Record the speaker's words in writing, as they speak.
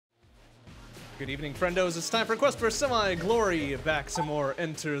Good evening, friendos. It's time for Quest for Semi-Glory. Back some more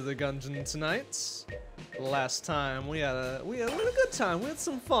Enter the Gungeon tonight. Last time we had a good time. We had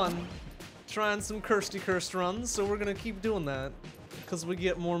some fun trying some cursed runs, so we're gonna keep doing that because we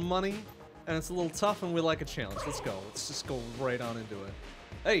get more money and it's a little tough and we like a challenge. Let's go. Let's just go right on into it.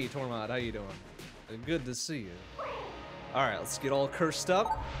 Hey, Tormod, how you doing? Good to see you. All right, let's get all cursed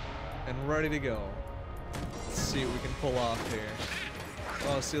up and ready to go. Let's see what we can pull off here.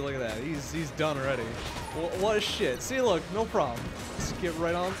 Oh, see, look at that. He's done already. Well, what a shit. See, look, no problem. Let's get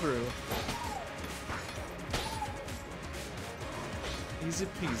right on through. Easy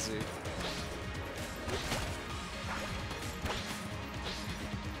peasy.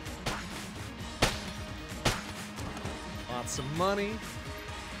 Lots of money.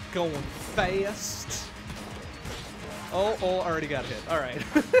 Going fast. Oh, already got hit. All right.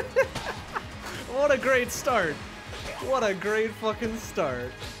 What a great start. What a great fucking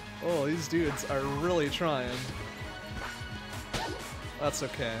start. Oh, these dudes are really trying. That's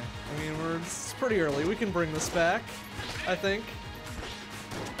okay. I mean, it's pretty early. We can bring this back, I think.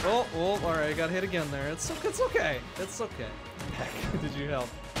 Oh, alright, got hit again there. It's okay. It's okay. Heck, did you help?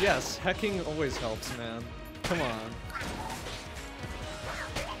 Yes, hecking always helps, man. Come on.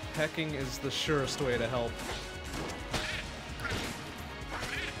 Hecking is the surest way to help.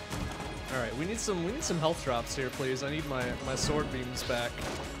 Alright, we need some health drops here, please. I need my sword beams back.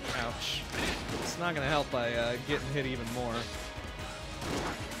 Ouch. It's not gonna help by getting hit even more.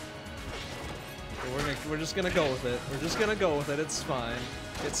 But we're just gonna go with it. We're just gonna go with it. It's fine.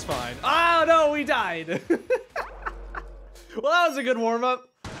 It's fine. Oh no, we died! Well, that was a good warm-up.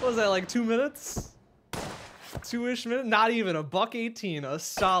 What was that, like 2 minutes? 2-ish minutes? Not even a $1.18. A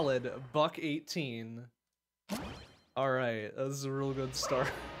solid $1.18. Alright, this is a real good start.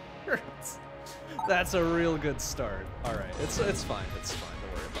 That's a real good start. Alright, it's fine. It's fine.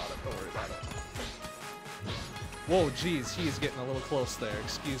 Don't worry about it. Don't worry about it. Whoa, geez, he's getting a little close there.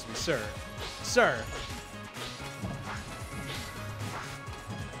 Excuse me, sir. Sir!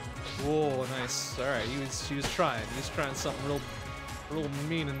 Whoa, nice. Alright, he was trying. He was trying something real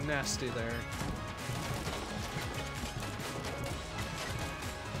mean and nasty there.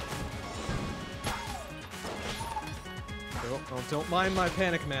 Oh, don't mind my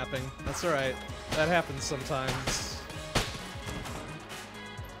panic mapping. That's alright. That happens sometimes.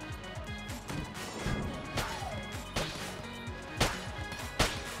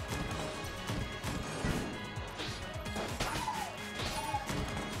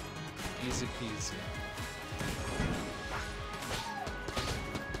 Easy peasy.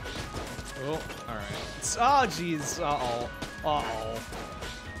 Oh, alright. Oh, jeez. Uh-oh. Uh-oh.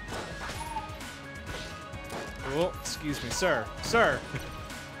 Oh, excuse me, sir. Sir!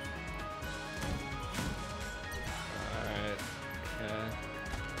 Alright. Okay.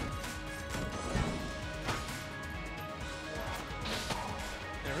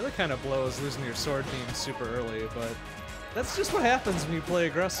 It really kind of blows losing your sword beam super early, but that's just what happens when you play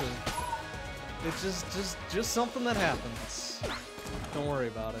aggressive. It's just something that happens. Don't worry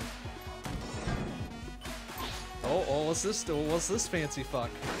about it. Oh, what's this fancy fuck?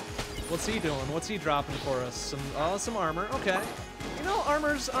 What's he doing? What's he dropping for us? Some armor. Okay. You know,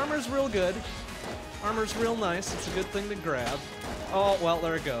 armor's real good. Armor's real nice. It's a good thing to grab. Oh, well,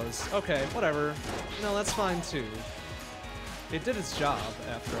 there it goes. Okay, whatever. You know, that's fine too. It did its job,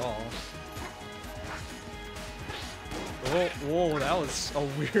 after all. Oh, whoa, that was a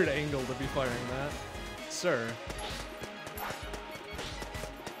weird angle to be firing that. Sir.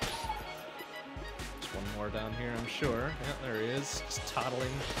 Down here, I'm sure. Yeah, there he is. Just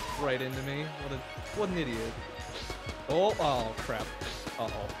toddling right into me. What an idiot. Oh, crap.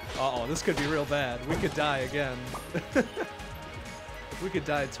 Uh-oh, this could be real bad. We could die again. We could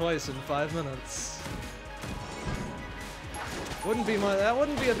die twice in 5 minutes. That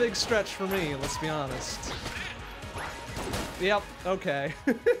wouldn't be a big stretch for me, let's be honest. Yep, okay.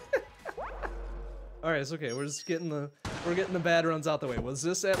 Alright, it's okay. We're getting the bad runs out the way. Was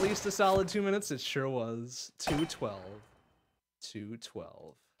this at least a solid 2 minutes? It sure was. 2:12.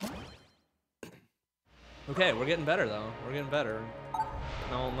 2:12. Okay, we're getting better though. We're getting better.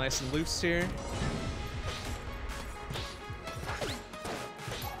 All nice and loose here.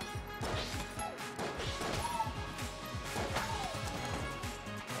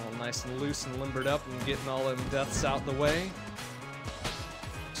 All nice and loose and limbered up and getting all them deaths out the way.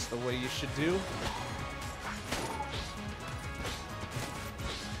 Just the way you should do.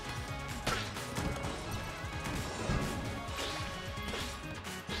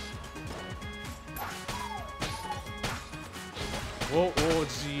 Whoa,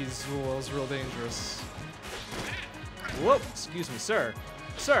 jeez. Whoa, that was real dangerous. Whoa, excuse me, sir.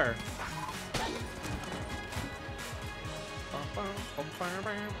 Sir!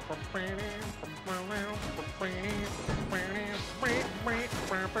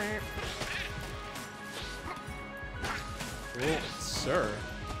 Cool, sir.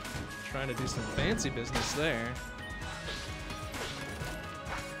 Trying to do some fancy business there.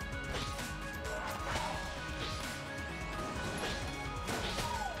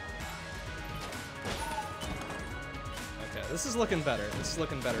 Okay, this is looking better. This is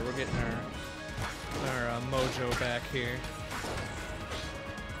looking better. We're getting our mojo back here.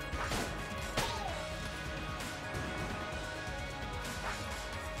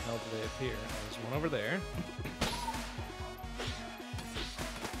 How do they appear? There's one over there.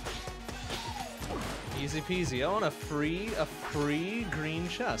 Easy peasy. Oh, and a free green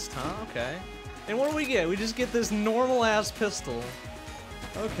chest, huh? Okay. And what do we get? We just get this normal ass pistol.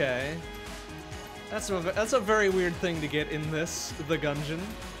 Okay. That's a very weird thing to get in this, the Gungeon.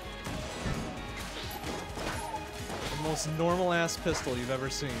 The most normal ass pistol you've ever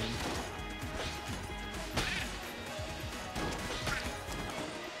seen.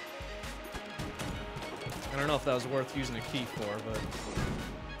 I don't know if that was worth using a key for, but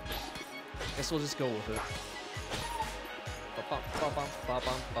I guess we'll just go with it.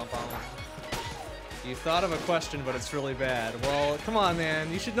 You thought of a question, but it's really bad. Well, come on,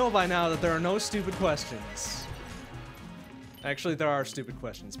 man. You should know by now that there are no stupid questions. Actually, there are stupid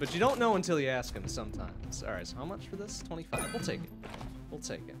questions, but you don't know until you ask them sometimes. All right, so how much for this? 25. We'll take it. We'll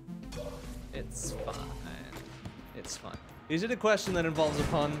take it. It's fine. It's fine. Is it a question that involves a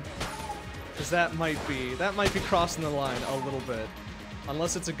pun? Because that might be crossing the line a little bit.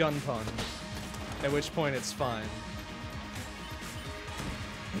 Unless it's a gun pun. At which point it's fine.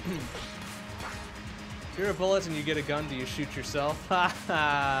 If you're a bullet and you get a gun, do you shoot yourself? Ha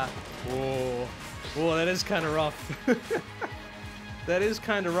ha! Whoa. Whoa, that is kind of rough. That is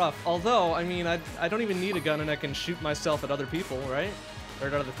kind of rough. Although, I mean, I don't even need a gun and I can shoot myself at other people, right? Or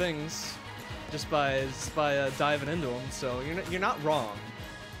at other things. Just by diving into them, so you're not wrong.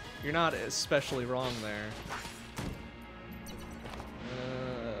 You're not especially wrong there.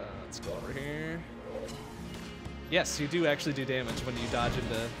 Let's go over here. Yes, you do actually do damage when you dodge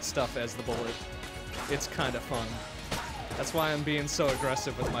into stuff as the bullet. It's kind of fun. That's why I'm being so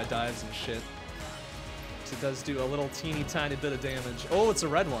aggressive with my dives and shit. It does do a little teeny tiny bit of damage. Oh, it's a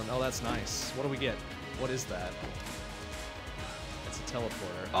red one. Oh, that's nice. What do we get? What is that? It's a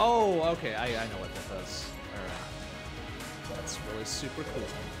teleporter. Oh, okay. I know what that does. Alright. That's really super cool.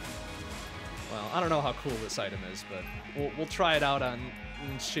 Well, I don't know how cool this item is, but we'll try it out on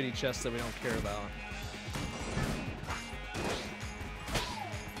shitty chests that we don't care about.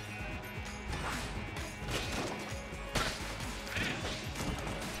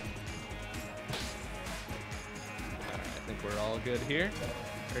 We're all good here.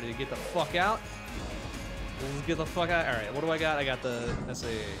 Ready to get the fuck out. Let's get the fuck out. All right, what do I got? I got the SAA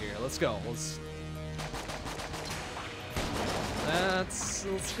here. Let's go. That's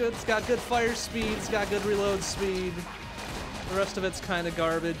good. It's got good fire speed. It's got good reload speed. The rest of it's kind of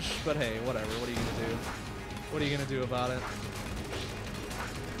garbage, but hey, whatever. What are you gonna do? What are you gonna do about it?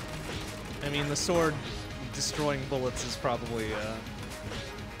 I mean, the sword destroying bullets is probably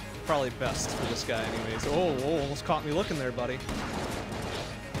best for this guy anyways. Oh, almost caught me looking there, buddy.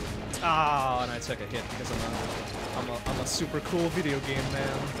 Ah, and I took a hit because I'm a super cool video game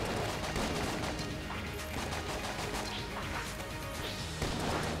man.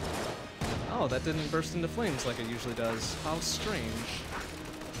 Oh, that didn't burst into flames like it usually does. How strange.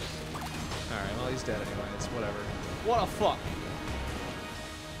 Alright, well, he's dead anyways. Whatever. What a fuck!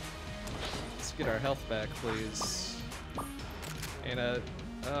 Let's get our health back, please. And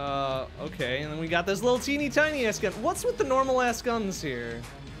okay, and then we got this little teeny tiny ass gun. What's with the normal ass guns here?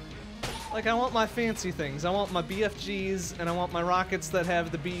 Like, I want my fancy things. I want my BFGs, and I want my rockets that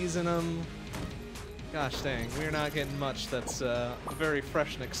have the bees in them. Gosh dang, we're not getting much that's very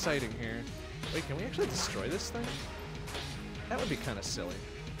fresh and exciting here. Wait, can we actually destroy this thing? That would be kind of silly.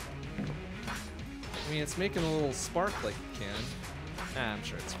 I mean, it's making a little spark like it can. Nah, I'm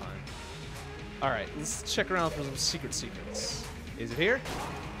sure it's fine. Alright, let's check around for some secrets. Is it here?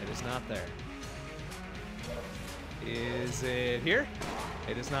 It is not there. Is it here?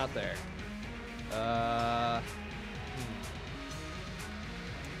 It is not there.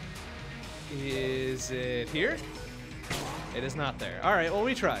 Is it here? It is not there. All right, well,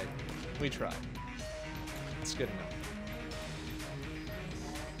 we tried. We tried. It's good enough.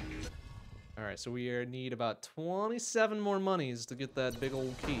 All right, so we need about 27 more monies to get that big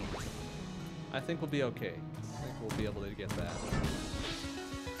old key. I think we'll be okay. I think we'll be able to get that.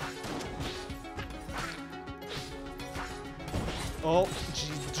 Oh,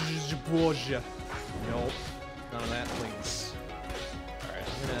 nope. None of that, please. Alright,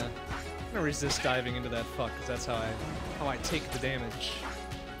 I'm gonna resist diving into that fuck, because that's how I take the damage.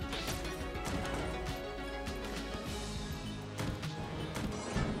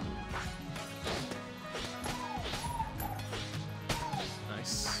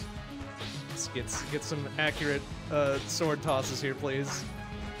 Nice. Let's get some accurate sword tosses here, please.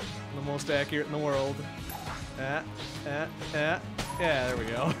 The most accurate in the world. Yeah, there we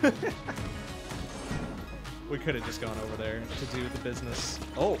go. We could have just gone over there to do the business.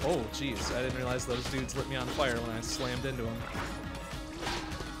 Oh, jeez. I didn't realize those dudes lit me on fire when I slammed into them.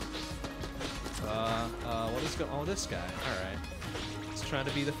 What is going on? Oh, this guy. Alright. He's trying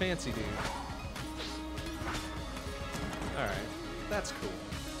to be the fancy dude. Alright. That's cool.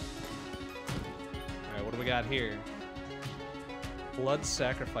 Alright, what do we got here? Blood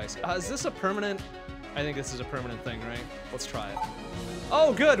sacrifice. Is this a permanent? I think this is a permanent thing, right? Let's try it.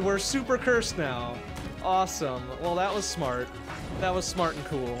 Oh, good. We're super cursed now. Awesome. Well, that was smart. That was smart and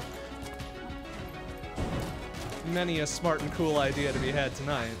cool. Many a smart and cool idea to be had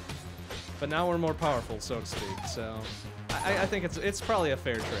tonight. But now we're more powerful, so to speak. So, I think it's probably a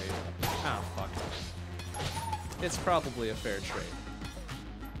fair trade. Ah, fuck. It's probably a fair trade.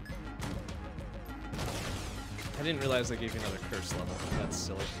 I didn't realize they gave you another curse level. That's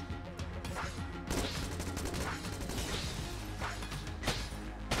silly.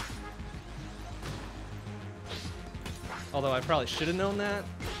 Although I probably should have known that.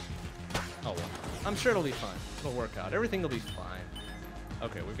 Oh well. I'm sure it'll be fine. It'll work out. Everything will be fine.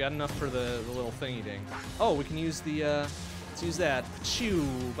 Okay, we've got enough for the little thingy ding. Oh, we can use the, let's use that. Chew.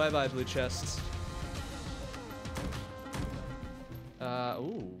 Bye-bye, blue chests.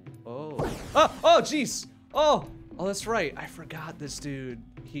 Ooh. Oh. Oh, jeez! Oh, that's right. I forgot this dude.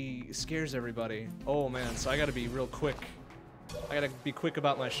 He scares everybody. Oh, man, so I gotta be real quick. I gotta be quick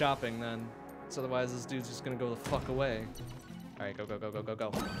about my shopping, then. So otherwise, this dude's just gonna go the fuck away. Alright, go.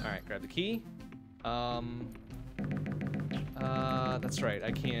 Alright, grab the key. That's right,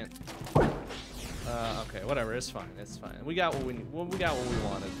 I can't. Okay, whatever, it's fine, it's fine. We got what we wanted. We got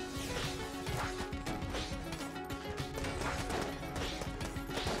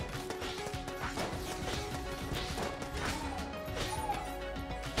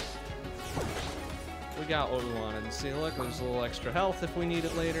what we wanted. See, look, there's a little extra health if we need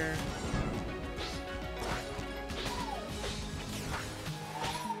it later.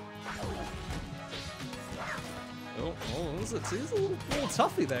 He's a little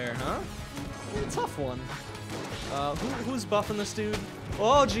toughy there, huh? A little tough one. Who's buffing this dude?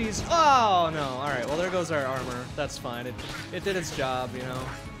 Oh, jeez. Oh, no. All right, well, there goes our armor. That's fine. It did its job, you know.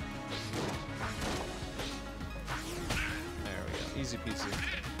 There we go. Easy peasy.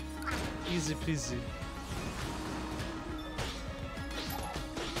 Easy peasy.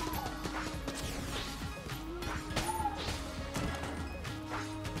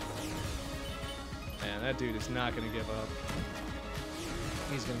 Man, that dude is not gonna give up.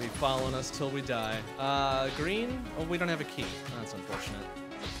 He's gonna be following us till we die. Green? Oh, we don't have a key. That's unfortunate.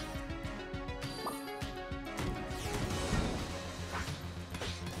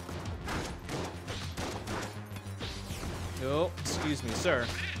 Oh, excuse me, sir.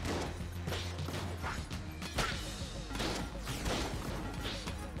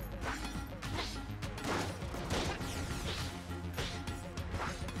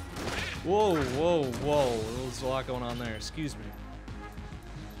 Whoa. There's a lot going on there. Excuse me.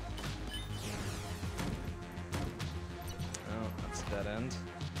 Oh, that's a dead end.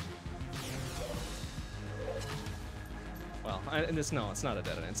 Well, no, it's not a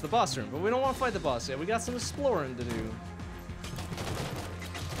dead end. It's the boss room, but we don't want to fight the boss yet. We got some exploring to do.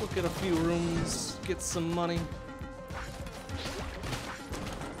 Look at a few rooms, get some money.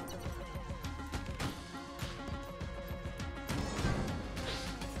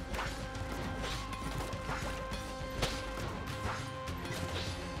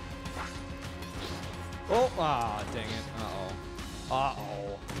 Ah, dang it.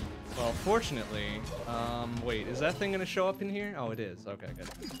 Uh-oh. Well, fortunately, wait, is that thing gonna show up in here? Oh, it is. Okay, good.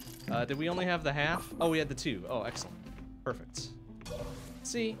 Did we only have the half? Oh, we had the 2. Oh, excellent. Perfect.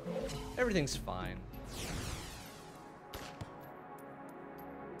 See? Everything's fine.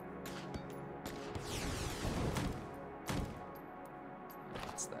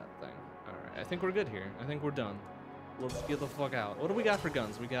 That's that thing. Alright, I think we're good here. I think we're done. Let's get the fuck out. What do we got for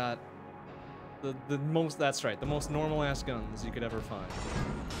guns? We got the most, that's right, the most normal ass guns you could ever find.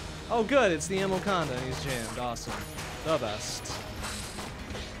 Oh good, it's the Emoconda and he's jammed. Awesome. The best.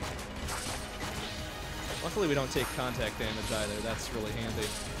 Luckily we don't take contact damage either, that's really handy.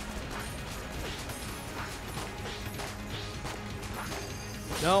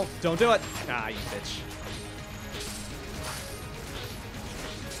 No, don't do it! Ah, you bitch.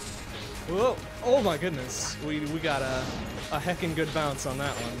 Whoa! Oh my goodness, we got a heckin' good bounce on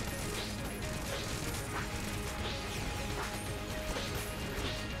that one.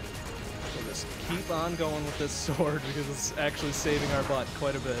 We'll just keep on going with this sword because it's actually saving our butt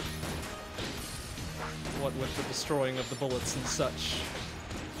quite a bit. What with the destroying of the bullets and such.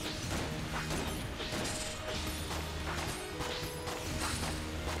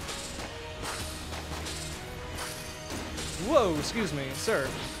 Whoa, excuse me, sir.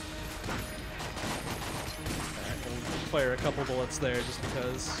 Alright, we'll fire a couple bullets there just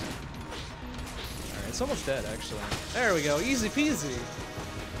because. Alright, it's almost dead, actually. There we go, easy peasy.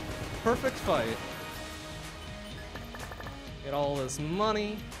 Perfect fight. Get all this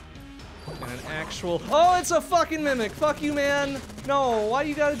money. And an actual. Oh, it's a fucking mimic! Fuck you, man! No, why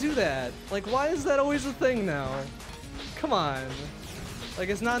you gotta do that? Like, why is that always a thing now? Come on. Like,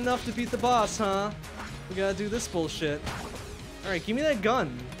 it's not enough to beat the boss, huh? We gotta do this bullshit. Alright, give me that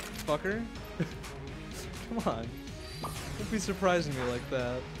gun, fucker. Come on. Don't be surprising me like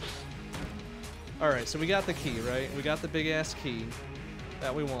that. Alright, so we got the key, right? We got the big-ass key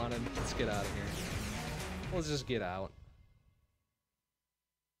that we wanted. Let's get out of here. Let's just get out.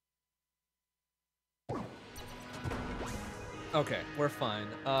 Okay, we're fine.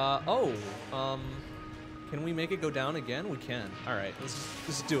 Can we make it go down again? We can. Alright,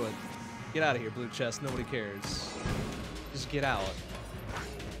 let's do it. Get out of here, blue chest. Nobody cares. Just get out.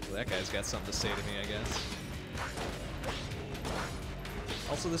 Well, that guy's got something to say to me, I guess.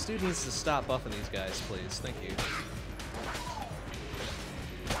 Also, this dude needs to stop buffing these guys, please. Thank you.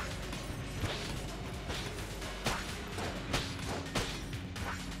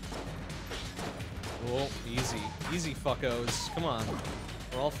 Oh, easy. Easy, fuckos. Come on.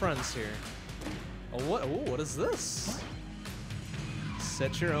 We're all friends here. Oh, what is this?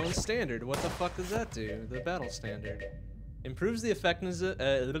 Set your own standard. What the fuck does that do? The battle standard. Improves the effectiveness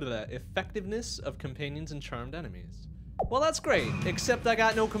of companions and charmed enemies. Well, that's great, except I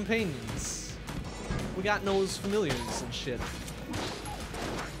got no companions. We got no familiars and shit.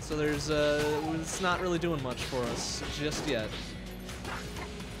 So there's, it's not really doing much for us just yet.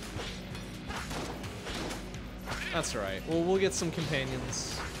 That's right. Well, we'll get some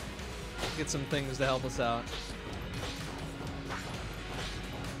companions. Get some things to help us out.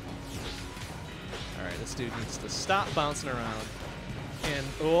 Alright, this dude needs to stop bouncing around. And,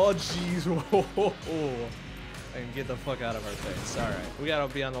 oh jeez, and get the fuck out of our face. Alright, we gotta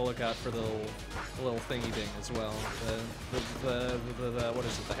be on the lookout for the little thingy ding as well. What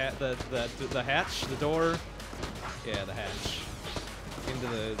is it, the hatch, the door? Yeah, the hatch. Into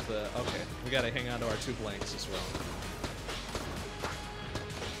okay, we gotta hang on to our 2 blanks as well.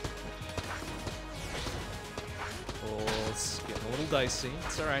 Oh, it's getting a little dicey.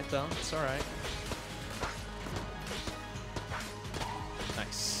 It's alright though, it's alright.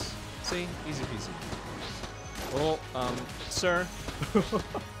 Nice. See? Easy peasy. Oh, sir.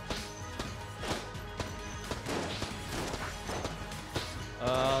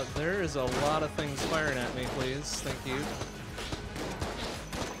 There is a lot of things firing at me, please. Thank you.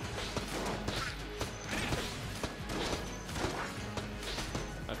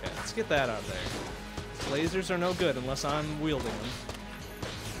 Okay, let's get that out of there. Lasers are no good unless I'm wielding them.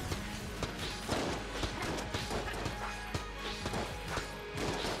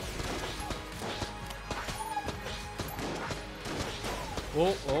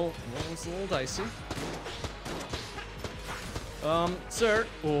 Whoa, that was a little dicey. Sir.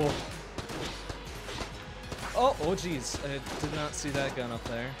 Oh, jeez. I did not see that gun up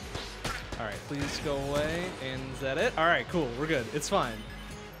there. Alright, please go away. And is that it? Alright, cool. We're good. It's fine.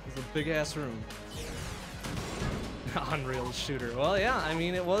 It's a big-ass room. On-rails shooter. Well, yeah, I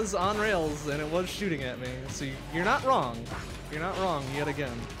mean, it was on rails, and it was shooting at me. So you're not wrong. You're not wrong yet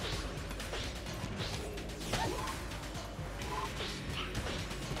again.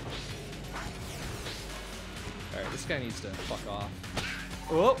 Alright, this guy needs to fuck off.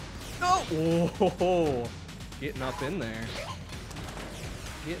 Oh! Oh! Whoa! Getting up in there.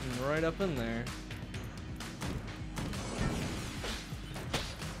 Getting right up in there.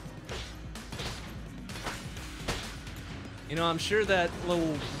 You know, I'm sure that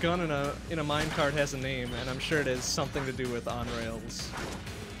little gun in a minecart has a name, and I'm sure it has something to do with on rails.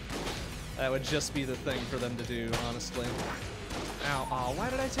 That would just be the thing for them to do, honestly. Ow, oh, why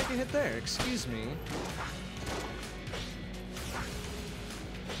did I take a hit there? Excuse me.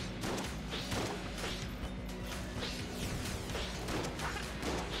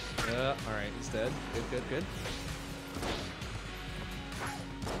 Alright, he's dead. Good.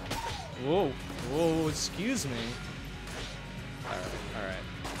 Whoa, excuse me. Alright.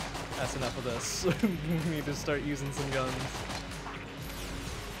 That's enough of this. We need to start using some guns.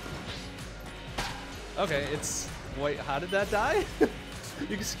 Okay, it's... Wait, how did that die?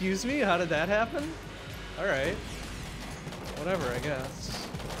 Excuse me, how did that happen? Alright. Whatever, I guess.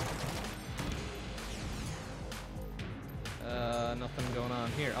 Nothing going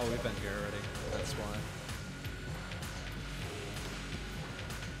on here. Oh, we've been here already. That's why.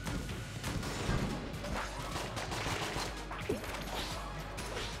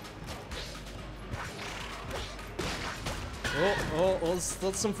 Oh,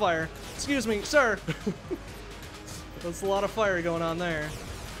 let's some fire. Excuse me, sir. That's a lot of fire going on there.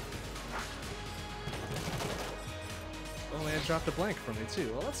 Oh, they dropped a blank for me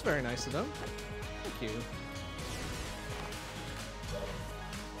too. Well, that's very nice of them. Thank you.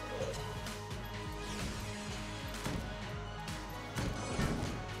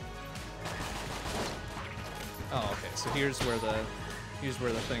 Oh, okay. So here's where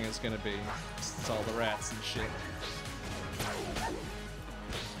the thing is gonna be. It's all the rats and shit.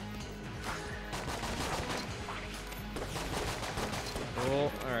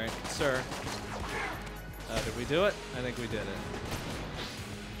 Oh, alright, sir. Did we do it? I think we did it.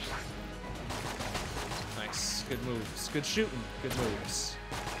 Nice. Good moves. Good shooting. Good moves.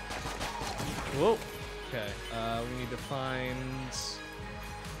 Whoa. Okay. We need to find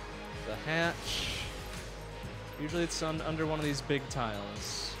the hatch. Usually it's under one of these big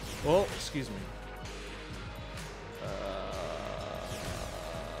tiles. Oh, excuse me.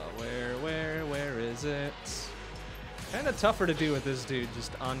 Where is it? Kind of tougher to do with this dude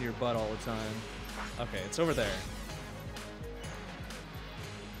just on your butt all the time. Okay, it's over there.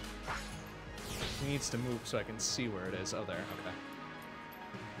 He needs to move so I can see where it is. Oh, there. Okay.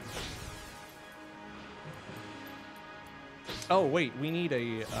 Oh, wait. We need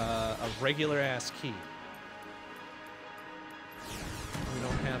a regular ass key. We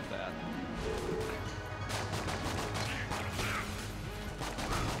don't have that.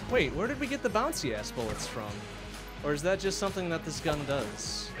 Wait, where did we get the bouncy ass bullets from? Or is that just something that this gun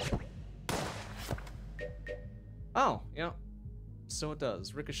does? Oh, yeah. So it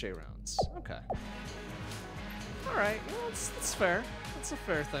does. Ricochet rounds. Okay. Alright, well, that's fair. That's a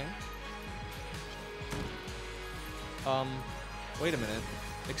fair thing. Wait a minute.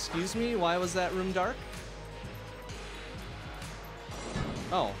 Excuse me? Why was that room dark?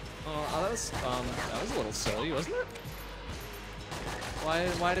 Oh. That was a little silly, wasn't it?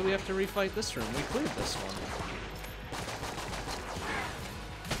 Why do we have to refight this room? We cleared this one.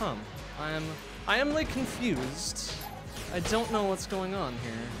 I am like confused. I don't know what's going on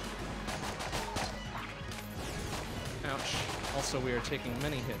here. Ouch. Also, we are taking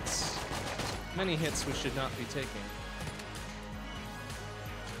many hits. Many hits we should not be taking.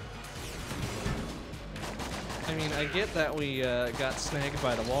 I mean, I get that we got snagged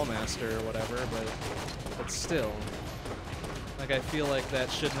by the Wallmaster or whatever, but still. Like, I feel like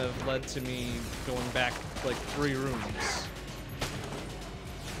that shouldn't have led to me going back, like, 3 rooms.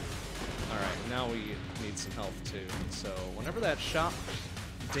 Alright, now we need some health, too. So, whenever that shop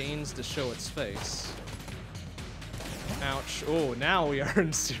deigns to show its face... Ouch. Oh, now we are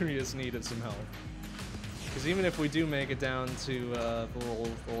in serious need of some health. Because even if we do make it down to the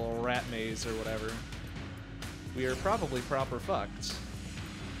little rat maze or whatever, we are probably proper fucked.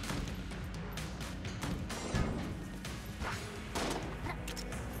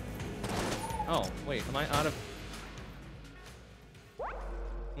 Oh, wait, am I out of...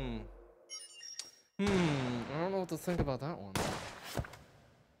 I don't know what to think about that one.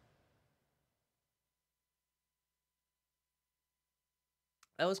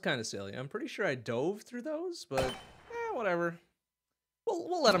 That was kind of silly. I'm pretty sure I dove through those, but whatever.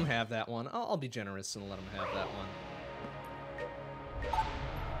 We'll let him have that one. I'll be generous and let him have that one.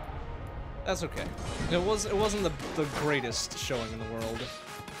 That's okay. It wasn't the greatest showing in the world.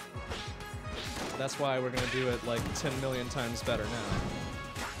 That's why we're gonna do it like 10 million times better now.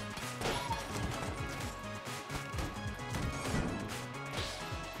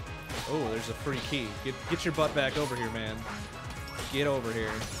 Oh, there's a free key. Get your butt back over here, man. Get over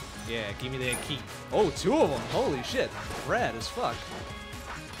here. Yeah, give me that key. Oh, 2 of them. Holy shit. Rad as fuck.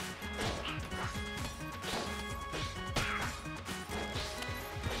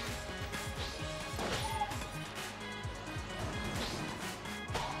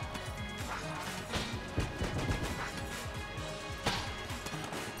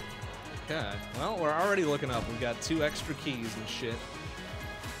 Okay. Well, we're already looking up. We've got 2 extra keys and shit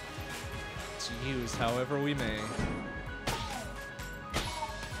to use however we may.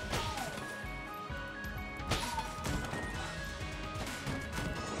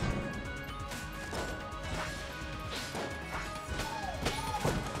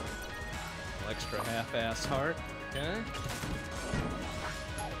 Extra half-ass heart. Okay.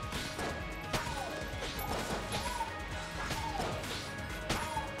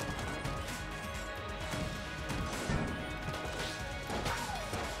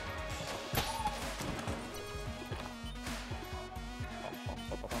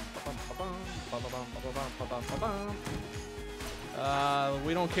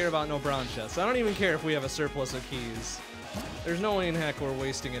 We don't care about no brown chests. I don't even care if we have a surplus of keys. There's no way in heck we're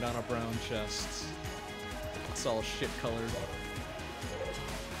wasting it on a brown chest. It's all shit colored.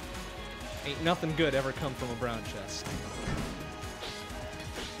 Ain't nothing good ever come from a brown chest.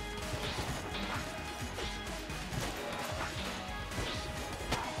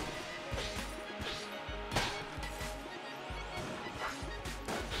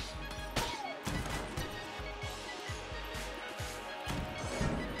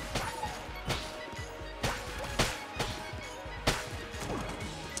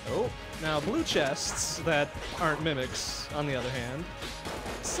 Now, blue chests that aren't mimics, on the other hand,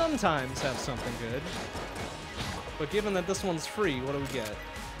 sometimes have something good. But given that this one's free, what do we get?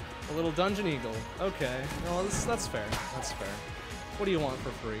 A little Dungeon Eagle. Okay, well, that's fair. That's fair. What do you want for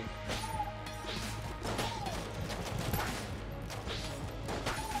free?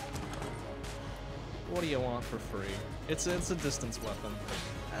 What do you want for free? It's a distance weapon.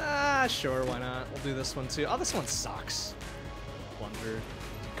 Ah, sure, why not? We'll do this one too. Oh, this one sucks. Plunger.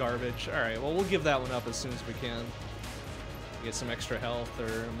 Garbage. Alright, well, we'll give that one up as soon as we can. Get some extra health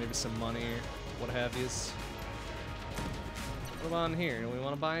or maybe some money or what have yous. What about in here? Do we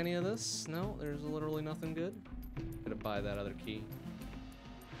want to buy any of this? No, there's literally nothing good. Gotta buy that other key.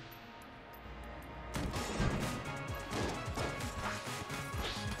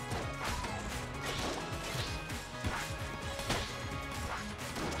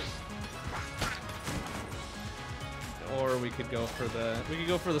 Or we could go for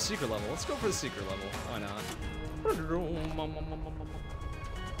the secret level. Let's go for the secret level. Why not?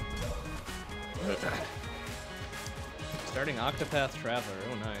 Starting Octopath Traveler.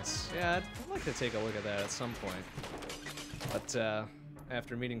 Oh, nice. Yeah, I'd like to take a look at that at some point. But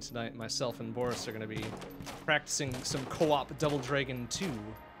after meeting tonight, myself and Boris are going to be practicing some co-op Double Dragon 2.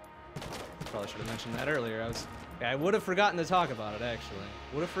 Probably should have mentioned that earlier. I would have forgotten to talk about it, actually.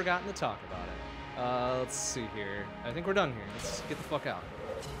 Would have forgotten to talk about it. Let's see here. I think we're done here. Let's get the fuck out.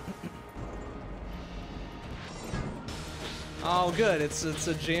 Oh, good. It's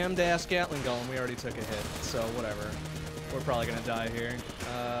a jammed-ass Gatling Golem. We already took a hit, so whatever. We're probably gonna die here.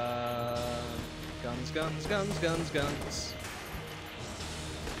 Guns, guns, guns, guns, guns.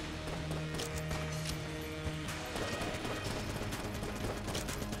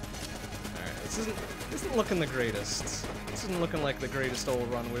 Alright, this isn't looking the greatest. This isn't looking like the greatest old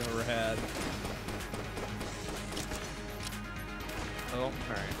run we've ever had. Oh,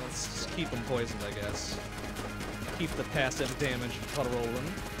 alright, let's just keep them poisoned, I guess. Keep the passive damage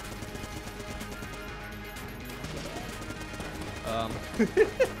rolling.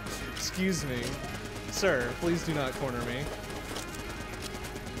 Excuse me. Sir, please do not corner me.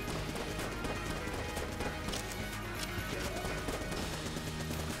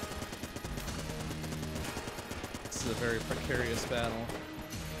 This is a very precarious battle.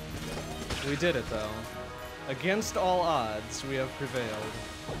 We did it, though. Against all odds, we have prevailed.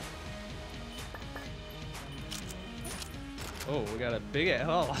 Oh, we got a big ass.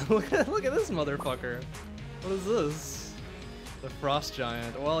 Oh, look at this motherfucker. What is this? The Frost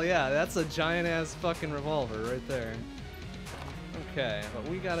Giant. Well, yeah, that's a giant ass fucking revolver right there. Okay, but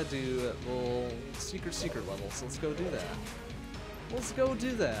we gotta do a little secret level, so let's go do that. Let's go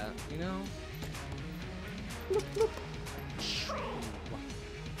do that, you know? Bloop, bloop.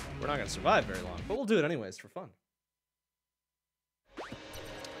 We're not gonna survive very long, but we'll do it anyways for fun.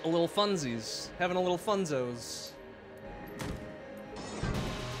 A little funsies. Having a little funzos.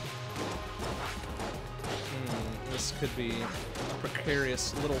 This could be a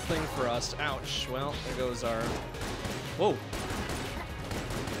precarious little thing for us. Ouch. Well, there goes our... Whoa.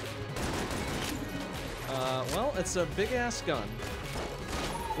 Well, it's a big-ass gun.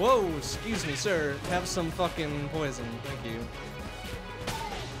 Whoa, excuse me, sir. Have some fucking poison. Thank you.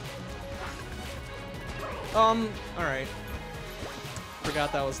 Alright.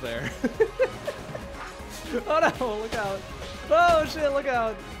 Forgot that was there. Oh no, look out. Oh shit, look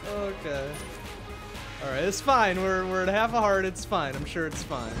out. Okay. Alright, it's fine. We're at half a heart, it's fine. I'm sure it's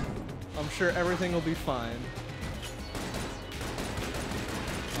fine. I'm sure everything will be fine.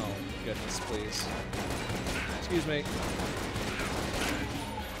 Oh, goodness, please. Excuse me.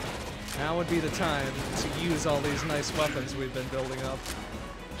 Now would be the time to use all these nice weapons we've been building up.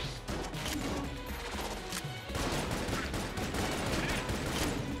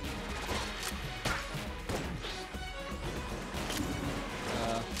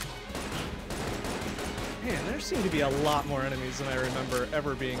 Man, there seem to be a lot more enemies than I remember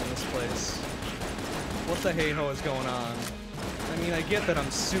ever being in this place. What the hey-ho is going on? I mean, I get that I'm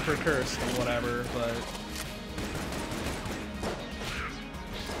super cursed and whatever, but...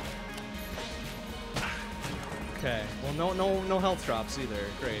 Okay. Well, no health drops either.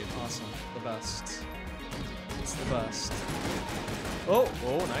 Great. Awesome. The best. It's the best. Oh,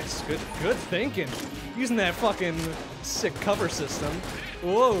 nice. Good thinking. Using that fucking sick cover system.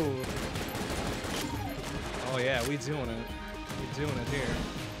 Whoa. Oh yeah, we doing it. We doing it here.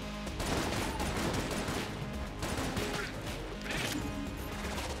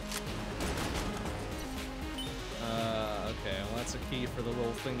 Okay, well that's a key for the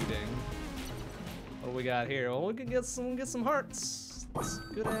little thingy ding. What do we got here? Well, we can get some hearts. That's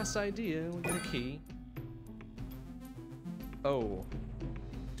a good ass idea. We get a key. Oh.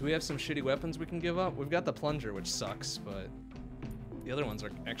 Do we have some shitty weapons we can give up? We've got the plunger, which sucks, but the other ones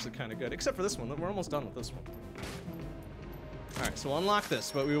are actually kind of good. Except for this one. We're almost done with this one. Alright, so we'll unlock this,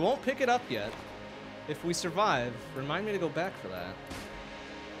 but we won't pick it up yet. If we survive, remind me to go back for that.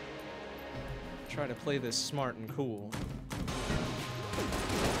 Try to play this smart and cool.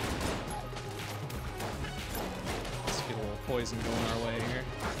 Let's get a little poison going our way here.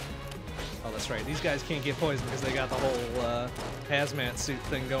 Oh, that's right. These guys can't get poisoned because they got the whole hazmat suit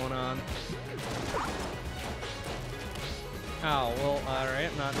thing going on. Oh, well,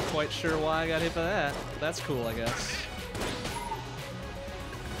 alright. Not quite sure why I got hit by that. That's cool, I guess.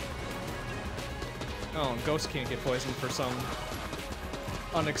 Oh, and Ghost can't get poisoned for some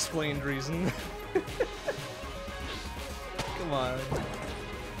unexplained reason. Come on.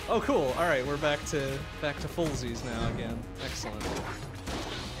 Oh, cool. Alright, we're back to fullsies now again. Excellent.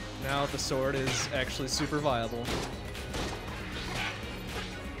 Now the sword is actually super viable.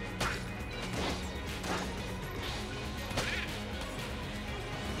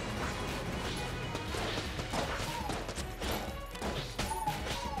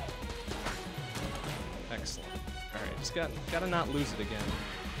 Excellent. Alright, just gotta not lose it again.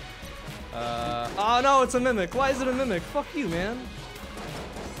 Oh no, it's a mimic. Why is it a mimic? Fuck you, man.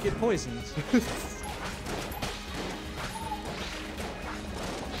 Get poisoned.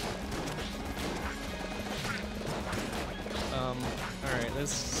 Alright,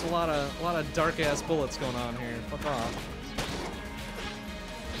 there's a lot of dark ass bullets going on here. Fuck off.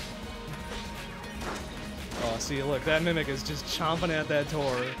 Oh, see, look, that mimic is just chomping at that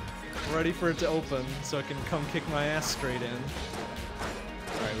door, ready for it to open so it can come kick my ass straight in.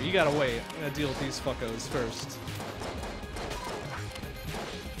 Alright, well, you gotta wait. I'm gonna deal with these fuckos first.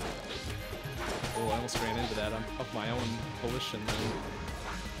 Oh, I almost ran into that of my own volition.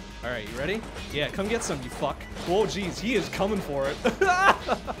 Alright, you ready? Yeah, come get some, you fuck. Whoa, jeez, he is coming for it.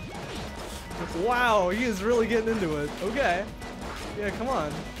 Wow, he is really getting into it. Okay. Yeah, come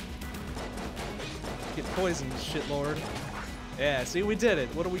on. Get poisoned, shitlord. Yeah, see, we did it.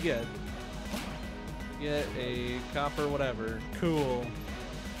 What do we get? We get a copper whatever. Cool.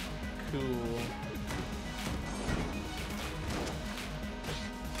 Cool.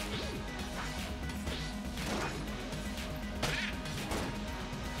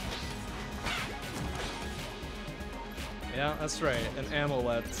 Yeah, that's right, an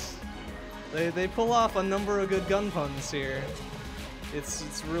amulet. They pull off a number of good gun puns here.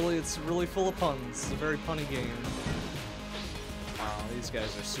 It's really full of puns. It's a very punny game. Wow, these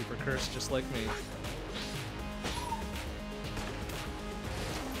guys are super cursed just like me.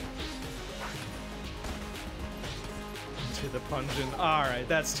 To the pungent. Alright,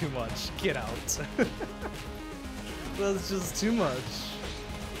 that's too much. Get out. That's just too much.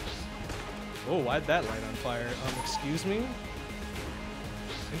 Oh, why'd that light on fire? Excuse me?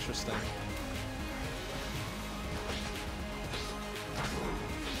 Interesting.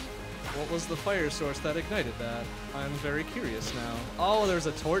 What was the fire source that ignited that? I'm very curious now. Oh, there's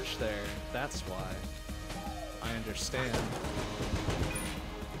a torch there. That's why. I understand.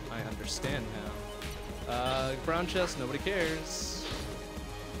 I understand now. Brown chest, nobody cares.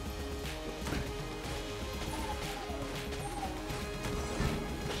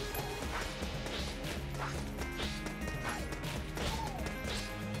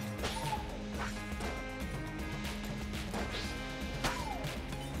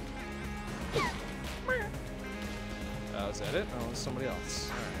 Is that it? Oh, it's somebody else.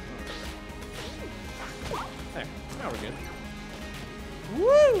 Alright. There. Now we're good.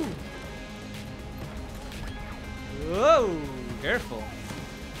 Woo! Whoa! Careful.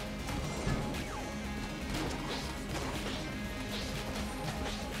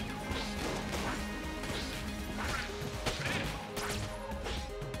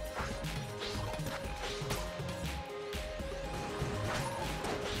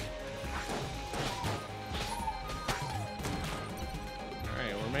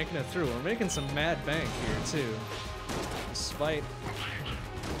 Making it through. We're making some mad bank here too, despite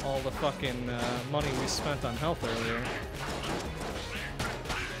all the fucking money we spent on health earlier.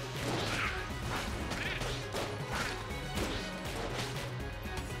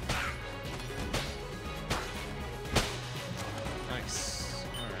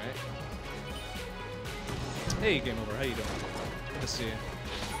 Hey, game over. How you doing? Good to see you.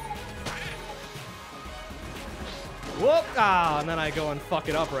 Whoop! Ah, and then I go and fuck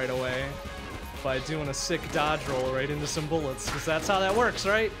it up right away by doing a sick dodge roll right into some bullets, because that's how that works,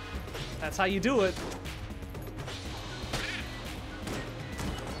 right? That's how you do it.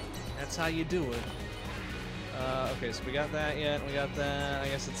 That's how you do it. Okay, so we got that yet. We got that. I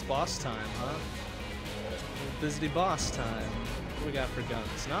guess it's boss time, huh? Busy boss time. What do we got for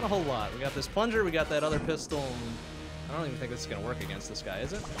guns? Not a whole lot. We got this plunger, we got that other pistol, and I don't even think this is gonna work against this guy,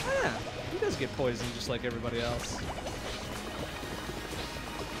 is it? Yeah, he does get poisoned just like everybody else.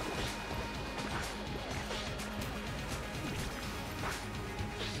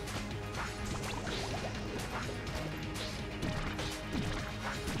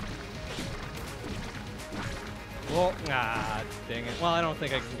 Well, ah, dang it. Well, I don't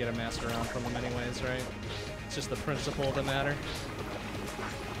think I can get a master round from him anyways, right? It's just the principle of the matter.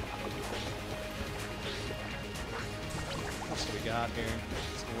 What else do we got here?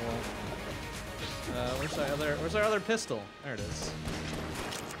 It's cool. Where's our other pistol? There it is.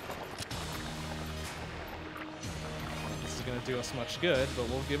 This is gonna do us much good, but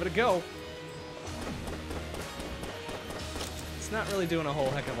we'll give it a go. It's not really doing a whole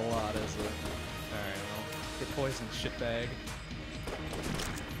heck of a lot, is it? Alright, well, get poisoned, shitbag.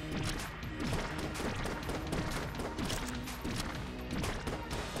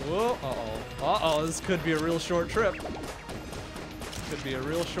 Whoa, uh-oh. Uh-oh, this could be a real short trip. Could be a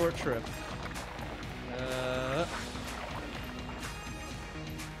real short trip.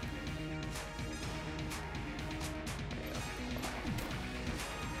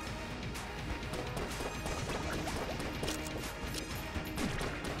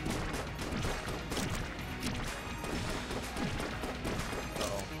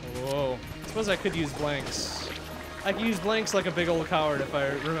 Whoa. I suppose I could use blanks. I could use blanks like a big old coward if I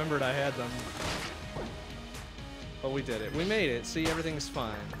remembered I had them. But we did it. We made it. See, everything's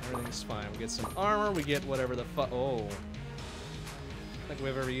fine. Everything's fine. We get some armor. We get whatever the fuck. Oh. I don't think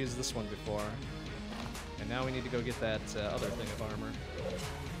we've ever used this one before. And now we need to go get that other thing of armor.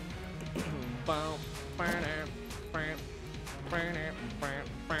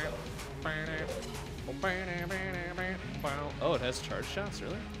 Oh, it has charge shots,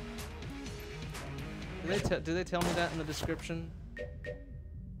 really? Do they tell me that in the description?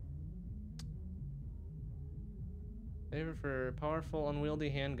 Favorite for powerful, unwieldy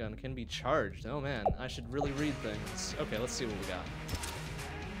handgun can be charged. Oh man, I should really read things. Okay, let's see what we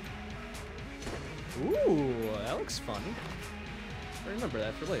got. Ooh, that looks fun. I remember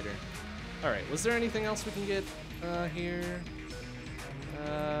that for later. Alright, was there anything else we can get here? You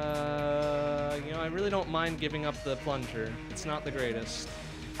know, I really don't mind giving up the plunger. It's not the greatest.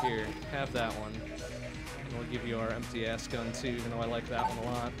 Here, have that one. And we'll give you our empty ass gun too, even though I like that one a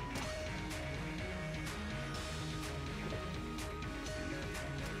lot.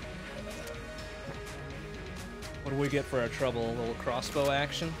 What do we get for our trouble? A little crossbow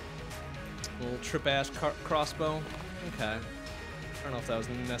action? A little trip-ass crossbow? Okay. I don't know if that was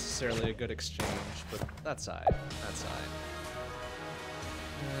necessarily a good exchange, but that's alright. That's alright.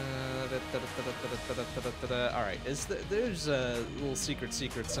 Alright, there's little secrets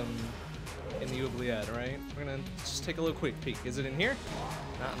in the oubliette, right? We're gonna just take a little quick peek. Is it in here?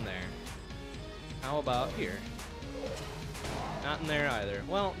 Not in there. How about here? Not in there either.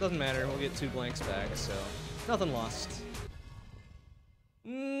 Well, doesn't matter. We'll get 2 blanks back, so nothing lost.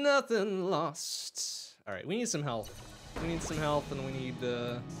 Nothing lost. All right, we need some health. We need some health, and we need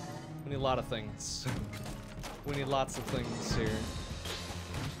a lot of things. We need lots of things here.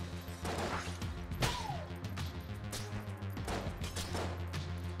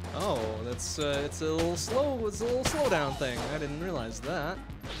 Oh, that's it's a little slow. It's a little slowdown thing. I didn't realize that.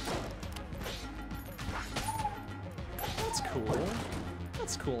 That's cool.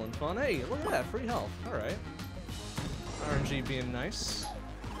 That's cool and fun. Hey, look at that, free health. All right. RNG being nice.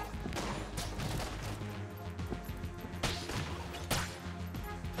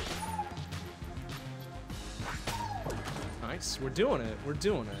 Nice. We're doing it. We're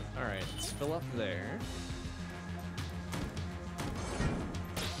doing it. All right. Let's fill up there.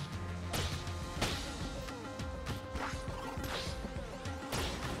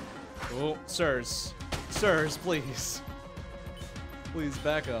 Oh, sirs. Sirs, please. Please,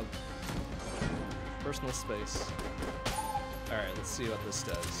 back up. Personal space. Alright, let's see what this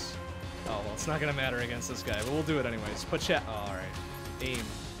does. Oh, well, it's not gonna matter against this guy, but we'll do it anyways. Put chat. Oh, alright. Aim.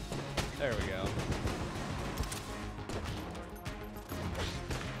 There we go.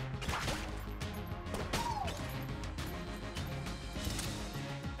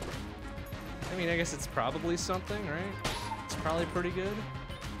 I mean, I guess it's probably something, right? It's probably pretty good.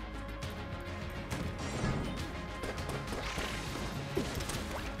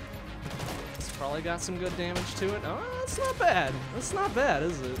 Probably got some good damage to it. Oh, that's not bad. That's not bad,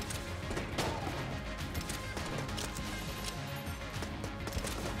 is it?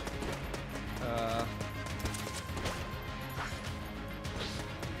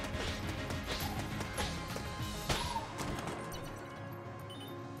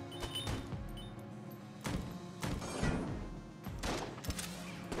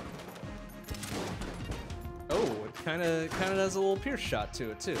 Kind of does a little pierce shot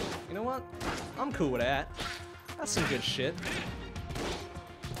to it too. You know what? I'm cool with that. That's some good shit.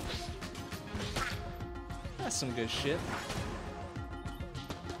 That's some good shit.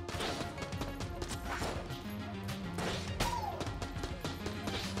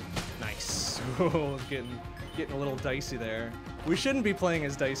 Nice. Oh, getting a little dicey there. We shouldn't be playing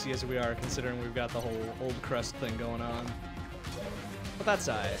as dicey as we are, considering we've got the whole old crest thing going on. But that's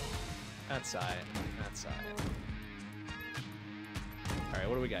alright. That's alright. That's alright. Alright,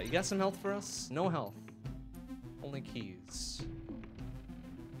 what do we got? You got some health for us? No health. Only keys.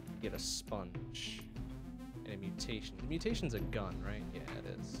 Get a sponge. And a mutation. The mutation's a gun, right? Yeah, it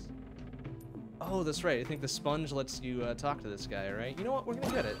is. Oh, that's right. I think the sponge lets you talk to this guy, right? You know what? We're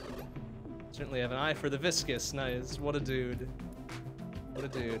gonna get it. Certainly have an eye for the viscous. Nice. What a dude. What a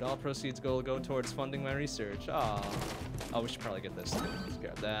dude. All proceeds go towards funding my research. Aw. Oh, we should probably get this too. Let's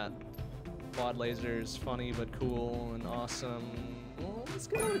grab that. Quad lasers, funny but cool and awesome. Well, let's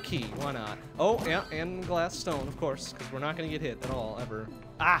get out a key. Why not? Oh, yeah, and glass stone, of course, because we're not going to get hit at all, ever.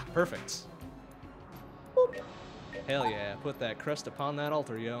 Ah, perfect. Boop. Hell yeah, put that crest upon that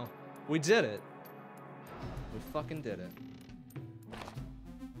altar, yo. We did it. We fucking did it.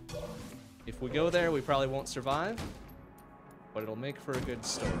 If we go there, we probably won't survive, but it'll make for a good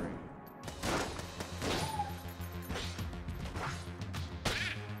story.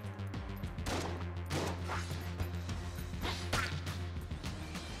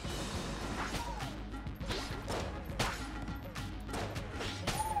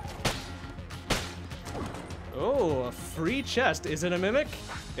 Oh, a free chest. Is it a mimic?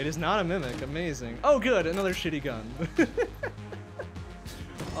 It is not a mimic. Amazing. Oh, good. Another shitty gun.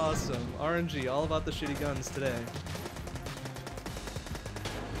 Awesome. RNG. All about the shitty guns today.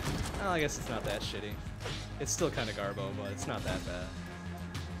 Well, I guess it's not that shitty. It's still kind of garbo, but it's not that bad.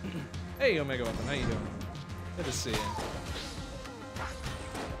 Hey, Omega Weapon. How you doing? Good to see you.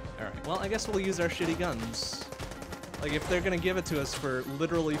 Alright. Well, I guess we'll use our shitty guns. Like, if they're gonna give it to us for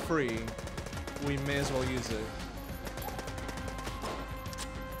literally free, we may as well use it.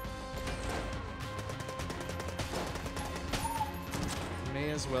 May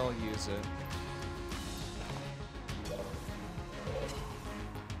as well use it.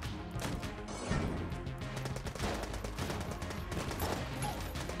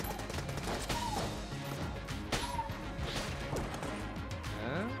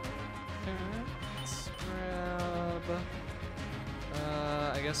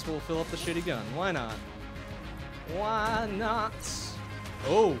 We'll fill up the shitty gun. Why not? Why not?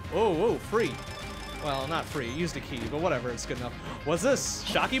 Oh, oh, oh, free. Well, not free. Used a key, but whatever. It's good enough. What's this?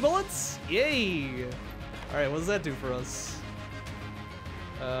 Shocky bullets? Yay! All right, what does that do for us?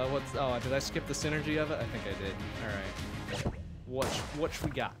 What's? Oh, did I skip the synergy of it? I think I did. All right. What we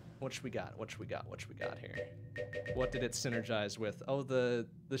got? What we got? What we got here? What did it synergize with? Oh, the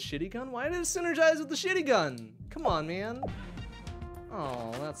shitty gun? Why did it synergize with the shitty gun? Come on, man.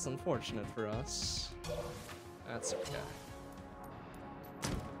 Oh, that's unfortunate for us. That's okay.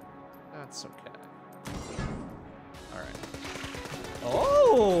 That's okay. Alright.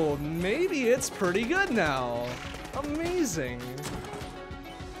 Oh, maybe it's pretty good now. Amazing.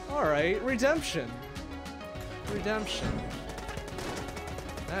 Alright, redemption. Redemption.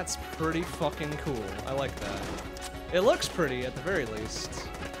 That's pretty fucking cool. I like that. It looks pretty at the very least.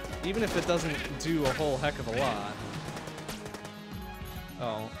 Even if it doesn't do a whole heck of a lot.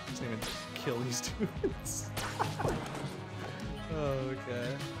 Oh, doesn't even kill these dudes.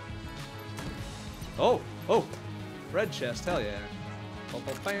 Okay. Oh, oh, red chest, hell yeah.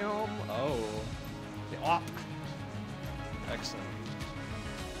 Bam. Oh. Yeah. Excellent.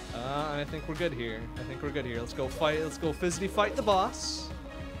 I think we're good here. Let's go fight. Let's go physically fight the boss.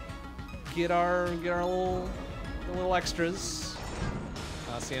 Get our little extras.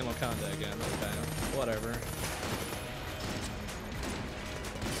 See Amoconda again. Okay, whatever.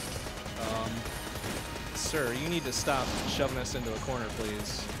 Sir, you need to stop shoving us into a corner,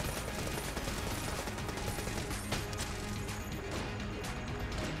 please.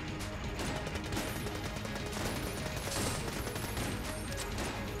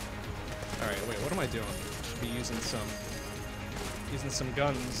 Alright, wait, what am I doing? Should be using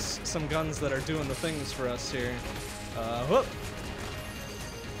some guns that are doing the things for us here. Whoop!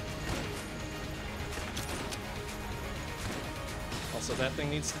 Also, that thing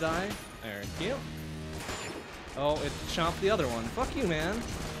needs to die. There, you. Oh, it chomped the other one. Fuck you, man.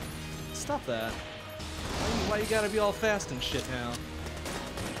 Stop that. Why you gotta be all fast and shit now?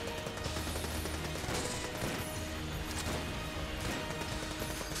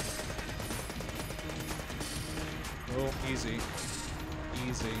 Oh, easy.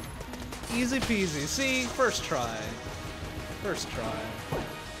 Easy. Easy peasy. See? First try. First try.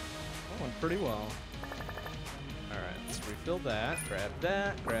 That went pretty well. Alright, let's refill that. Grab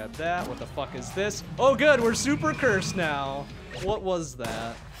that. Grab that. What the fuck is this? Oh good, we're super cursed now. What was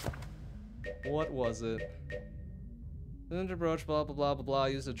that? What was it? Ninja brooch, blah blah blah blah blah.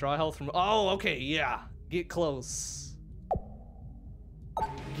 Use to draw health from. Oh, okay, yeah. Get close.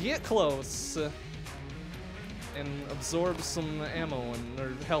 Get close. And absorb some ammo and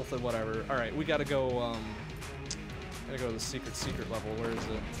or health or whatever. All right, we gotta go. Gotta go to the secret level. Where is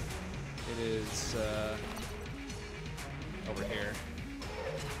it? It is over here.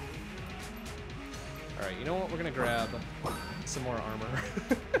 All right, you know what? We're gonna grab some more armor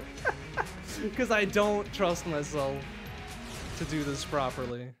because I don't trust myself to do this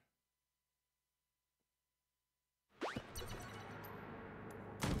properly.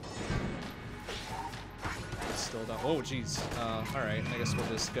 Still don't. Oh, jeez. All right. I guess we'll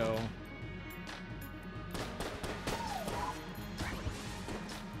just go.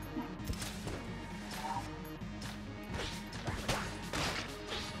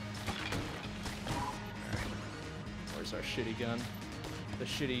 Where's our shitty gun? The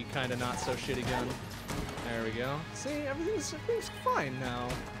shitty, kind of not so shitty gun. There we go. See, everything's fine now.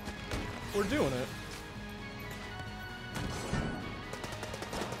 We're doing it.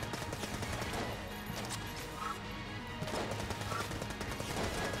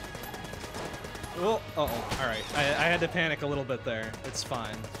 Oh, uh-oh. Alright. I had to panic a little bit there. It's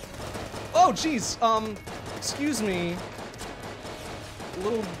fine. Oh, jeez! Excuse me.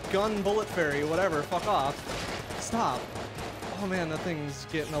 Little gun bullet fairy, whatever. Fuck off. Stop. Oh man, that thing's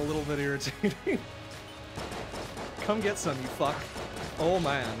getting a little bit irritating. Come get some, you fuck. Oh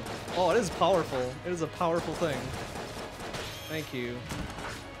man. Oh, it is powerful. It is a powerful thing. Thank you.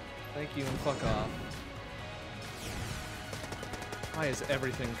 Thank you and fuck off. Why is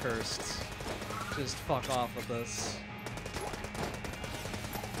everything cursed? Just fuck off with this.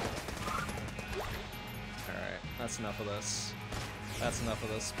 Alright, that's enough of this. That's enough of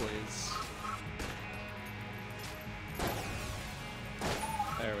this, please.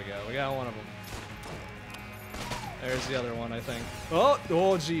 There we go, we got one of them. There's the other one, I think. Oh,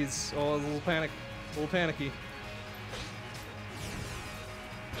 oh jeez. Oh, a little panic. A little panicky.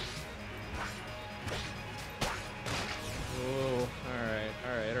 Oh, alright,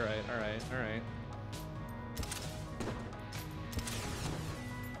 alright, alright, alright, alright.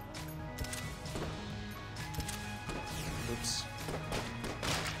 Oops.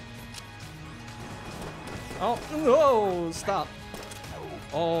 Oh, no, stop.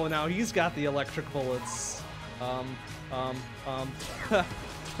 Oh, now he's got the electric bullets.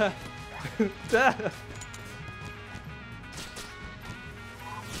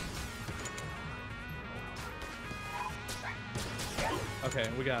 Okay,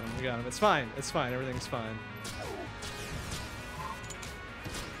 we got him, we got him. It's fine, everything's fine.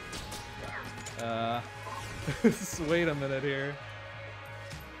 Wait a minute here.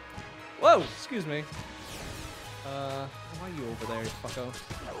 Whoa, excuse me. Why are you over there, fucko?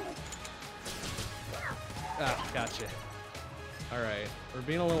 Ah, gotcha. Alright, we're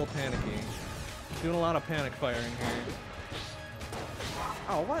being a little panicky. Doing a lot of panic firing here.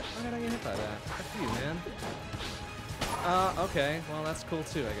 Oh, what? Why did I get hit by that? Fuck you, man. Okay. Well, that's cool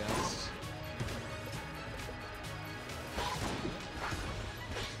too, I guess.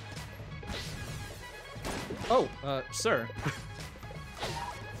 Oh, sir.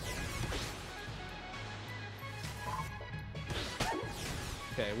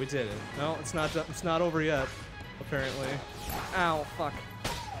 Okay, we did it. No, it's not over yet, apparently. Ow, fuck.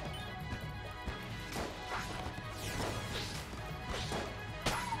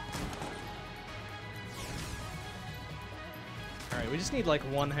 Alright, we just need like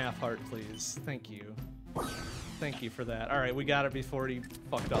 1/2 heart, please. Thank you. Thank you for that. Alright, we got it before he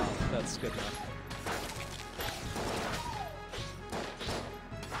fucked off. That's good enough.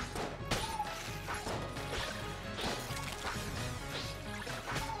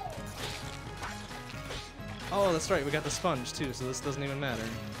 Oh, that's right, we got the sponge too, so this doesn't even matter.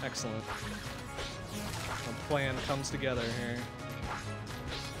 Excellent. The plan comes together here.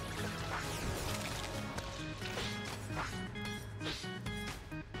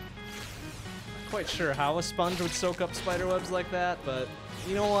 Not quite sure how a sponge would soak up spiderwebs like that, but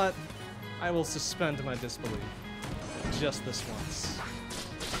you know what? I will suspend my disbelief. just this once.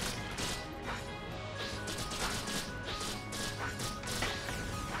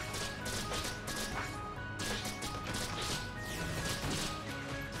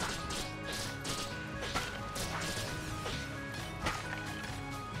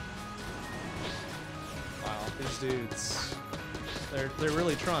 Wow, these dudes, they're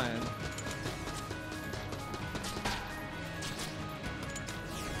really trying.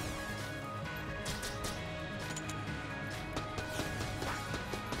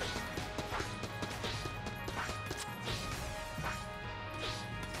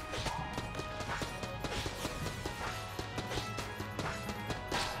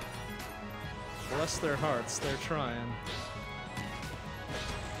 Bless their hearts, they're trying.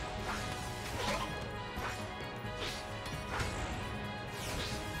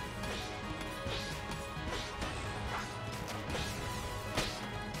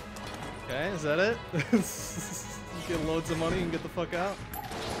 Okay, is that it? Get loads of money and get the fuck out?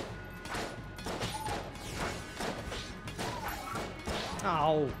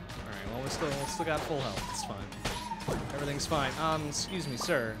 Ow! Alright, well we still got full health, it's fine. Everything's fine. Excuse me,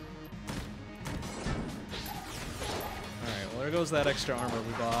 sir. Alright, well there goes that extra armor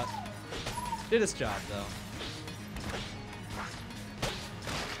we bought. Did its job though.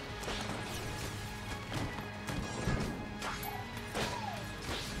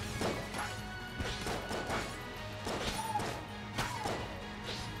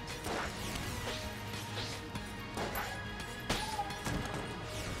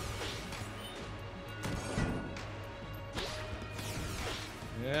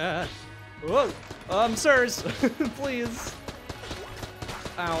 Yeah. Whoa! Sirs! Please!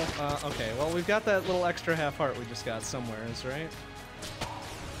 Ow. Okay, well, we've got that little extra half heart we just got somewhere, is right?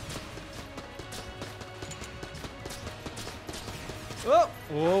 Oh!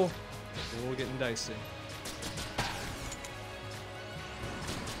 Whoa! Whoa, getting dicey.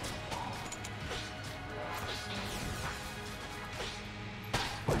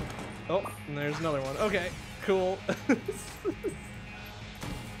 Oh, and there's another one. Okay, cool. It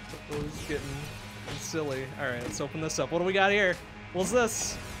was getting silly. Alright, let's open this up. What do we got here? What's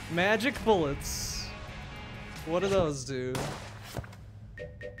this? Magic bullets. What do those do?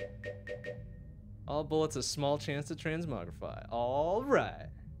 All bullets a small chance to transmogrify. Alright.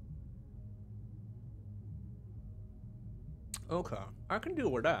 Okay, I can deal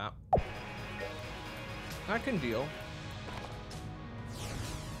with that. I can deal.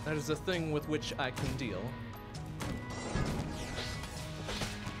 That is a thing with which I can deal.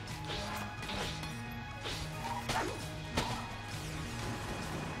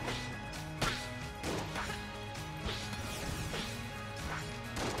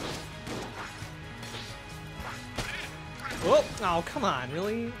 Oh, oh, come on,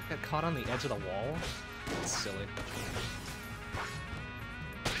 really? Got caught on the edge of the wall? That's silly.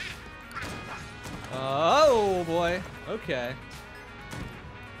 Oh boy, okay.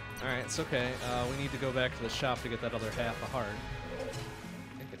 Alright, it's okay. We need to go back to the shop to get that other half a heart.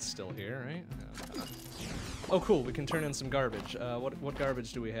 I think it's still here, right? Oh cool, we can turn in some garbage. What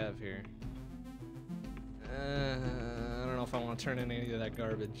garbage do we have here? I don't know if I want to turn in any of that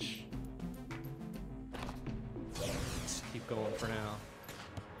garbage. Let's keep going for now.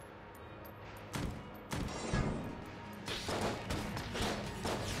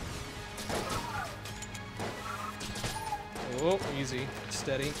 Oh, easy.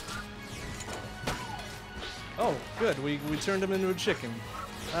 Steady. Oh, good. We turned him into a chicken.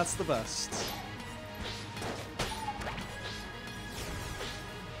 That's the best.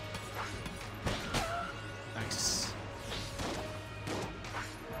 Nice.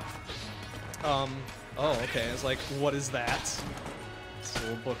 Oh, okay. I was like, what is that? It's a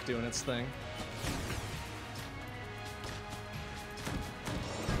little book doing its thing.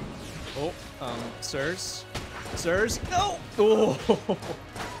 Oh, sirs? Sirs? No! Oh,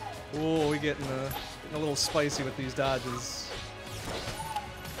 oh, we getting a little spicy with these dodges.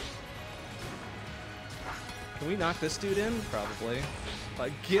 Can we knock this dude in? Probably. If I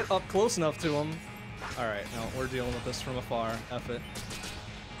get up close enough to him. Alright, no, we're dealing with this from afar. F it.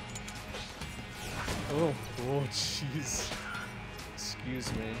 Oh, oh, jeez. Excuse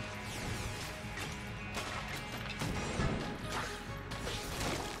me.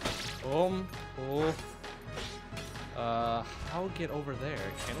 Oh. How get over there?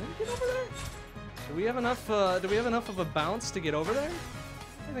 Can we get over there? Do we have enough, of a bounce to get over there?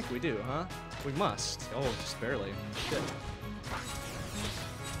 I think we do, huh? We must. Oh, just barely. Shit.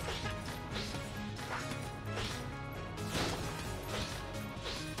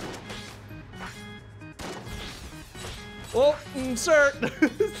 Oh, sir!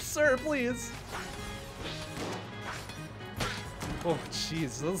 Sir, please! Oh,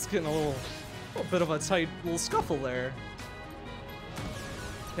 jeez, that's getting a little bit of a tight little scuffle there.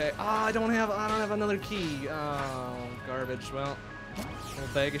 Okay, I don't have another key. Oh, garbage. Well,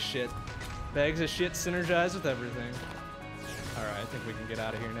 little bag of shit. Bags of shit synergize with everything. All right, I think we can get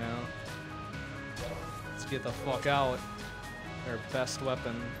out of here now. Let's get the fuck out. Our best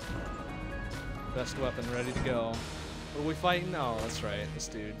weapon. Best weapon ready to go. What are we fighting? Oh, that's right. This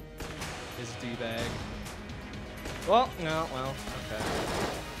dude is D-bag. Well, no, well, okay.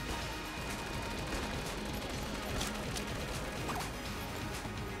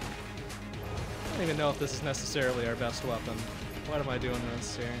 I don't even know if this is necessarily our best weapon. Why am I doing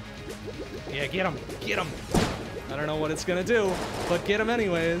this here? Yeah, get him! Get him! I don't know what it's gonna do, but get him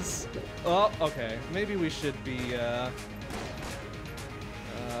anyways. Oh, okay. Maybe we should be,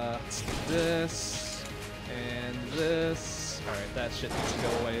 let's do this, and this. Alright, that shit needs to go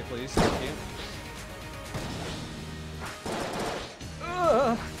away, please. Thank you.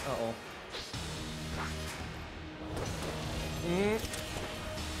 Uh-oh.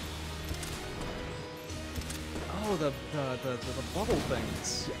 Oh, the bubble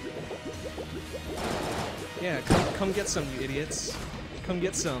things. Yeah, come get some, you idiots. Come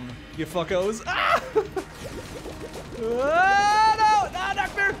get some, you fuckos. Ah! No! Ah,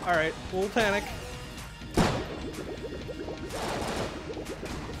 doctor! Alright, we'll panic.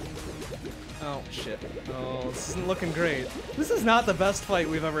 Oh, shit. Oh, this isn't looking great. This is not the best fight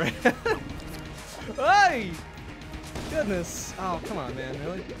we've ever had. Hey! Goodness. Oh, come on, man.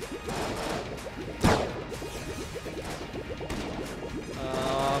 Really?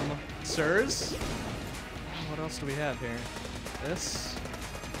 Sirs? What else do we have here? This?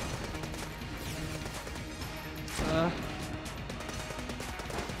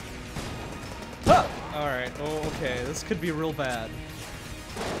 Alright, oh, okay. This could be real bad.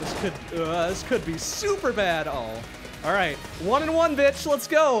 This could be super bad. Oh. Alright. 1-1, bitch. Let's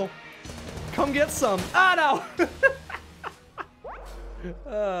go. Come get some. Ah, no!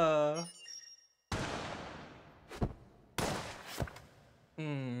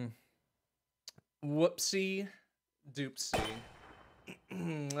 Whoopsie doopsie.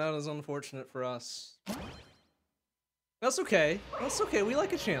 That was unfortunate for us. That's okay. That's okay. We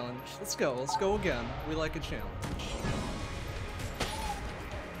like a challenge. Let's go. Let's go again. We like a challenge.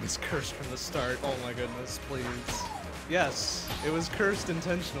 It's cursed from the start. Oh my goodness, please. Yes, it was cursed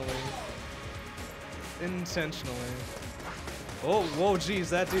intentionally. Intentionally. Oh, whoa, geez,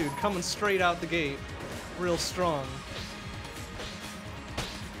 that dude coming straight out the gate. Real strong.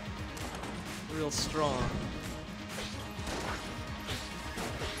 Real strong.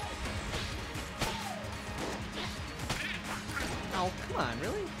 Oh, come on,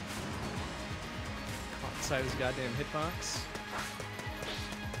 really? Caught inside his goddamn hitbox.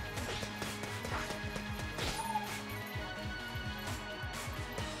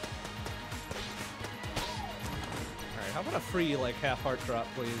 Alright, how about a free, like, half heart drop,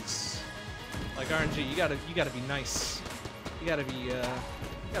 please? Like, RNG, you gotta be nice. You gotta be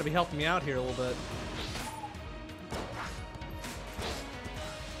helping me out here a little bit.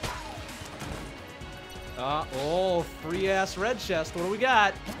 Oh, free ass red chest. What do we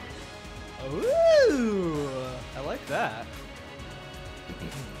got? Ooh, I like that.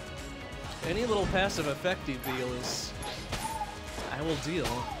 Any little passive effecty deal is, I will deal.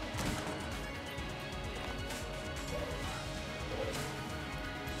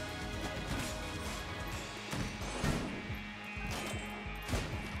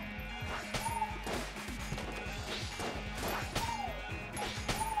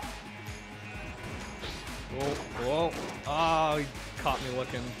 Whoa. Oh, he caught me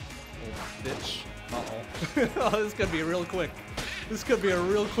looking. Oh, bitch. Uh-oh. Oh, this could be real quick. This could be a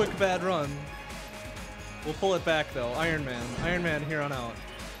real quick bad run. We'll pull it back, though. Iron Man. Iron Man here on out.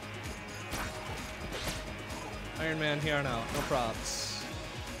 Iron Man here on out. No props.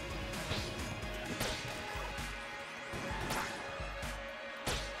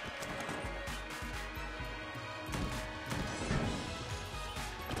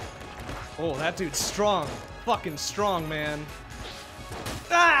 Oh, that dude's strong. Fucking strong, man.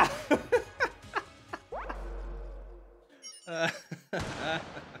 Ah! That's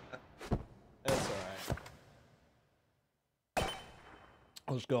alright.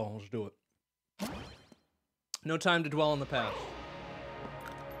 Let's go. Let's do it. No time to dwell on the past.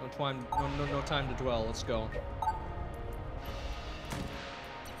 No time to dwell. Let's go.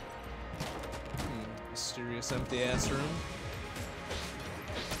 Mysterious empty ass room.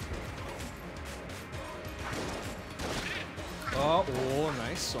 Oh,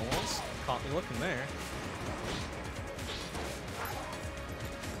 nice. Almost caught me looking there.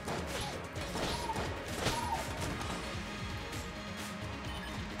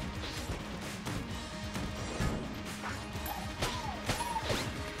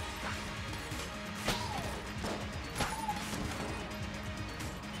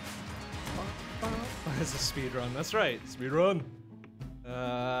 as a speed run. That's right, speed run.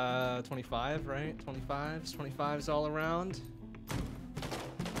 25, right? 25s all around.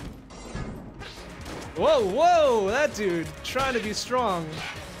 Whoa, whoa! That dude trying to be strong,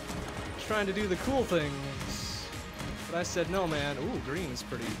 trying to do the cool things. But I said no, man. Ooh, green's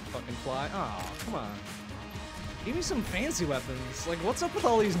pretty fucking fly. Oh, come on. Give me some fancy weapons. Like, what's up with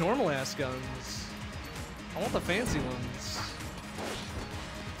all these normal ass guns? I want the fancy ones.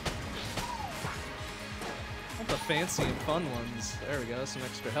 I want the fancy and fun ones. There we go, some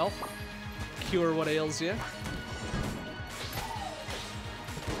extra health. Cure what ails you.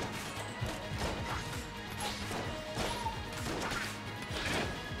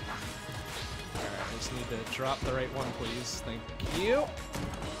 To drop the right one, please. Thank you. I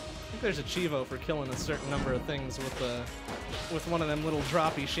think there's a Chivo for killing a certain number of things with one of them little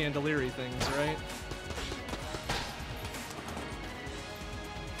droppy chandelier things, right?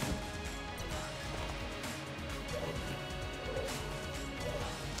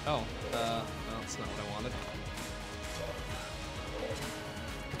 Oh, no, that's not what I wanted.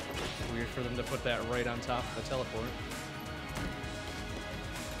 Weird for them to put that right on top of the teleport.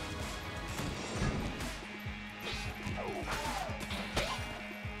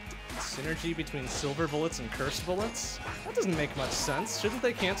 Synergy between silver bullets and cursed bullets? That doesn't make much sense. Shouldn't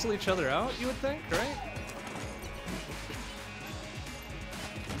they cancel each other out, you would think, right?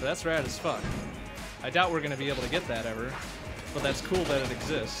 But that's rad as fuck. I doubt we're gonna be able to get that ever, but that's cool that it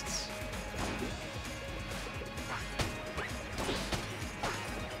exists.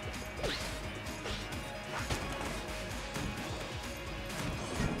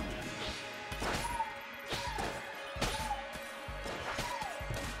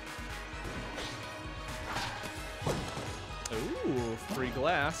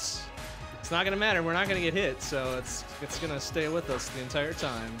 Glass. It's not gonna matter. We're not gonna get hit, so it's gonna stay with us the entire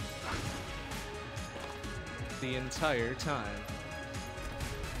time. The entire time.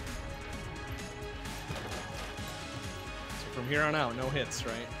 So from here on out, no hits,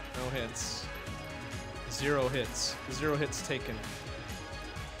 right? No hits. 0 hits. 0 hits taken.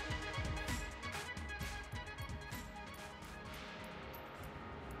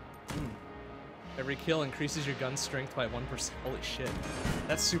 Every kill increases your gun strength by 1%. Holy shit.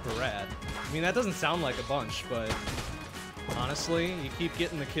 That's super rad. I mean, that doesn't sound like a bunch, but honestly, you keep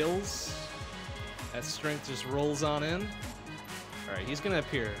getting the kills, that strength just rolls on in. Alright, he's gonna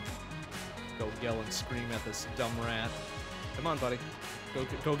appear. Go yell and scream at this dumb rat. Come on, buddy.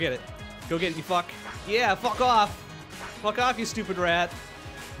 Go get it. Go get it, you fuck. Yeah, fuck off! Fuck off, you stupid rat.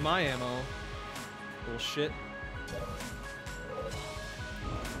 My ammo. Bullshit.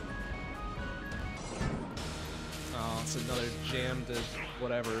 Oh, it's another jammed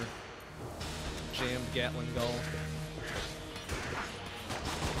whatever. Jammed Gatling Gull.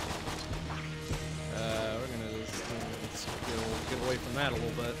 We're gonna just get away from that a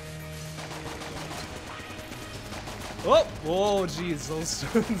little bit. Oh! Whoa, jeez,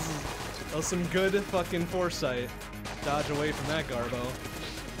 that was some good fucking foresight. Dodge away from that Garbo.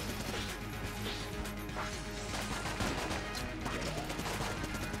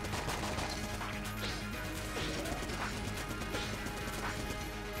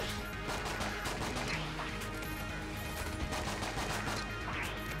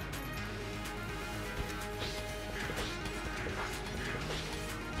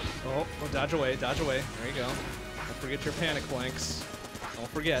 Dodge away, dodge away. There you go. Don't forget your panic flanks. Don't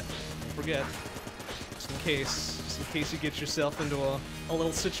forget. Don't forget. Just in case you get yourself into a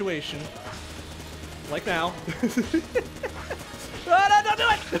little situation. Like now. Oh, no, don't do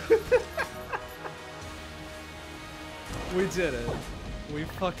it! We did it. We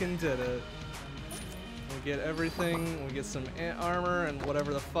fucking did it. We get everything. We get some armor and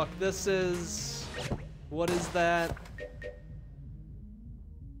whatever the fuck this is. What is that?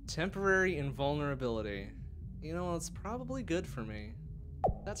 Temporary invulnerability. You know, it's probably good for me.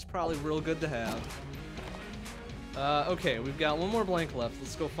 That's probably real good to have. Okay, we've got one more blank left.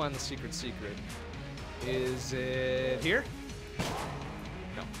 Let's go find the secret. Is it here?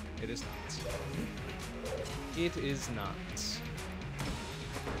 No, it is not. It is not.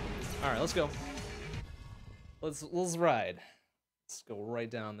 Alright, let's go. Let's ride. Let's go right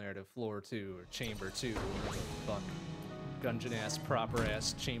down there to floor 2 or chamber 2 or whatever the fuck. Gungeon ass, proper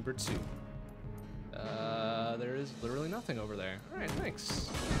ass, chamber 2. There is literally nothing over there. Alright,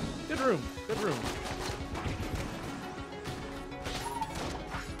 thanks. Good room, good room.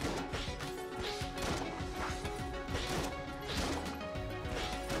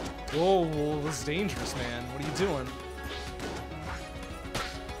 Whoa, whoa, this is dangerous, man. What are you doing?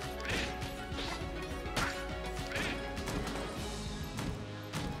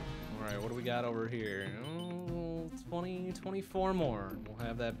 Alright, what do we got over here? Oh, 24 more. We'll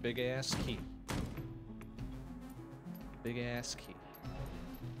have that big ass key. Big ass key.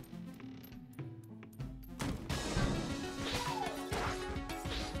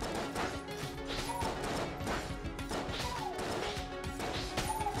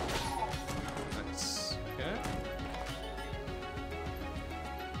 Nice. Okay.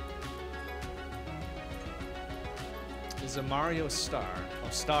 Is a Mario Star. Oh,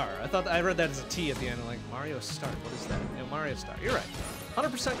 Star. I read that as a T at the end. I'm like, Mario Star. What is that? No, Mario Star. You're right.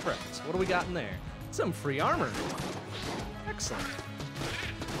 100% correct. What do we got in there? Some free armor. Excellent.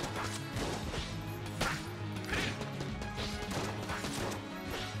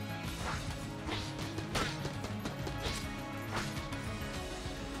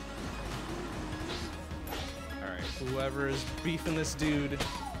 Alright, whoever is beefing this dude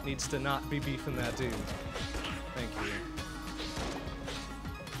needs to not be beefing that dude. Thank you.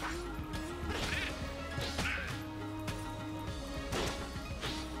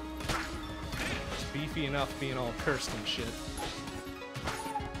 It's beefy enough being all cursed and shit.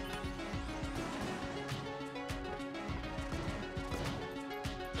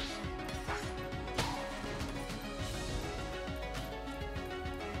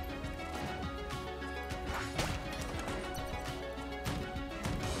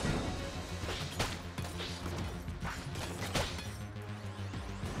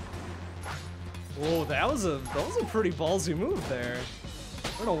 Whoa, that was a pretty ballsy move there. I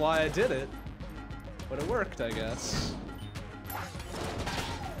don't know why I did it, but it worked, I guess.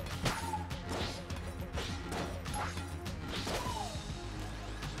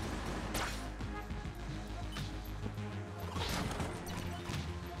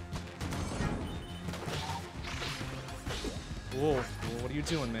 Whoa, what are you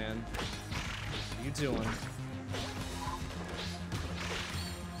doing, man? What are you doing?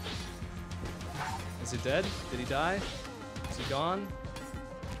 Is he dead? Did he die? Is he gone?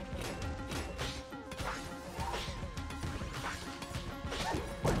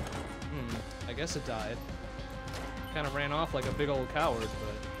 I guess it died. Kind of ran off like a big old coward,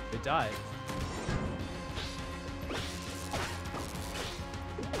 but it died.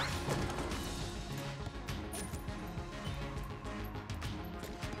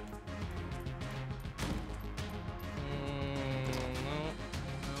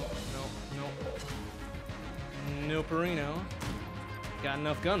 Noperino. Got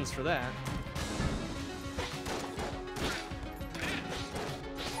enough guns for that.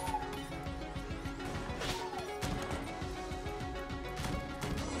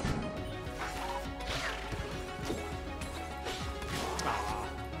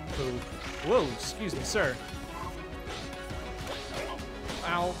 Whoa, excuse me, sir.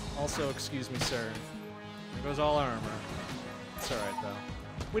 Ow. Also, excuse me, sir. There goes all our armor. It's alright, though.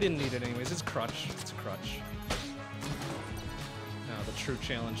 We didn't need it anyways. It's crutch. It's a crutch. Now the true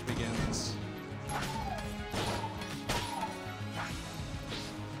challenge begins.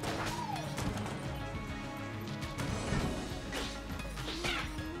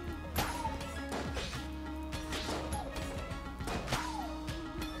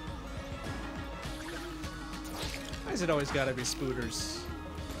 Why is it always gotta be spooters?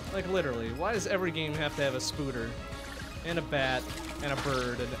 Like, literally, why does every game have to have a spooter? And a bat, and a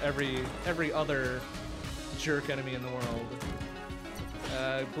bird, and every other jerk enemy in the world?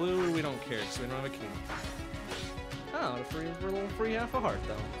 Blue, we don't care, because we don't have a key. Oh, a little free half a heart,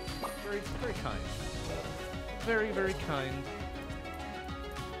 though. Very, very kind. Very, very kind.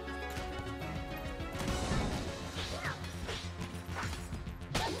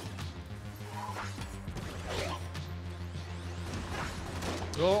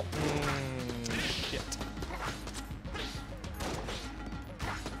 Oh, shit.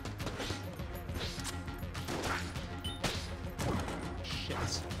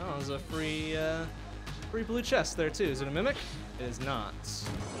 Shit. Oh, there's a free blue chest there too. Is it a mimic? It is not. It's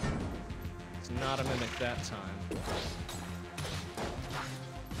not a mimic that time.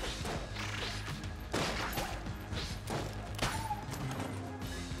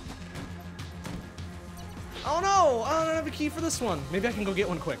 Oh no! I don't have a key for this one. Maybe I can go get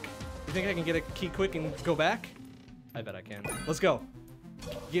one quick. You think I can get a key quick and go back? I bet I can. Let's go.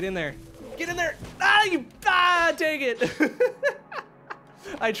 Get in there. Get in there! Ah, dang it!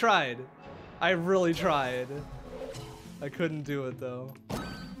 I tried. I really tried. I couldn't do it though.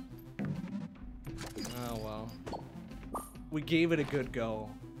 Oh well. We gave it a good go.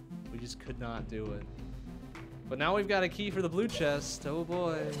 We just could not do it. But now we've got a key for the blue chest. Oh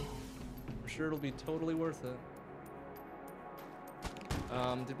boy. I'm sure it'll be totally worth it.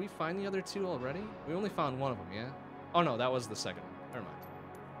 Did we find the other two already? We only found one of them, yeah? Oh no, that was the second one. Never mind.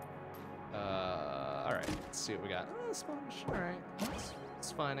 Alright, let's see what we got. Oh, sponge. Alright.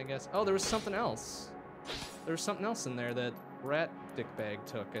 It's fine, I guess. Oh, there was something else. There was something else in there that Rat Dickbag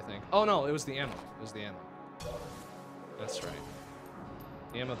took, I think. Oh, no, it was the ammo. It was the ammo. That's right.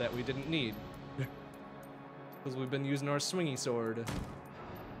 The ammo that we didn't need. Because we've been using our swingy sword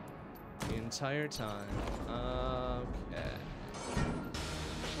the entire time. Okay.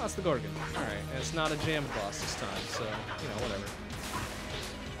 Oh, it's the Gorgon. Alright, and it's not a jammed boss this time, so, you know, whatever.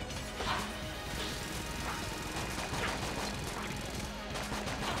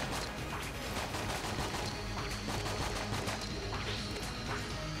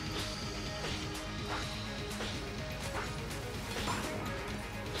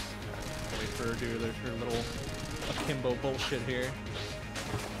 Wait for her to do her little akimbo bullshit here.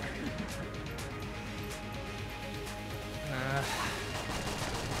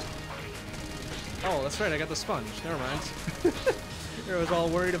 Oh, that's right, I got the sponge. Never mind. I was all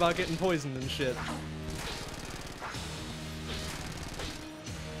worried about getting poisoned and shit.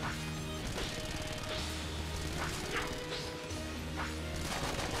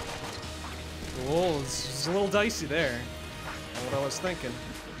 Whoa, it's a little dicey there. Not what I was thinking.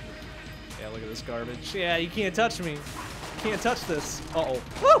 Yeah, look at this garbage. Yeah, you can't touch me. You can't touch this. Uh-oh.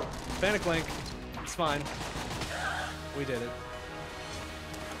 Woo! Panic Link. It's fine. We did it.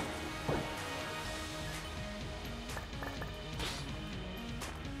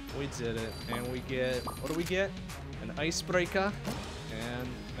 We did it, and we get, what do we get? An icebreaker, and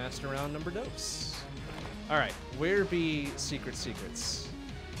master round number dose. Alright, where be secret secrets?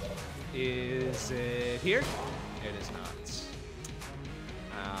 Is it here? It is not.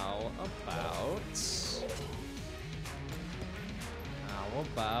 How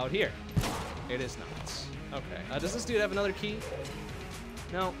about here? It is not. Okay, does this dude have another key?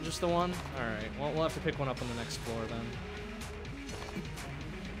 No, just the one? Alright, well, we'll have to pick one up on the next floor then.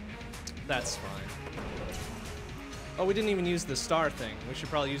 That's fine. Oh, we didn't even use the star thing. We should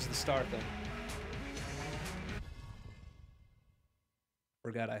probably use the star thing.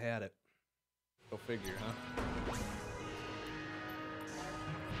 Forgot I had it. Go figure, huh?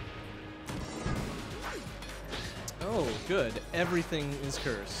 Oh, good. Everything is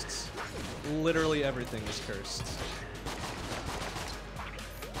cursed. Literally everything is cursed.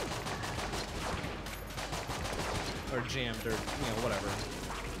 Or jammed, or, you know, whatever.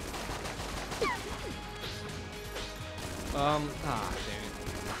 Dang it.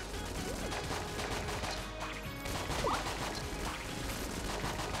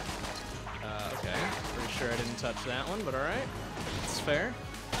 Okay. Pretty sure I didn't touch that one, but alright. It's fair.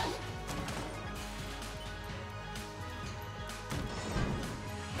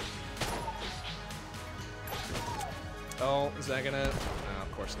 Oh, is that gonna... No,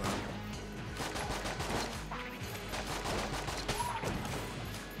 of course not.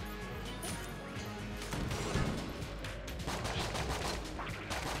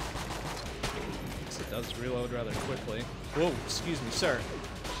 Does reload rather quickly. Whoa, excuse me, sir.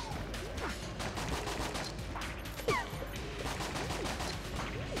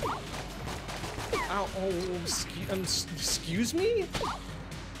 Ow, oh, excuse me?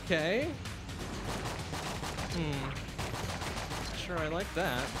 Okay. Sure, I like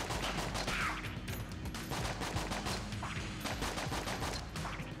that.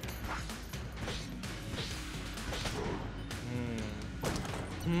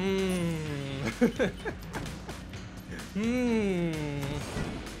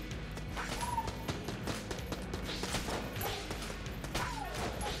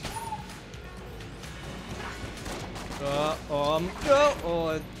 Oh,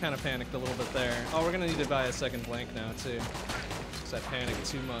 I kind of panicked a little bit there. Oh, we're gonna need to buy a second blank now too, because I panicked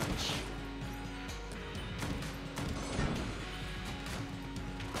too much.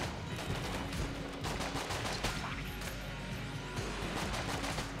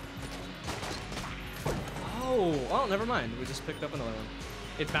 Oh, never mind. We just picked up another one.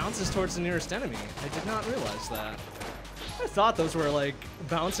 It bounces towards the nearest enemy. I did not realize that. I thought those were, like,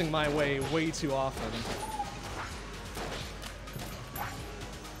 bouncing my way too often.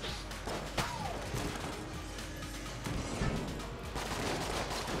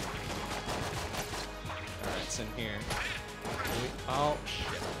 Alright, it's in here. Oh,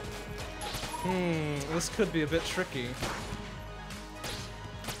 shit. This could be a bit tricky.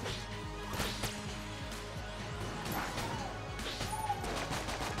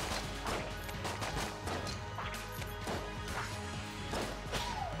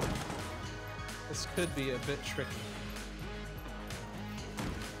 Could be a bit tricky.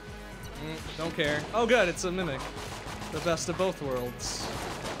 Don't care. Oh good, it's a mimic. The best of both worlds.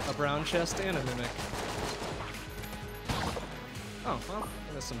 A brown chest and a mimic. Oh, well,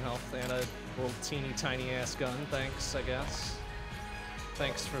 there's some health and a little teeny tiny ass gun. Thanks, I guess.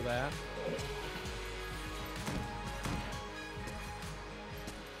 Thanks for that.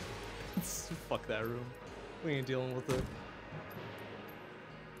 Fuck that room. We ain't dealing with it.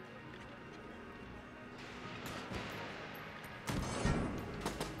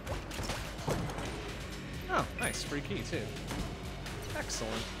 Oh, nice. Free key, too.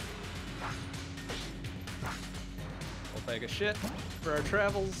 Excellent. We'll take a shit for our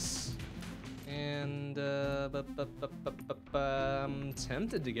travels. And, I'm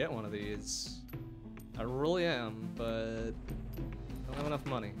tempted to get one of these. I really am, but I don't have enough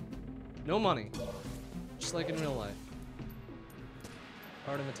money. No money. Just like in real life.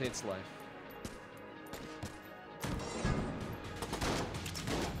 Art imitates life.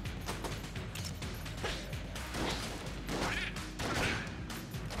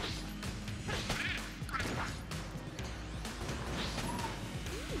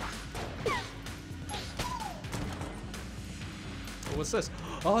 What's this?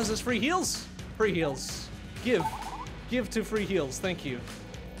 Oh, is this free heals? Free heals. Give. Give to free heals. Thank you.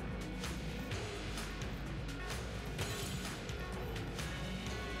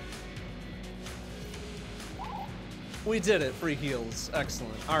 We did it. Free heals.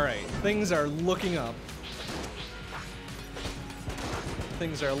 Excellent. Alright. Things are looking up.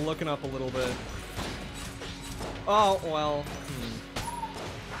 Things are looking up a little bit. Oh, well.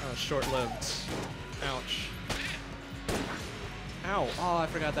 That was short-lived. Ouch. Ow. Oh, I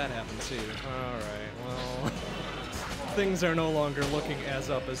forgot that happened too. Alright, well. Things are no longer looking as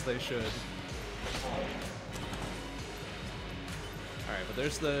up as they should. Alright, but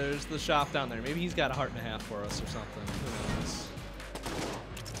there's the shop down there. Maybe he's got a heart and a half for us or something. Who knows?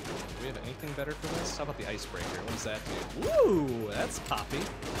 Do we have anything better for this? How about the icebreaker? What does that do? Woo! That's poppy.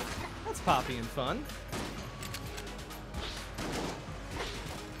 That's poppy and fun.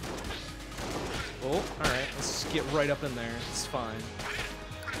 Oh, alright, let's just get right up in there. It's fine.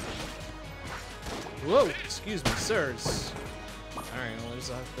 Whoa! Excuse me, sirs. Alright, well,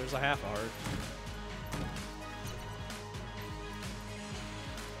 there's a half a heart.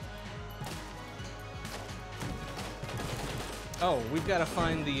 Oh, we've got to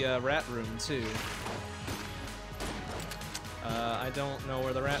find the rat room, too. I don't know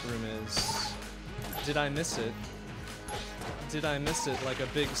where the rat room is. Did I miss it? Did I miss it like a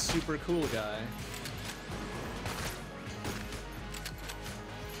big super cool guy?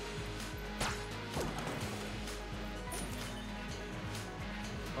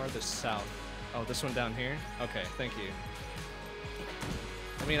 Farthest south. Oh, this one down here? Okay, thank you.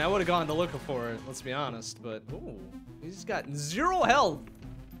 I mean, I would have gone to look for it, let's be honest, but... Ooh, he's got 0 health!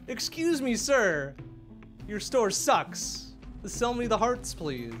 Excuse me, sir! Your store sucks! Sell me the hearts,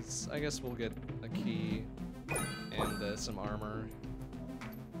 please. I guess we'll get a key and some armor.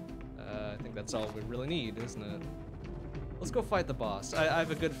 I think that's all we really need, isn't it? Let's go fight the boss. I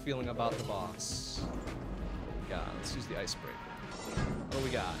have a good feeling about the boss. God, let's use the icebreaker. What do we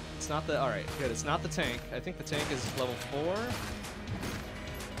got? It's not the... Alright, good. It's not the tank. I think the tank is level 4.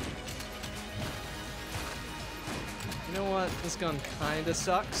 You know what? This gun kinda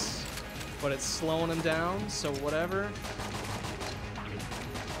sucks, but it's slowing him down, so whatever.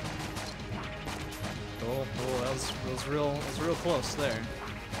 Oh, that was real close there.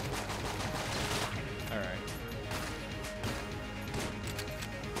 Alright.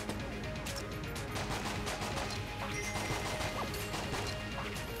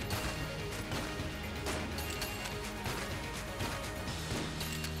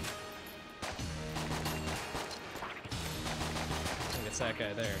 That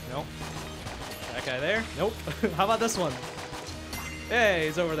guy there. Nope. That guy there? Nope. How about this one? Hey,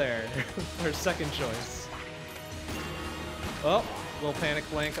 he's over there. Our second choice. Oh, little panic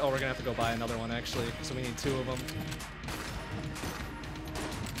flank. Oh, we're gonna have to go buy another one actually, so we need 2 of them.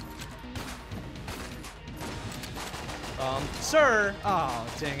 Sir! Oh,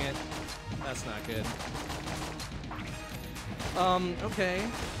 dang it. That's not good. Okay.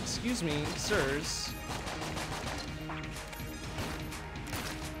 Excuse me, sirs.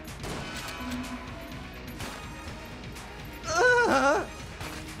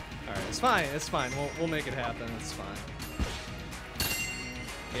 Alright, it's fine, it's fine. We'll make it happen, it's fine.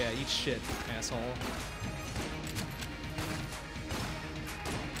 Yeah, eat shit, asshole.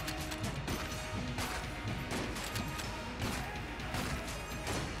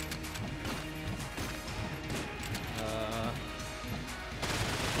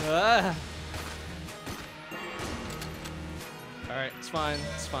 Alright, it's fine,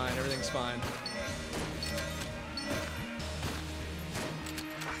 everything's fine.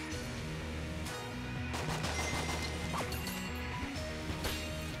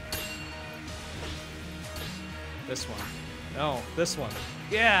 This one. No, this one.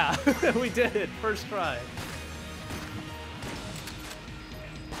 Yeah! We did it! First try.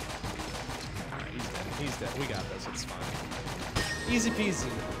 Alright, he's dead. He's dead. We got this. It's fine. Easy peasy.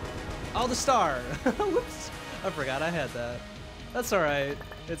 Oh, the star! Whoops! I forgot I had that. That's alright.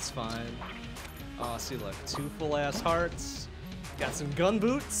 It's fine. Oh, see, look. 2 full-ass hearts. Got some gun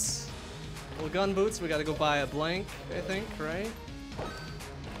boots. Well, gun boots, we gotta go buy a blank, I think, right?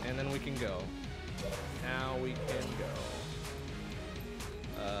 And then we can go. Now we can go.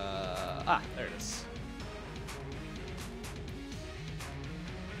 There it is.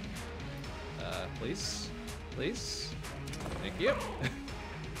 Please? Please? Thank you.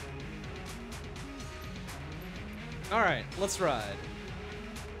 Alright, let's ride.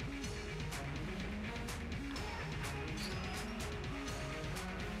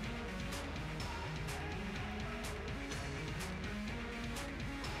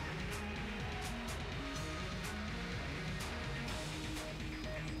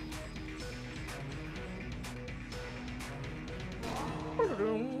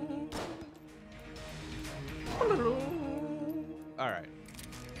 Alright.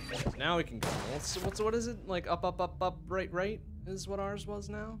 Now we can go. What is it? Like up, up, up, up, right, right is what ours was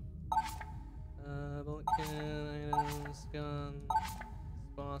now? Bullet can, items, guns,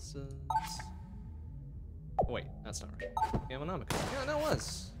 bosses. Oh, wait, that's not right. Yamanamika. Yeah, that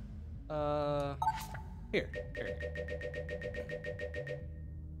was. Here.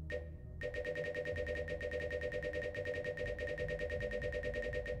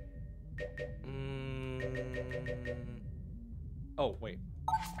 Oh, wait.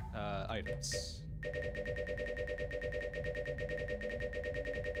 Items.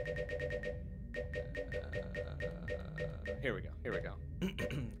 Here we go.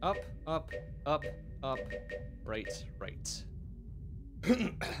 Up, up, up, up, right, right.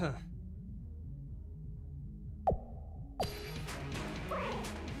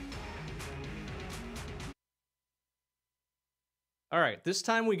 All right, this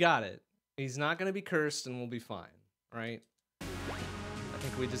time we got it. He's not gonna be cursed and we'll be fine, right? I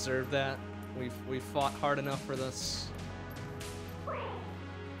think we deserve that. We've fought hard enough for this.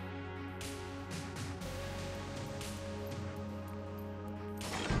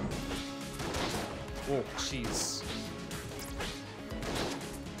 Oh, jeez.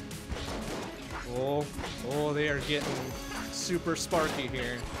 Oh, they are getting super sparky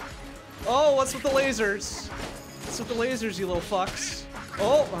here. Oh, what's with the lasers? What's with the lasers, you little fucks?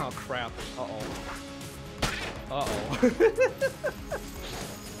 Oh, crap.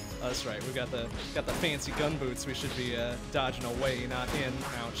 That's right. We got the fancy gun boots. We should be dodging away, not in.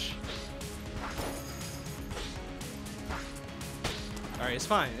 Ouch. All right, it's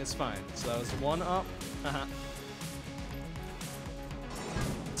fine. It's fine. So that was 1 up.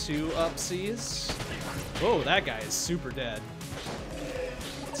 2 upsies. Whoa, that guy is super dead.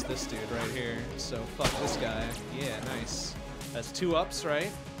 It's this dude right here. So fuck this guy. Yeah, nice. That's 2 ups,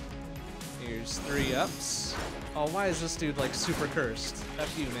 right? Here's 3 ups. Oh, why is this dude like super cursed?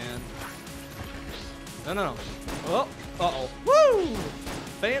 F you, man. No. Oh, uh-oh. Woo!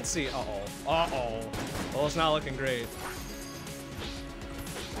 Fancy. Uh-oh. Well, it's not looking great.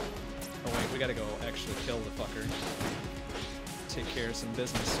 Oh wait, we gotta go actually kill the fucker. Take care of some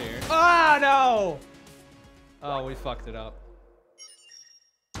business here. Ah, no! Oh, we fucked it up.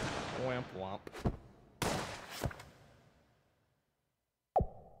 Whamp womp.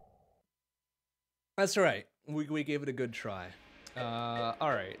 That's right. We gave it a good try. All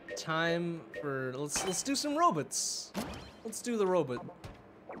right. Time for let's do some robots. Let's do the robot.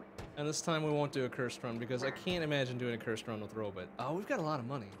 And this time we won't do a cursed run because I can't imagine doing a cursed run with robot. Oh, we've got a lot of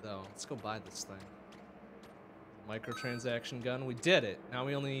money though. Let's go buy this thing. Microtransaction gun. We did it. Now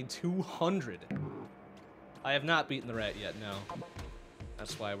we only need 200. I have not beaten the rat yet. No.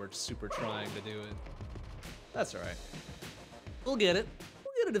 That's why we're super trying to do it. That's all right. We'll get it.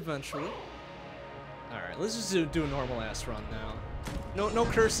 We'll get it eventually. All right, let's just do a normal ass run now. No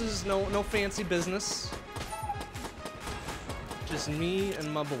curses, no fancy business. Just me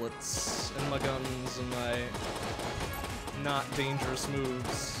and my bullets and my guns and my not dangerous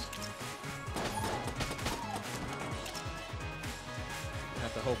moves. I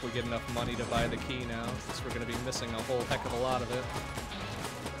have to hope we get enough money to buy the key now, since we're gonna be missing a whole heck of a lot of it.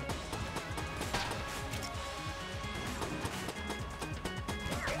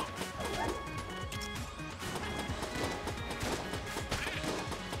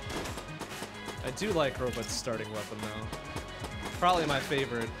 I do like Robot's starting weapon though. Probably my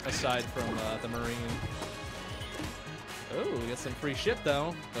favorite aside from the Marine. Oh, we got some free shit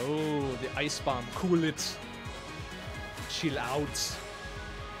though. Oh, the ice bomb. Cool it. Chill out.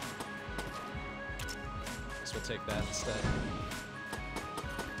 guess we'll take that instead.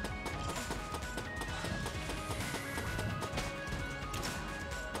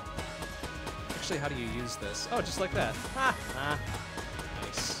 Actually, how do you use this? Oh, just like that. Ha! Ah.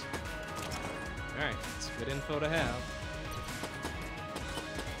 Nice. Alright, it's good info to have.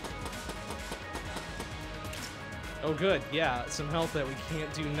 Oh good, yeah, some health that we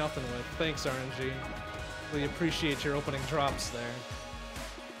can't do nothing with. Thanks, RNG. Really appreciate your opening drops there.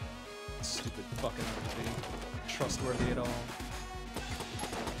 Stupid fucking RNG. Trustworthy at all.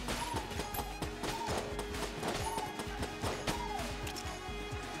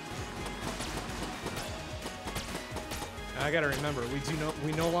 I gotta remember,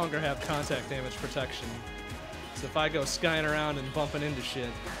 we no longer have contact damage protection. So if I go skying around and bumping into shit,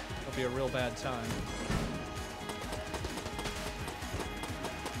 it'll be a real bad time.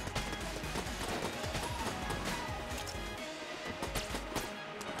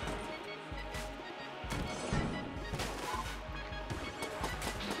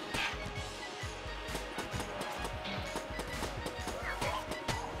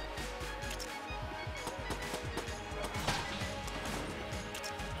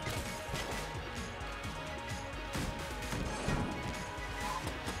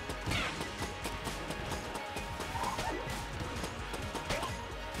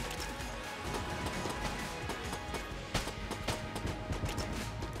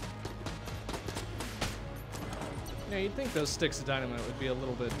 Yeah, you'd think those sticks of dynamite would be a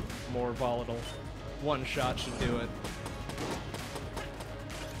little bit more volatile. One shot should do it.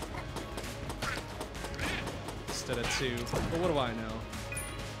 Instead of two. But what do I know?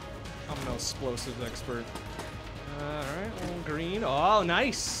 I'm no explosives expert. Alright, little green. Oh,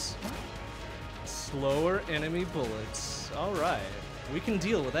 nice! Slower enemy bullets. Alright, we can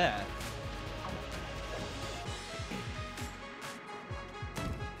deal with that.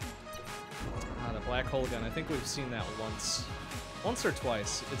 Black hole gun. I think we've seen that once or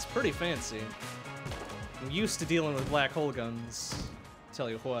twice. It's pretty fancy. I'm used to dealing with black hole guns. Tell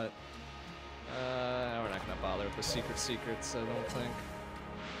you what. We're not gonna bother with the secrets, I don't think.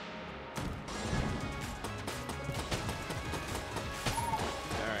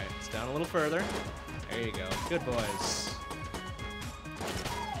 Alright, it's down a little further. There you go. Good boys.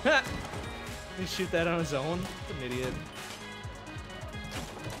 Ha! Did he shoot that on his own? What an idiot.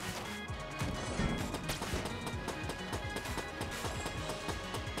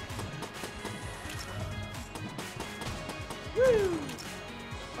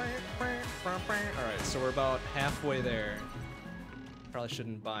 Alright, so we're about halfway there. Probably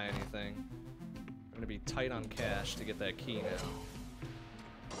shouldn't buy anything. I'm gonna be tight on cash to get that key now.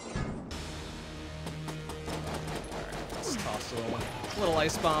 Alright, let's toss a little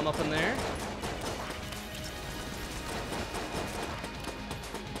ice bomb up in there.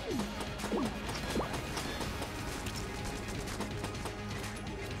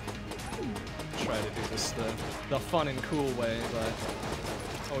 Try to do this the fun and cool way, but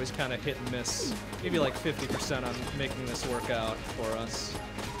always kind of hit and miss. Maybe like 50% on making this work out for us.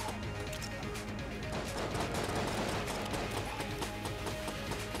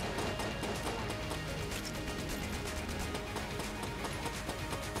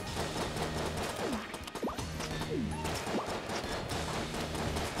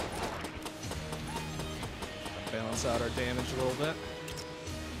 Balance out our damage a little bit.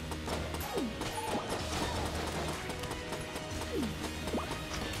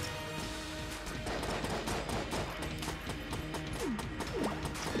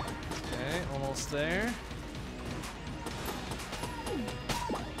 There.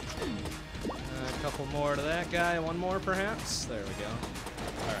 A couple more to that guy. One more, perhaps. There we go.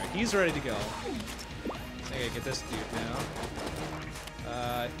 All right, he's ready to go. I gotta get this dude now.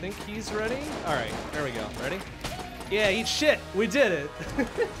 I think he's ready. All right, there we go. Ready? Yeah, eat shit. We did it.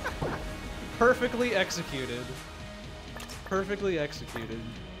 Perfectly executed. Perfectly executed.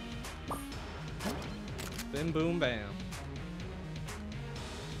 Bim, boom, bam.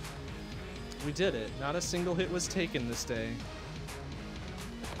 We did it. Not a single hit was taken this day.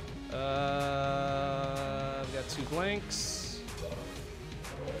 We've got 2 blanks.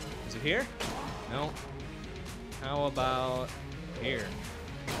 Is it here? No. How about here?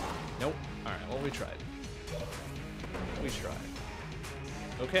 Nope. Alright, well, we tried. We tried.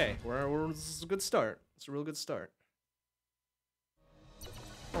 Okay, this is a good start. It's a real good start.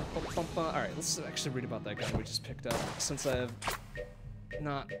 Alright, let's actually read about that guy we just picked up, since I have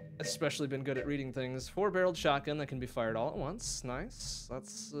not especially been good at reading things. 4-barreled shotgun that can be fired all at once. Nice.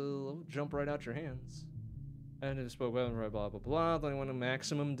 That's jump right out your hands. And it spoke well, blah blah blah. The only one with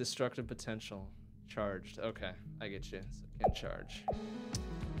maximum destructive potential. Charged. Okay, I get you. So it can charge.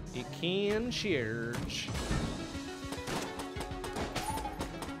 It can charge.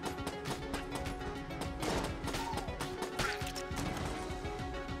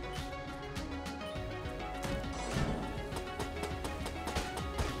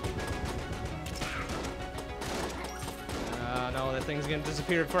 No, that thing's gonna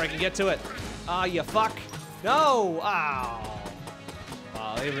disappear before I can get to it. Ah, you fuck. No! Ow.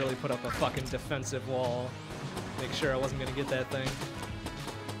 Wow, they really put up a fucking defensive wall. Make sure I wasn't gonna get that thing.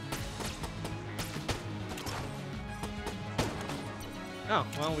 Oh,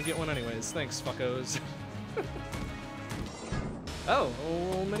 well, we get one anyways. Thanks, fuckos. Oh, a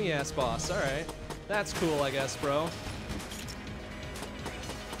little mini-ass boss. Alright. That's cool, I guess, bro.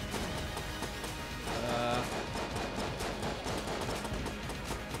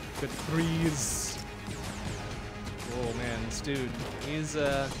 Good threes. Oh, man, this dude. He's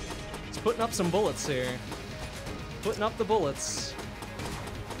putting up some bullets here. Putting up the bullets.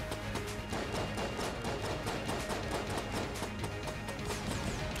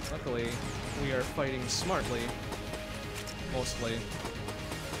 Luckily, we are fighting smartly. Mostly.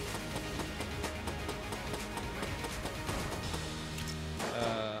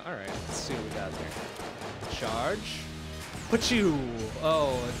 Alright, let's see what we got there. Charge. Pachoo!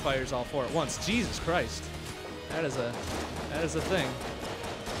 Oh, it fires all four at once. Jesus Christ. That is a thing.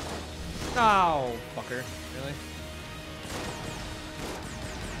 Oh, fucker. Really?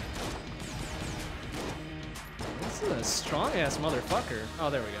 This is a strong-ass motherfucker. Oh,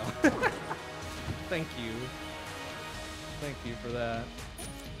 there we go. Thank you. Thank you for that.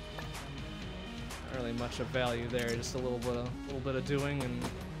 Not really much of value there. Just a little bit of doing and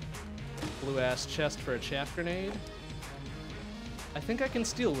blue-ass chest for a chaff grenade. I think I can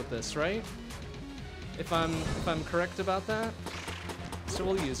steal with this, right? If I'm correct about that. So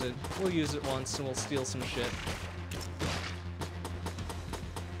we'll use it. We'll use it once and we'll steal some shit.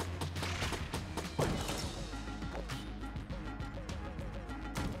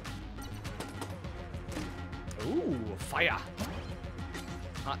 Ooh, fire!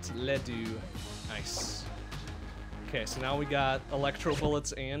 Hot ledu. Nice. Okay, so now we got electro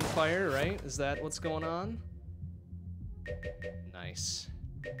bullets and fire, right? Is that what's going on? Nice.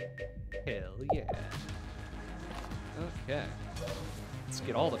 Hell yeah. Okay. Let's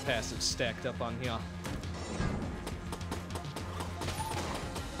get all the passives stacked up on here.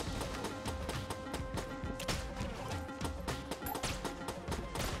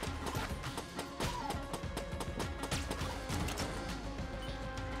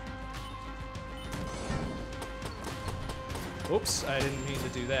 Oops, I didn't mean to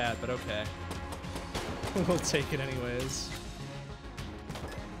do that, but okay. We'll take it anyways.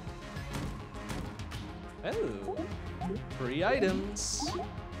 Oh, free items.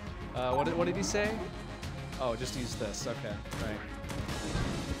 What did he say? Oh, just use this. Okay, right.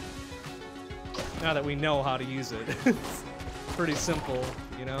 Now that we know how to use it, it's pretty simple,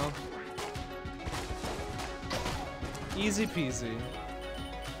 you know? Easy peasy.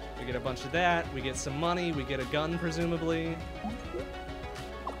 We get a bunch of that, we get some money, we get a gun, presumably.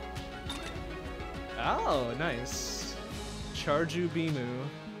 Oh, nice. Charju Bimu.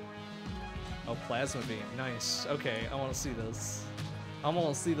 Oh, Plasma Beam. Nice. Okay, I want to see this. I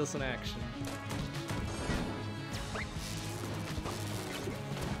want to see this in action.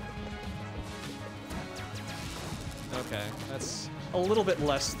 Okay, that's a little bit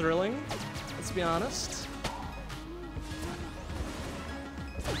less thrilling, let's be honest.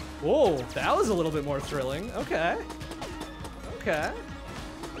 Whoa, that was a little bit more thrilling. Okay. Okay.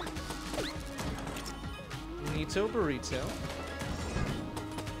 Nito Burrito.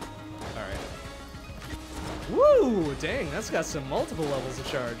 Alright. Woo! Dang, that's got some multiple levels of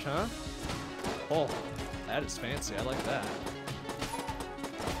charge, huh? Oh, that is fancy. I like that.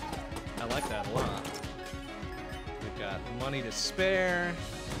 I like that a lot. We've got money to spare.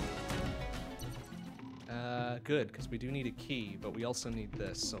 Good, because we do need a key, but we also need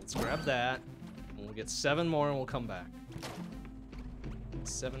this. So let's grab that, and we'll get 7 more and we'll come back.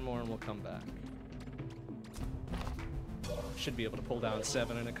 7 more and we'll come back. Should be able to pull down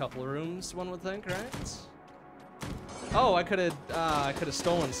 7 in a couple of rooms, one would think, right? Oh, I could have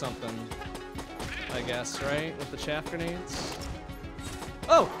stolen something, I guess, right? With the chaff grenades.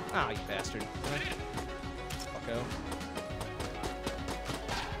 Oh! Ah, you bastard. Fucko.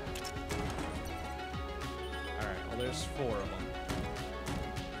 There's 4 of them.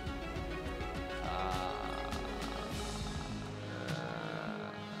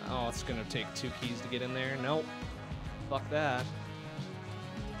 Oh, it's gonna take 2 keys to get in there. Nope. Fuck that.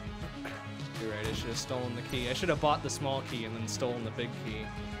 You're right, I should have stolen the key. I should have bought the small key and then stolen the big key.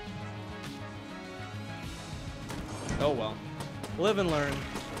 Oh well. Live and learn.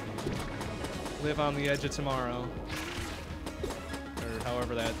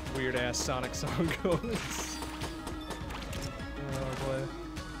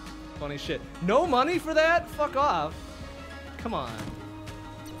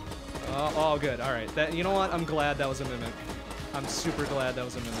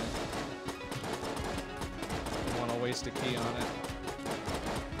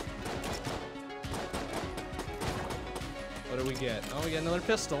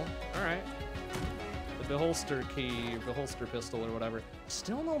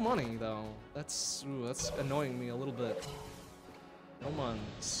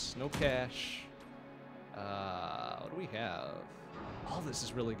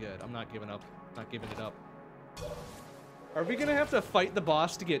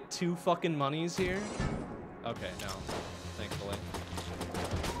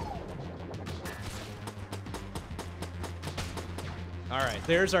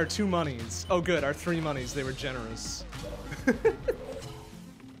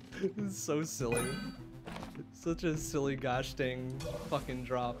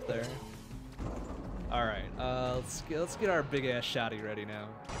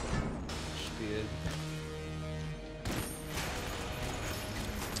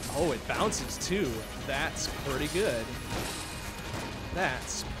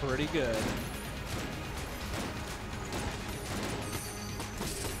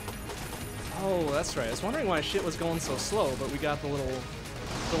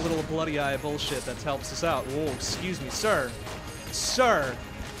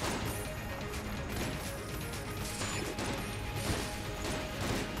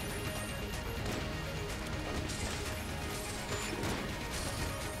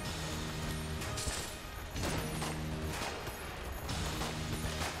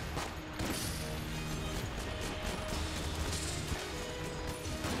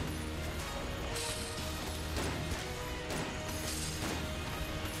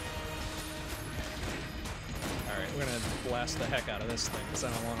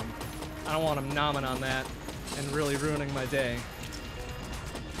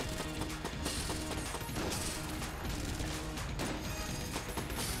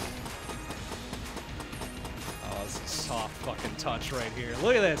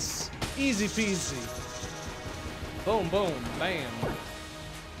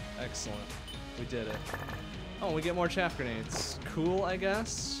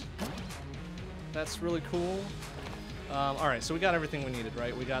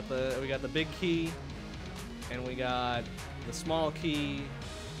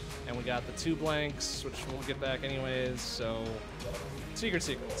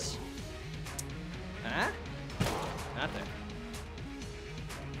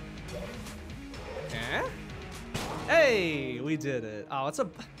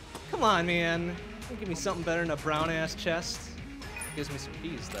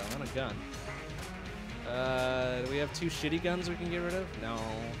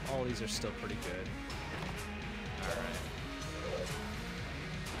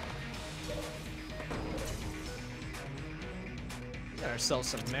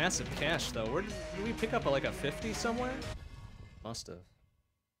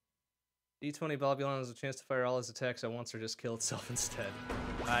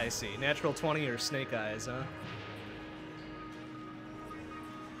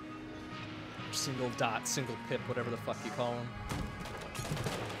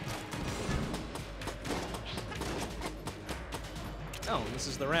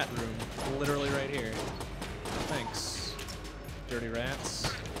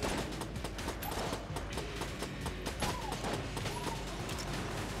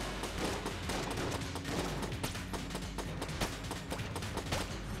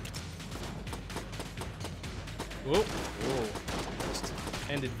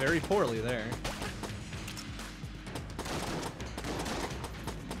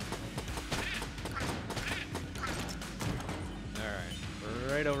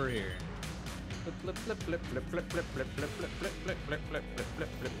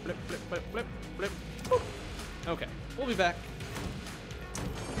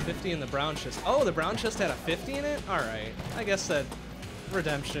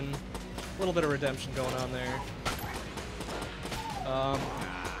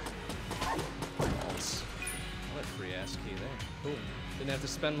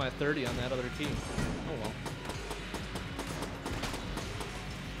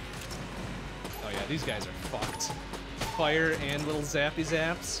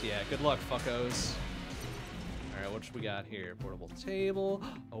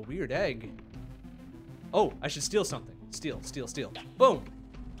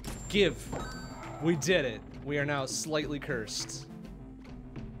 Give. We did it. We are now slightly cursed.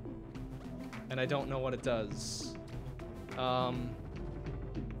 And I don't know what it does. I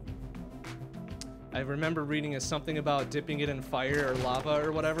remember reading something about dipping it in fire or lava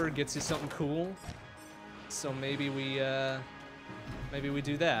or whatever gets you something cool. So maybe we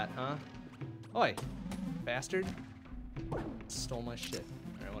do that, huh? Oi, bastard! Stole my shit.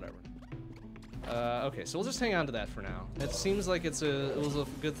 All right, whatever. Okay, so we'll just hang on to that for now. It seems like it was a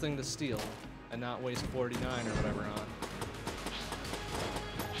good thing to steal and not waste 49 or whatever on.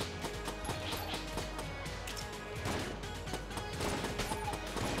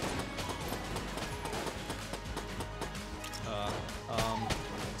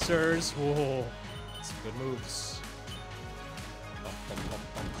 Sirs, whoa, some good moves.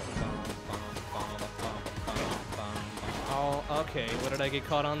 Oh, okay, what did I get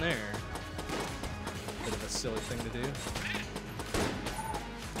caught on there? Bit of a silly thing to do.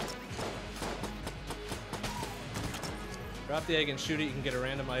 Drop the egg and shoot it, you can get a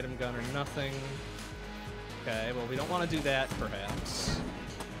random item gun or nothing. Okay, well we don't want to do that, perhaps.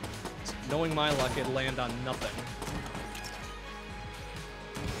 Knowing my luck, it'd land on nothing.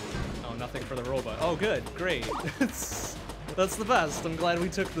 Nothing for the robot. Oh, good. Great. That's the best. I'm glad we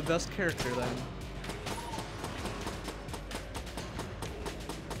took the best character then.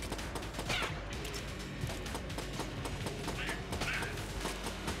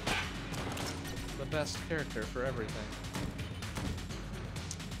 The best character for everything.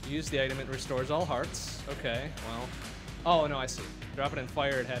 Use the item, it restores all hearts. Okay, well. Oh, no, I see. Drop it in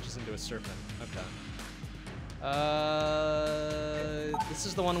fire, it hatches into a serpent. Okay. This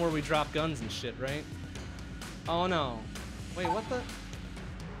is the one where we drop guns and shit, right? Oh no. Wait, what the?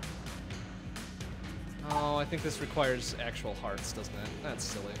 Oh, I think this requires actual hearts, doesn't it? That's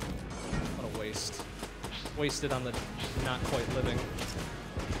silly. What a waste. Wasted on the not quite living.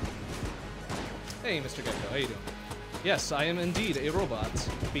 Hey, Mr. Gecko, how you doing? Yes, I am indeed a robot.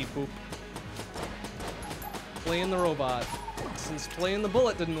 Beep boop. Playing the robot. Since playing the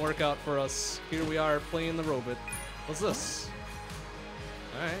bullet didn't work out for us, here we are playing the robot. What's this?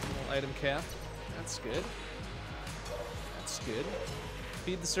 Alright, little item cap. That's good. That's good.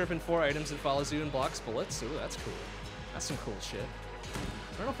 Feed the serpent 4 items, it follows you and blocks bullets. Ooh, that's cool. That's some cool shit.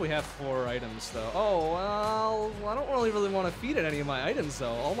 I don't know if we have 4 items, though. Oh, well, I don't really want to feed it any of my items,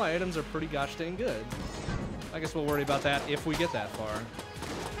 though. All my items are pretty gosh dang good. I guess we'll worry about that if we get that far.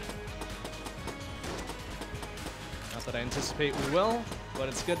 Not that I anticipate we will, but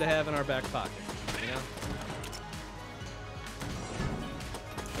it's good to have in our back pocket, you know?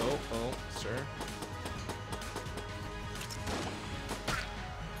 Oh, sir.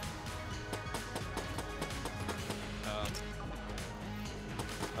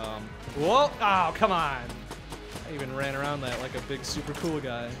 Whoa! Oh, come on! I even ran around that like a big super cool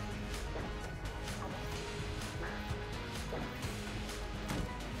guy.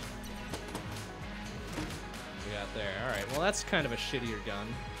 We got there. Alright, well that's kind of a shittier gun.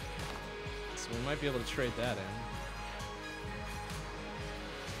 So we might be able to trade that in.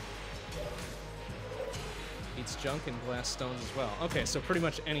 Eats junk and glass stones as well. Okay, so pretty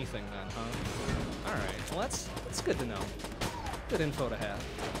much anything then, huh? Alright, well that's good to know. Good info to have.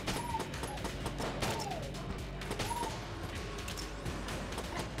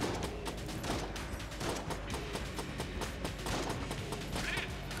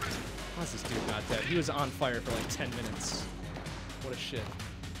 How's this dude not dead? He was on fire for like 10 minutes. What a shit.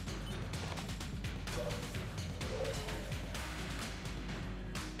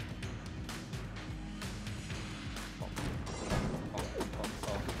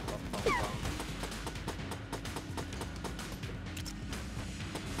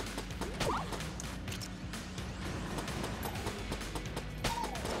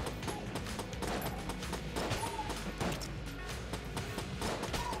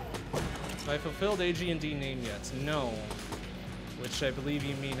 Have I fulfilled AGnD name yet? No. Which I believe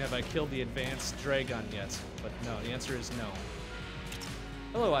you mean, have I killed the advanced Dragon yet? But no, the answer is no.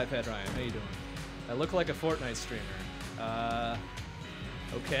 Hello, iPad Ryan. How you doing? I look like a Fortnite streamer.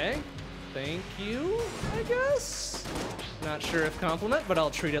 Okay. Thank you, I guess? Not sure if compliment, but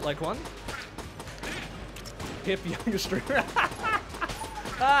I'll treat it like one. Hip young streamer.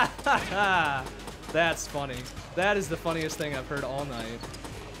 That's funny. That is the funniest thing I've heard all night.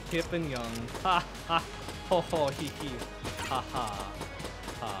 Hip and young. Ha ha. Ho ho hee hee. Ha ha.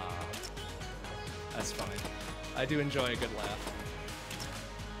 Ha. That's funny. I do enjoy a good laugh.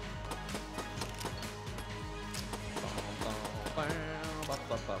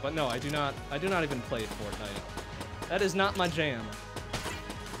 But no, I do not even play Fortnite. That is not my jam.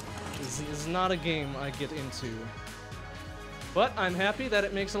 This is not a game I get into. But I'm happy that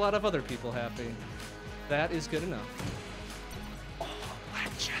it makes a lot of other people happy. That is good enough. Oh, black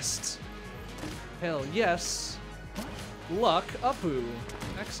chest. Hell yes. Luck Apu.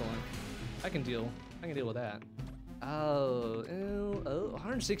 Excellent. I can deal with that. Oh,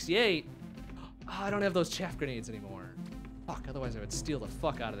 168. Oh, I don't have those chaff grenades anymore. Fuck, otherwise I would steal the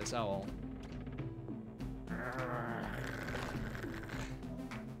fuck out of this owl.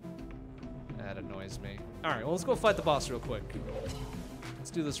 That annoys me. All right, well, let's go fight the boss real quick. Let's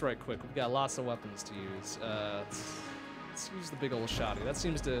do this right quick. We've got lots of weapons to use. Let's use the big old shotty. That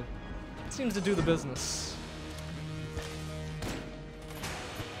seems to do the business.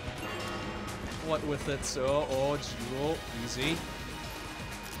 What with it? So, oh, easy.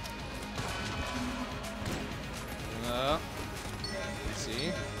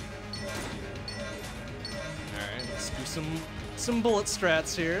 Easy. All right, let's do some bullet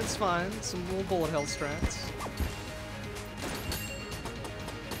strats here. It's fine. Some little bullet hell strats.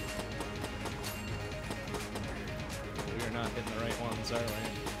 We are not hitting the right ones, are we?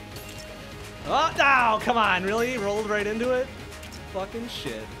 Oh, no! Come on, really? Rolled right into it? Fucking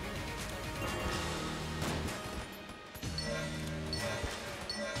shit.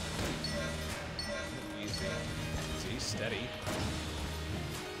 Easy, steady.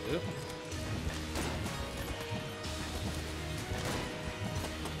 Oop.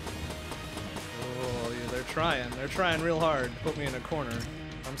 Oh, yeah, they're trying real hard to put me in a corner.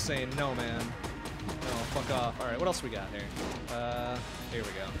 I'm saying no, man. No, fuck off. All right, what else we got here? Here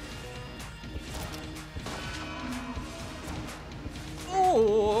we go.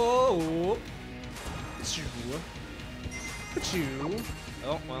 Oh, Achoo.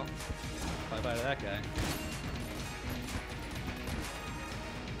 Oh, well, bye-bye to that guy.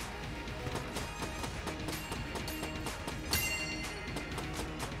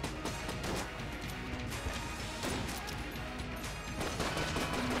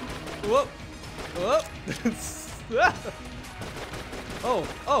 Whoop! Whoop!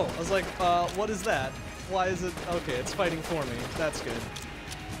 Oh, I was like, what is that? Why is it? Okay, it's fighting for me. That's good.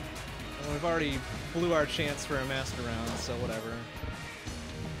 Well, we've already blew our chance for a master round, so whatever.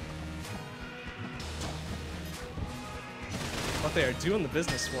 But they are doing the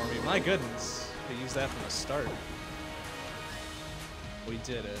business for me. My goodness. They used that from the start. We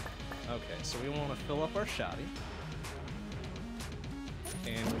did it. Okay, so we want to fill up our shotty.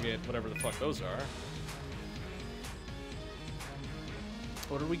 And we'll get whatever the fuck those are.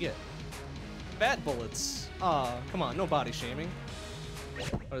 What did we get? Bad bullets. Aw, come on, no body shaming.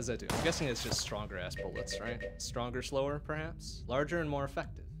 What does that do? I'm guessing it's just stronger ass bullets, right? Stronger, slower, perhaps? Larger and more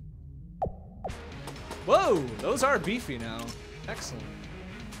effective. Whoa, those are beefy now. Excellent.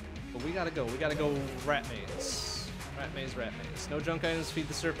 But we gotta go rat maze. Rat maze, rat maze. No junk items, feed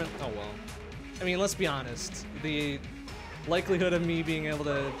the serpent. Oh well. I mean, let's be honest. The likelihood of me being able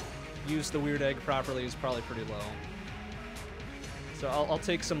to use the weird egg properly is probably pretty low. So I'll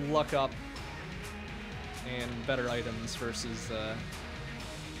take some luck up and better items versus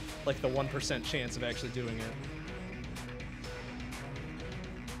like the 1% chance of actually doing it.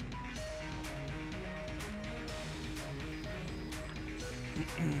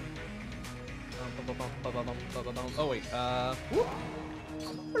 Oh wait,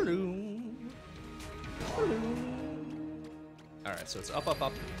 Alright, so it's up, up,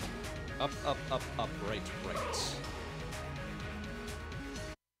 up. Up, up, up, up, right, right.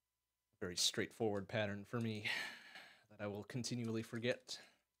 Very straightforward pattern for me that I will continually forget.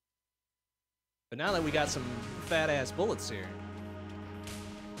 But now that we got some fat-ass bullets here,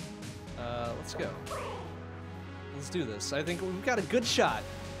 let's go. Let's do this. I think we've got a good shot.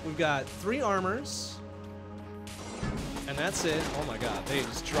 We've got 3 armors, and that's it. Oh my god, they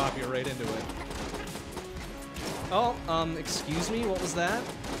just drop you right into it. Oh, excuse me, what was that?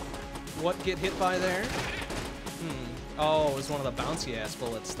 What get hit by there? Oh, it was one of the bouncy-ass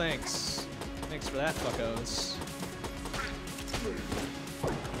bullets. Thanks. Thanks for that, fuckos.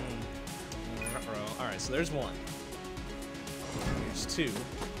 Alright, so there's 1. There's 2.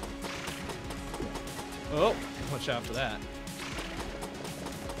 Oh, watch out for that.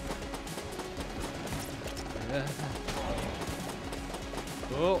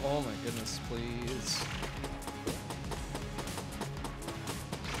 Oh my goodness, please.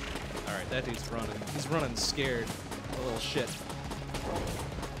 Alright, that dude's running. He's running scared. A little shit.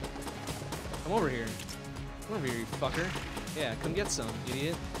 Come over here. Come over here, you fucker. Yeah, come get some,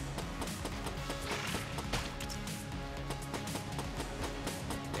 idiot.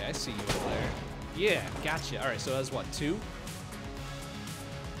 Yeah, I see you over there. Yeah, gotcha. Alright, so that's what, 2?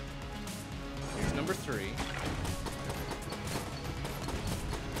 Here's number 3.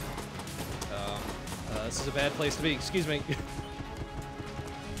 this is a bad place to be. Excuse me.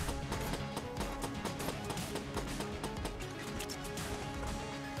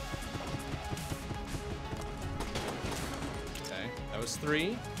 Okay, that was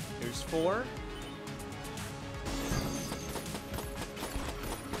 3. Here's 4.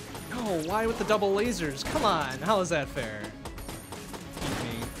 No, why with the double lasers? Come on, how is that fair? Keep me.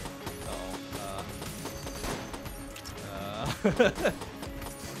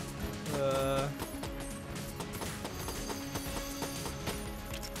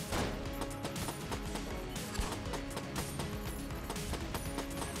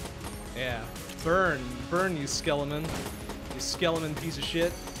 Yeah, burn, you skeleton. You skeleton piece of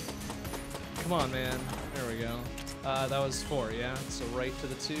shit. Come on, man. There we go. That was 4, yeah? So right to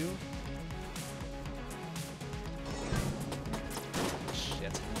the 2.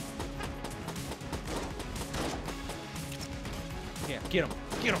 Shit. Yeah, get him.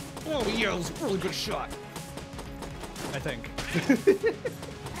 Get him. Oh, yeah, that was a really good shot. I think.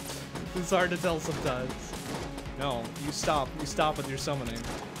 It's hard to tell sometimes. No, you stop. You stop with your summoning.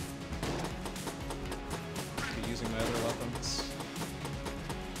 Be using my other weapons.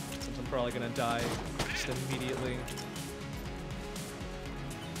 Since I'm probably gonna die just immediately.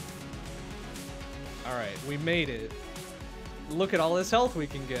 Alright, we made it. Look at all this health we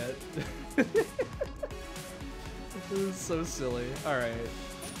can get. This is so silly. Alright,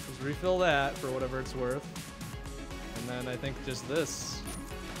 let's refill that for whatever it's worth. And then I think just this.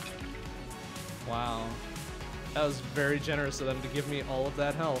 Wow. That was very generous of them to give me all of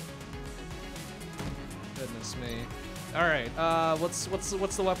that health. Goodness me. Alright, what's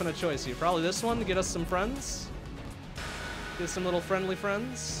the weapon of choice here? Probably this one to get us some friends? Get some little friendly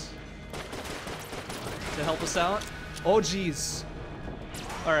friends? To help us out? Oh jeez.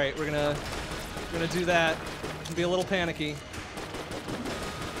 Alright, we're gonna do that. Be a little panicky.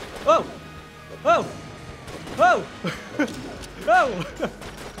 Whoa! Whoa! Whoa! Whoa!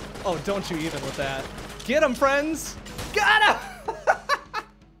 Oh, don't you even with that. Get him, friends! Got him!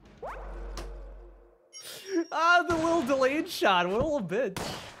 Ah, the little delayed shot. What a little bitch.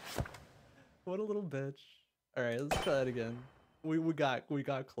 What a little bitch. Alright, let's try that again. We got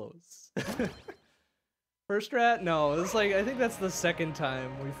close. First rat? No, it's like, I think that's the second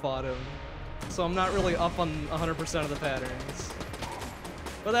time we fought him. So I'm not really up on 100% of the patterns.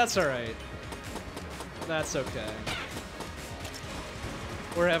 But that's alright. That's okay.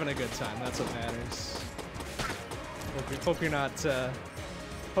 We're having a good time, that's what matters. Hope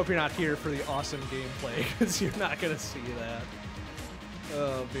you're not here for the awesome gameplay, because you're not gonna see that.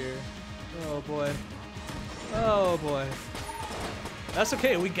 Oh dear. Oh boy. Oh boy. That's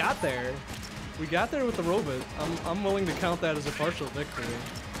okay, we got there. We got there with the robot. I'm willing to count that as a partial victory.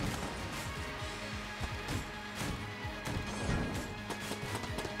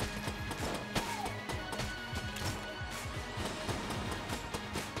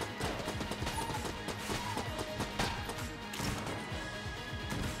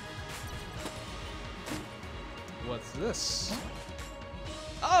 What's this?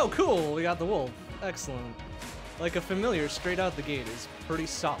 Oh, cool! We got the wolf. Excellent. Like a familiar straight out the gate is pretty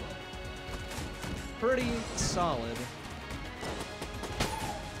solid. Pretty solid.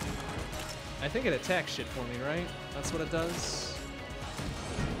 I think it attacks shit for me, right? That's what it does?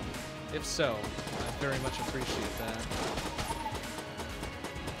 If so, I very much appreciate that.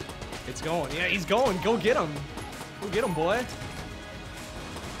 It's going. Yeah, he's going. Go get him. Go get him, boy.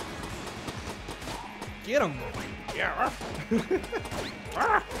 Get him. Yeah.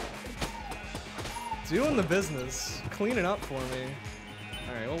 Doing the business. Cleaning up for me.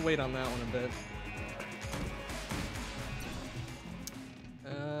 Alright, we'll wait on that one a bit.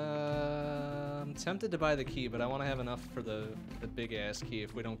 I'm tempted to buy the key, but I want to have enough for the big ass key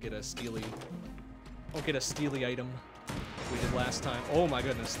if we don't get a steely item like we did last time. Oh my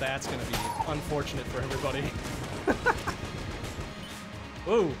goodness, that's gonna be unfortunate for everybody.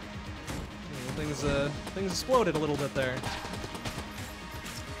 Whoa! Things exploded a little bit there.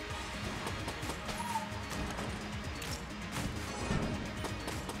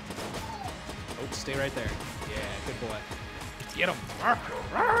 Oh, stay right there. Yeah, good boy. Get him!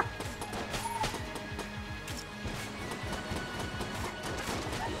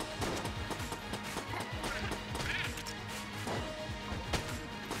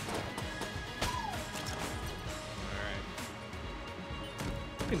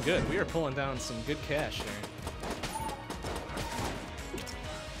 Looking good. We are pulling down some good cash here.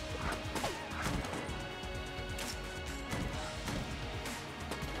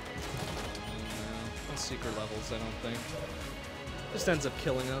 No secret levels, I don't think. Just ends up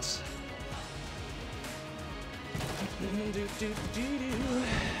killing us.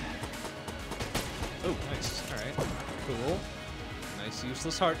 Oh, Cool. Nice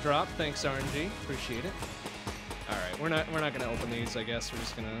useless heart drop. Thanks, RNG. Appreciate it. Alright, we're not gonna open these, I guess. We're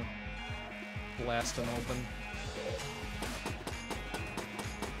just gonna blast them open.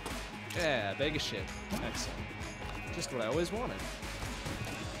 Yeah, bag of shit. Excellent. Just what I always wanted.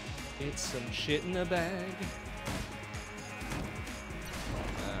 It's some shit in a bag.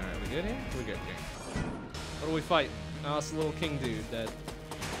 Alright, we good here? We good here. What do we fight? Oh, it's a little king dude that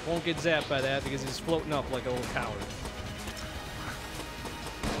won't get zapped by that because he's floating up like a little coward.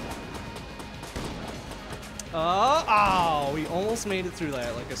 Oh, we almost made it through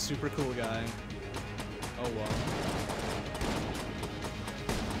that like a super cool guy. Oh well.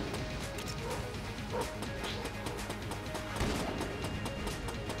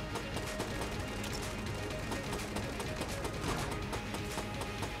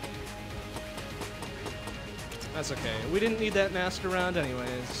 That's okay. We didn't need that master round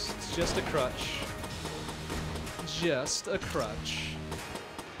anyways. It's just a crutch. Just a crutch.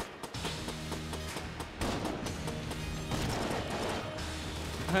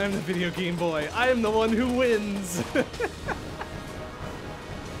 I am the video game boy. I am the one who wins.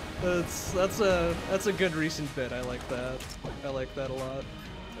 That's a good recent bit. I like that. I like that a lot.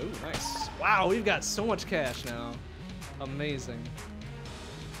 Ooh, nice. Wow, we've got so much cash now. Amazing.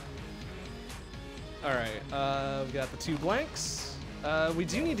 Alright, we got the 2 blanks. We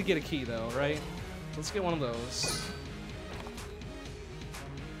do need to get a key though, right? Let's get one of those.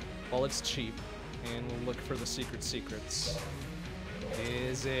 While it's cheap, and we'll look for the secrets.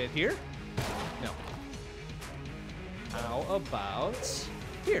 Is it here? No. How about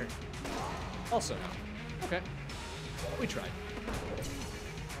here? Also no. Okay. We tried.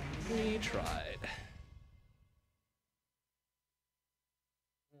 We tried.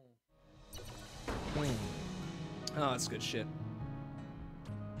 Oh, that's good shit.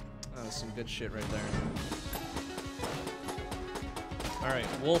 Oh, that's some good shit right there. All right,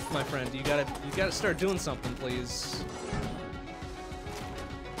 Wolf, my friend, you gotta start doing something, please.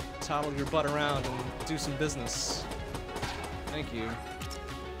 Toddle your butt around and do some business. Thank you.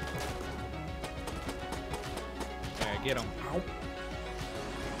 Alright, get him. Ow.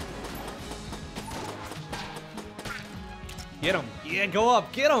 Get him. Yeah, go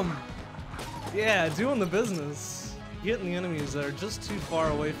up. Get him. Yeah, doing the business. Getting the enemies that are just too far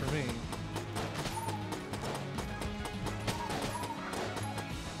away from me.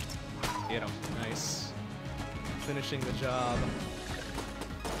 Get him. Nice. Finishing the job.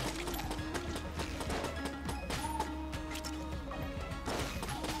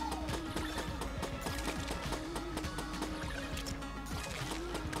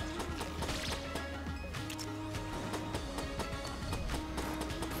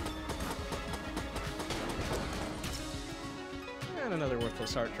 And another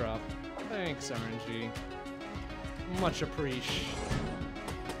worthless heart drop. Thanks, RNG. Much appreciated.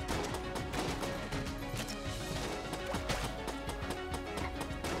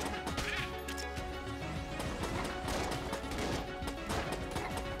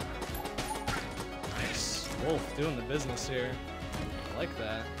 Nice. Wolf doing the business here. I like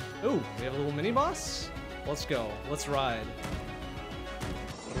that. Ooh, we have a little mini boss? Let's go. Let's ride.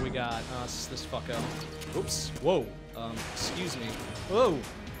 What do we got? It's this fucko. Oops. Whoa. Excuse me. Whoa.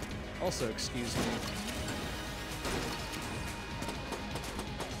 Also, excuse me.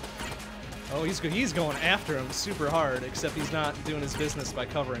 Oh, he's going after him super hard, except he's not doing his business by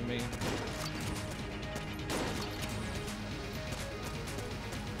covering me.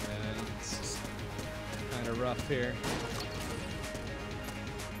 And it's kind of rough here.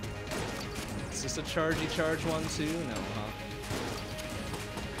 Is this a chargey charge one too? No,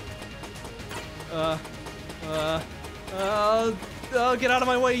 huh? Oh, get out of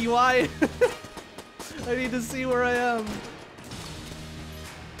my way, UI! I need to see where I am.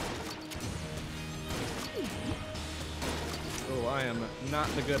 Oh, I am not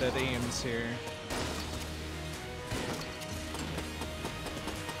the good at aims here.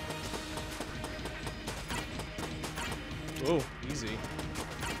 Oh, easy.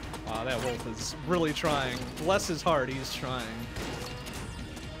 Wow, that wolf is really trying. Bless his heart, he's trying.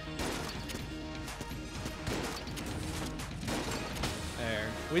 There.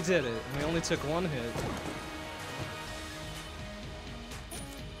 We did it. We only took one hit.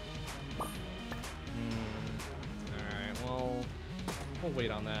 Alright, well, we'll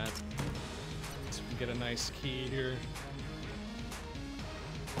wait on that. So we can get a nice key here.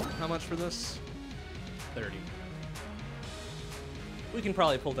 How much for this? 30. We can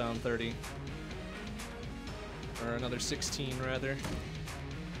probably pull down 30. Or another 16, rather.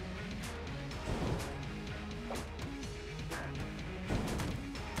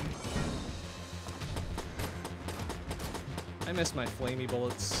 I missed my flamey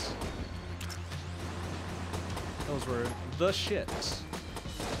bullets. Those were the shit.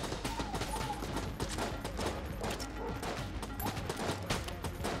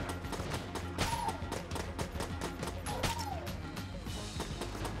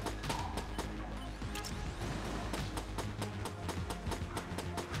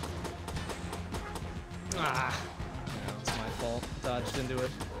 Ah, yeah, it's my fault. Dodged into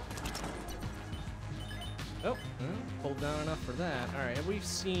it. Oh, pulled down enough for that. All right, we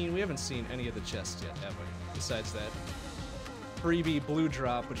haven't seen any of the chests yet, have we? Besides that freebie blue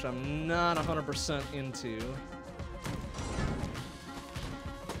drop, which I'm not 100% into.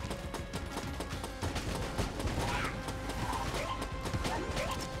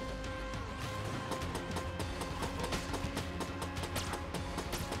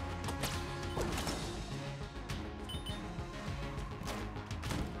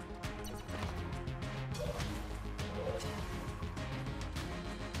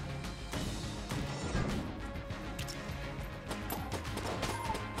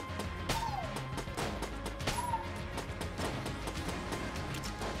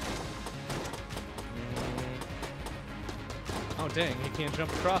 Oh dang, you can't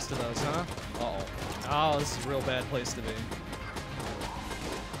jump across to those, huh? Uh-oh. Oh, this is a real bad place to be.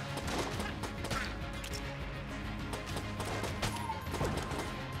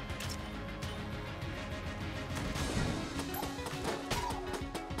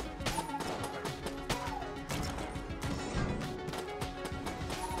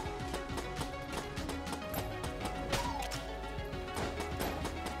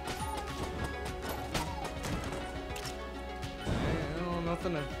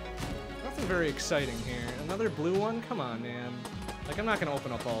 Nothing very exciting here. Another blue one? Come on, man. Like, I'm not gonna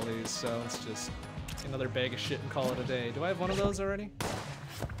open up all these, so it's just another bag of shit and call it a day. Do I have one of those already?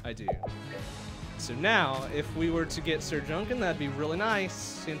 I do. So now, if we were to get Sir Junkin, that'd be really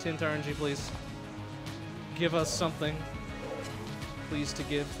nice. Hint, hint, RNG, please. Give us something. Please to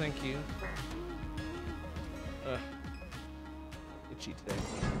give, thank you. Itchy today.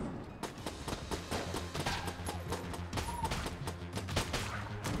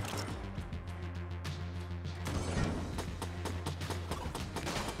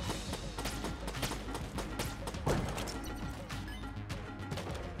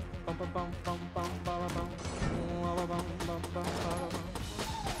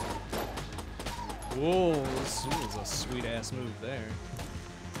 Whoa, this was a sweet-ass move there.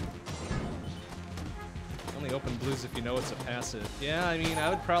 Only open blues if you know it's a passive. Yeah, I mean, I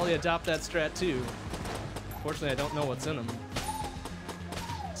would probably adopt that strat too. Fortunately, I don't know what's in them.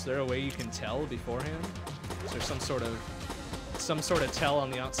 Is there a way you can tell beforehand? Is there some sort of tell on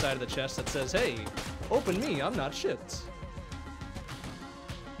the outside of the chest that says, "Hey, open me, I'm not shit."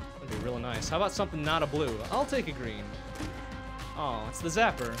 That'd be real nice. How about something not a blue? I'll take a green. Oh, it's the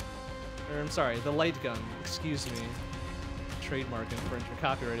zapper. Or, I'm sorry, the light gun. Excuse me. Trademark infringement,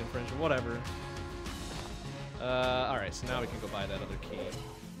 copyright infringement, whatever. Alright, so now we can go buy that other key.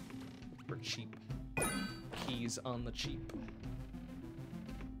 For cheap. Keys on the cheap.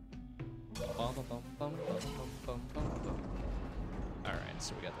 Alright,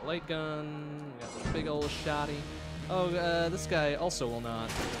 so we got the light gun, we got the big old shotty. Oh, this guy also will not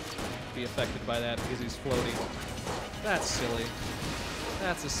be affected by that because he's floating. That's silly.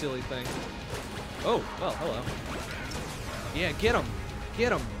 That's a silly thing. Oh, well, hello. Yeah, get him!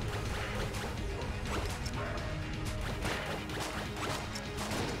 Get him!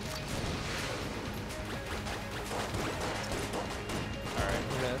 Alright,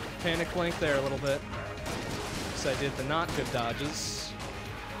 we're gonna panic flank there a little bit. Because I did the not good dodges.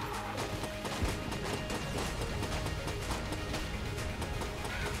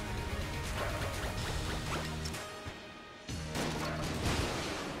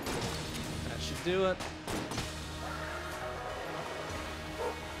 Do it.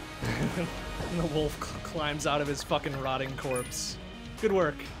 And the wolf climbs out of his fucking rotting corpse. Good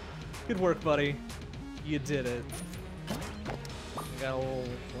work. Good work, buddy. You did it. We got a little...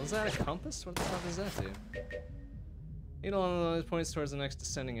 Was that a compass? What the fuck does that do? Needle on those points towards the next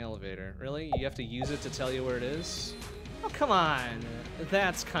descending elevator. Really? You have to use it to tell you where it is? Oh, come on.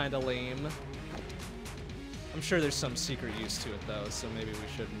 That's kind of lame. I'm sure there's some secret use to it, though, so maybe we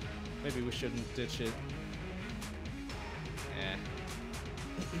shouldn't. Maybe we shouldn't ditch it. Eh.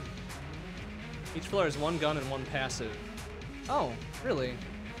 Each floor has one gun and one passive. Oh, really?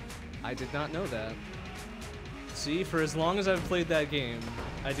 I did not know that. See, for as long as I've played that game,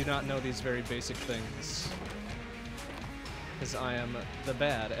 I do not know these very basic things. Because I am the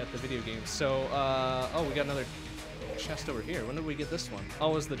bad at the video game. So, oh, we got another chest over here. When did we get this one?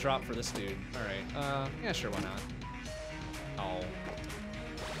 Oh, it was the drop for this dude. Alright, yeah, sure, why not? Oh.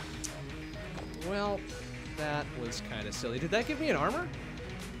 Well, that was kind of silly. Did that give me an armor?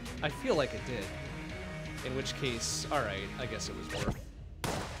 I feel like it did. In which case, alright, I guess it was worth.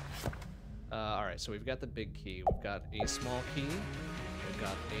 Alright, so we've got the big key. We've got a small key. We've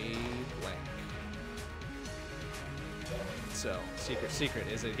got a blank. So, secret.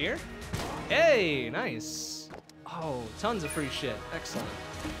 Is it here? Hey, nice. Oh, tons of free shit. Excellent.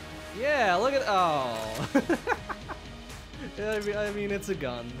 Yeah, look at, oh. I mean, it's a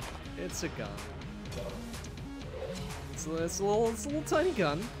gun. It's a gun. It's a little tiny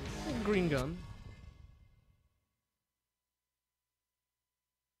gun. A little green gun.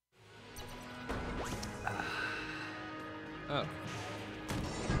 Oh.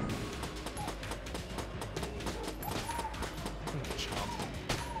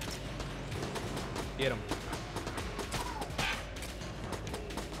 Get him.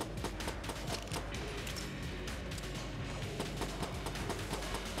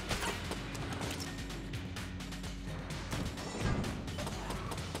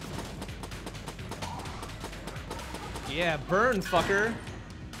 Yeah, burn, fucker.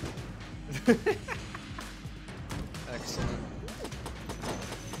 Excellent.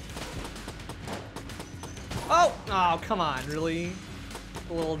 Oh! Oh, come on, really?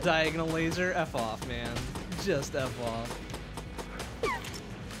 A little diagonal laser? F off, man. Just F off.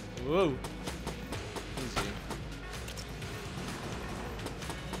 Whoa. Easy.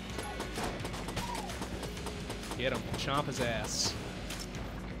 Get him. Chomp his ass.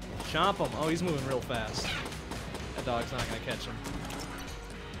 Chomp him. Oh, he's moving real fast. That dog's not gonna catch him.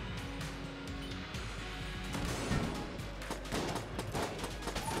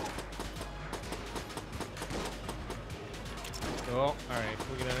 Oh, alright.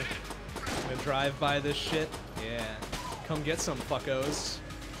 We're gonna drive by this shit. Yeah. Come get some fuckos.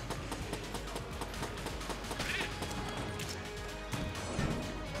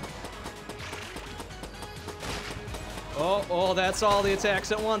 Oh, that's all the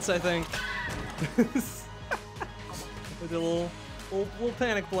attacks at once, I think. With a little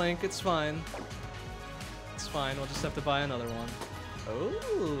panic blank, it's fine. It's fine, we'll just have to buy another one.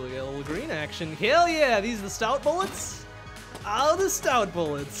 Oh, we got a little green action. Hell yeah, these are the stout bullets? Oh, the stout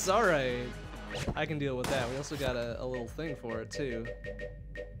bullets, alright. I can deal with that. We also got a little thing for it, too.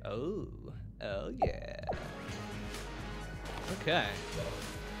 Oh yeah. Okay.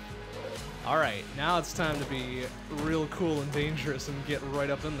 Alright, now it's time to be real cool and dangerous and get right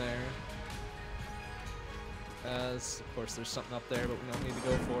up in there. Of course, there's something up there, but we don't need to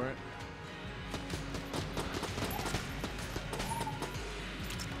go for it.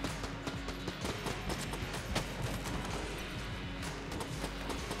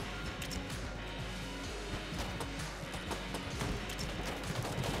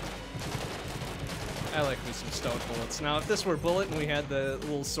 I like me some stout bullets. Now, if this were bullet and we had the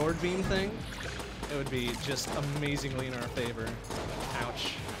little sword beam thing, it would be just amazingly in our favor.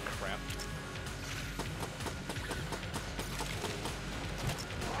 Ouch. Crap.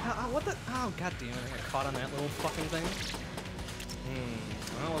 What the? Oh, god damn it. I got caught on that little fucking thing.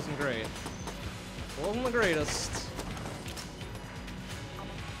 That wasn't great. Wasn't the greatest.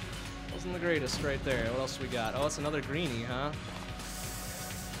 Wasn't the greatest right there. What else we got? Oh, it's another greenie, huh?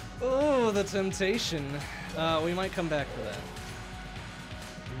 Oh, the temptation. We might come back for that.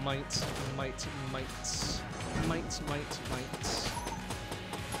 Might.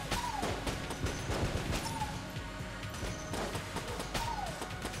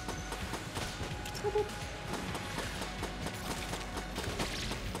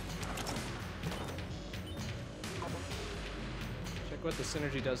 Check what the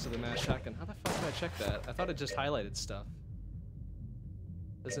synergy does to the mass shotgun. How the fuck did I check that? I thought it just highlighted stuff.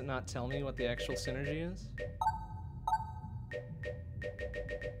 Does it not tell me what the actual synergy is?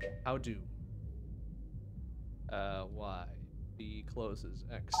 How do? Y. B closes.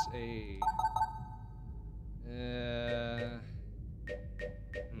 X. A. I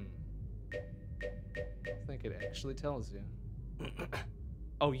think it actually tells you.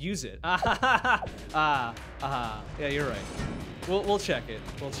 Oh, use it. Yeah, you're right. We'll check it.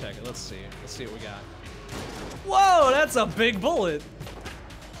 We'll check it. Let's see. Let's see what we got. Whoa, that's a big bullet.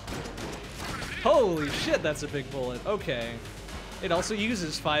 Holy shit, that's a big bullet. Okay. It also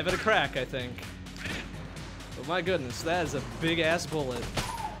uses 5 at a crack, I think. Oh my goodness, that is a big-ass bullet.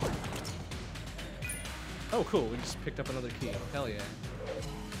 Oh, cool, we just picked up another key. Hell yeah.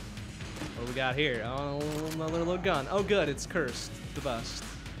 What do we got here? Oh, another little gun. Oh good, it's cursed. The best.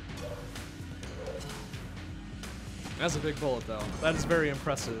 That's a big bullet, though. That is very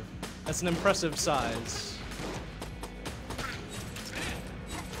impressive. That's an impressive size.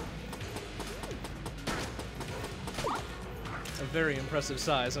 a very impressive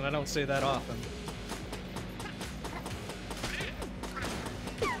size, and I don't say that often.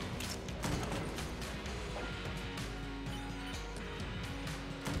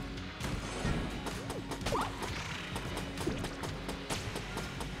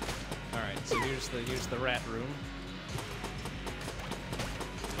 Alright, so here's the rat room.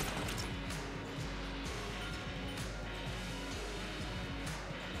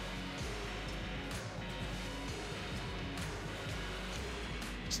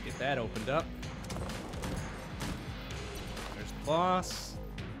 Get that opened up. There's the boss.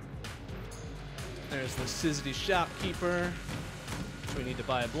 There's the Sizzity shopkeeper. Which we need to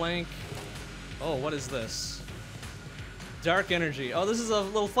buy a blank. Oh, what is this? Dark energy. Oh, this is a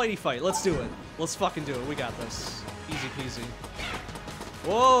little fighty fight. Let's do it. Let's fucking do it. We got this. Easy peasy.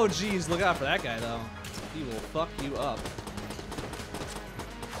 Whoa, geez. Look out for that guy, though. He will fuck you up.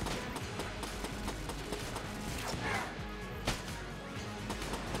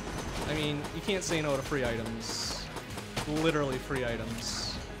 I mean, you can't say no to free items. Literally free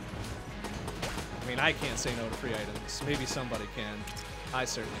items. I mean, I can't say no to free items. Maybe somebody can. I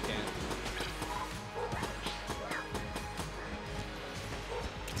certainly can't.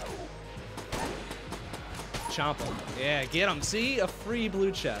 Chomp him. Yeah, get him. See? A free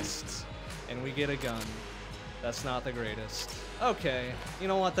blue chest. And we get a gun. That's not the greatest. Okay. You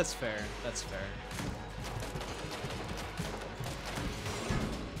know what? That's fair. That's fair.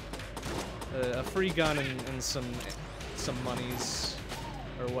 A free gun and some monies,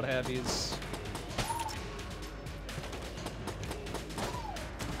 or what have yous.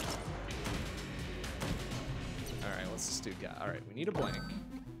 Alright, what's this dude got? Alright, we need a blank.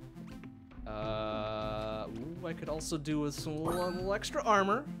 Ooh, I could also do with some little extra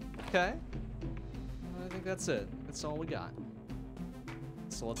armor. Okay. I think that's it. That's all we got.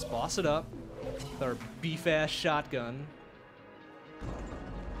 So let's boss it up with our beef-ass shotgun.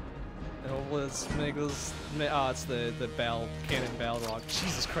 Let's make this. Oh, it's the cannon Balrog.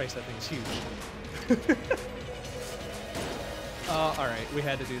 Jesus Christ, that thing's huge. Oh, all right, we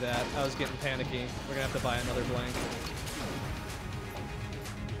had to do that. I was getting panicky. We're gonna have to buy another blank.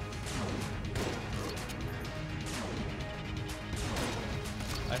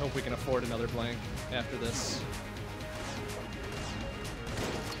 I hope we can afford another blank after this.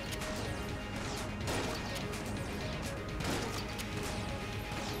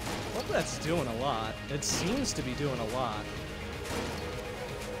 That's doing a lot. It seems to be doing a lot.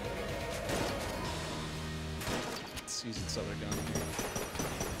 Let's use its other gun here.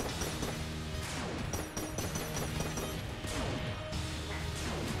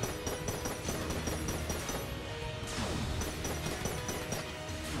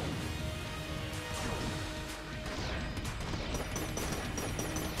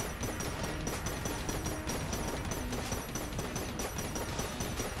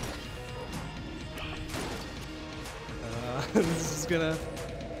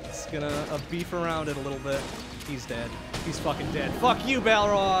 It's gonna beef around it a little bit. He's dead. He's fucking dead. Fuck you,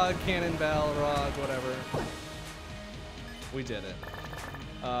 Balrog, Cannon Balrog, whatever. We did it.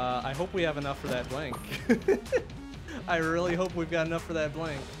 I hope we have enough for that blank. I really hope we've got enough for that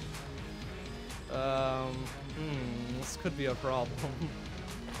blank. This could be a problem.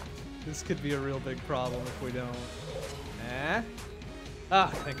 This could be a real big problem if we don't. Eh? Ah,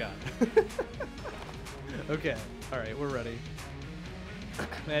 thank God. Okay. Alright, we're ready.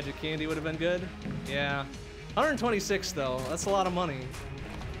 Magic candy would have been good. Yeah. 126 though. That's a lot of money.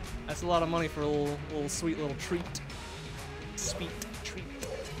 That's a lot of money for a little sweet little treat. Sweet treat.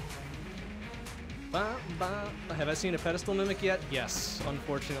 Have I seen a pedestal mimic yet? Yes.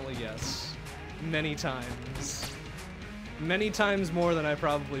 Unfortunately, yes. Many times. Many times more than I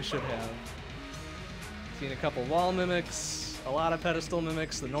probably should have. Seen a couple wall mimics, a lot of pedestal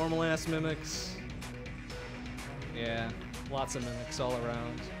mimics, the normal ass mimics. Yeah, lots of mimics all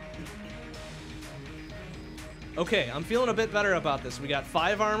around. Okay, I'm feeling a bit better about this. We got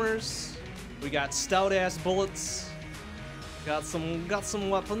 5 armors, we got stout ass bullets, got some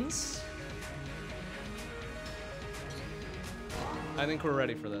weapons. I think we're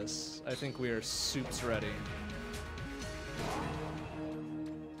ready for this. I think we are soups ready.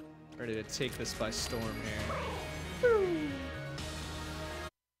 Ready to take this by storm here.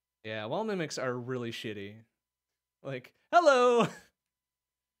 Yeah, wall mimics are really shitty. Like, hello!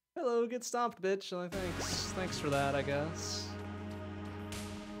 Hello, get stomped, bitch. Like, thanks for that, I guess.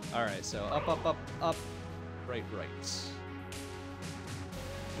 Alright, so up, up, up, up. Right, right.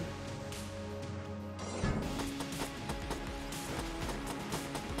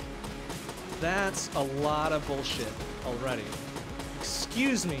 That's a lot of bullshit already.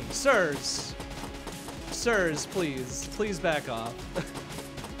 Excuse me, sirs. Sirs, please. Please back off.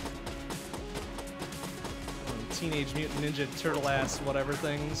 Teenage Mutant Ninja Turtle ass whatever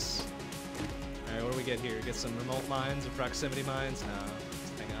things. Alright, what do we get here? Get some remote mines or proximity mines? No,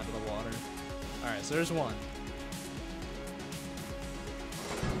 just hang on to the water. Alright, so there's one.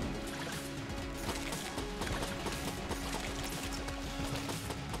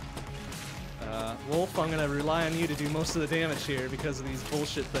 Wolf, I'm gonna rely on you to do most of the damage here because of these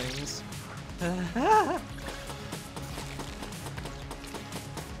bullshit things.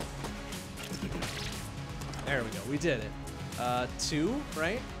 There we go, we did it. 2,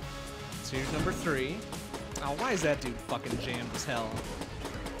 right? 2, number 3. Oh, why is that dude fucking jammed as hell?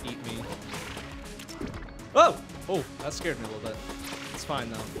 Eat me. Oh! Oh, that scared me a little bit. It's fine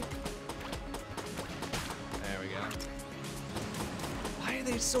though. There we go. Why are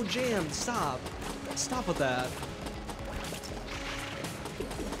they so jammed? Stop. Stop with that.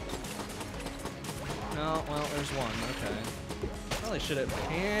 No, well, there's one. Okay. Probably should have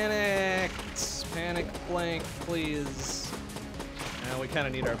panicked. Panic blank, please. Now we kind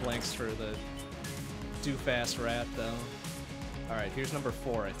of need our blanks for the do-fast rat, though. All right, here's number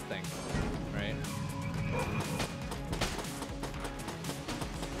 4, I think. Right?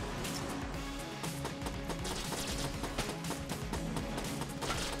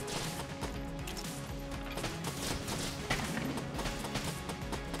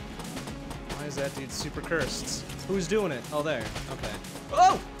 That dude's super cursed. Who's doing it? Oh, there. Okay.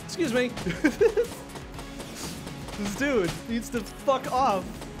 Oh! Excuse me! This dude needs to fuck off.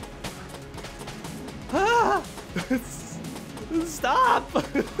 Ah! Stop!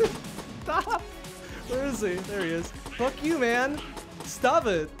 Stop! Where is he? There he is. Fuck you, man! Stop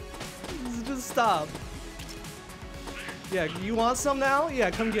it! Just stop. Yeah, you want some now?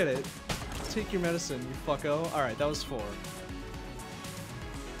 Yeah, come get it. Take your medicine, you fucko. Alright, that was 4.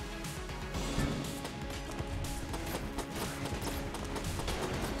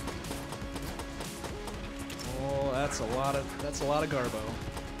 That's a lot of garbo.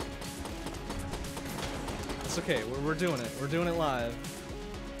 It's okay. We're doing it. We're doing it live.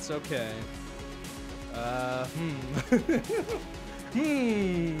 It's okay. Okay.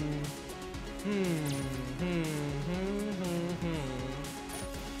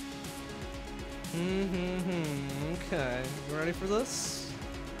 You ready for this?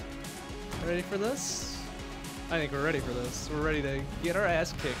 Ready for this? I think we're ready for this. We're ready to get our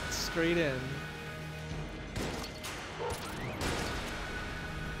ass kicked straight in.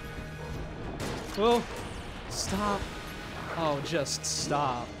 Oh, stop. Oh, just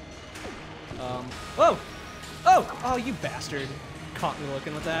stop. Oh! Oh! Oh, you bastard. Caught me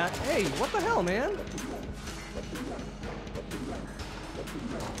looking with that. Hey, what the hell, man?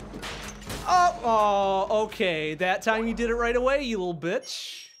 Oh, okay. That time you did it right away, you little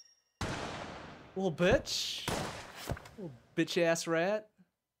bitch. Little bitch. Little bitch-ass rat.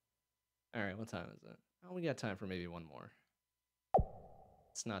 Alright, what time is it? Oh, we got time for maybe one more.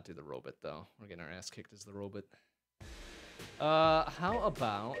 Let's not do the robot, though. We're getting our ass kicked as the robot. How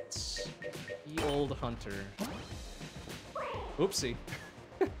about the old hunter? Oopsie.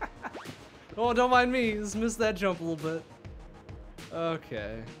 Oh, don't mind me. Just missed that jump a little bit.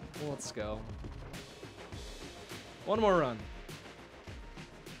 Okay, well, let's go. One more run.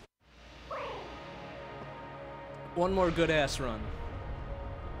 One more good-ass run.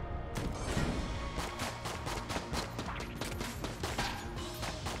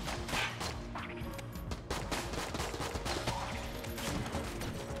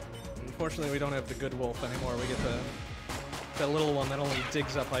 Unfortunately, we don't have the good wolf anymore. We get the little one that only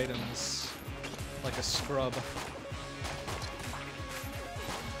digs up items like a scrub.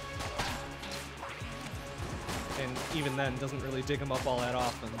 And even then, doesn't really dig them up all that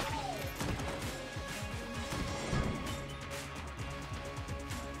often.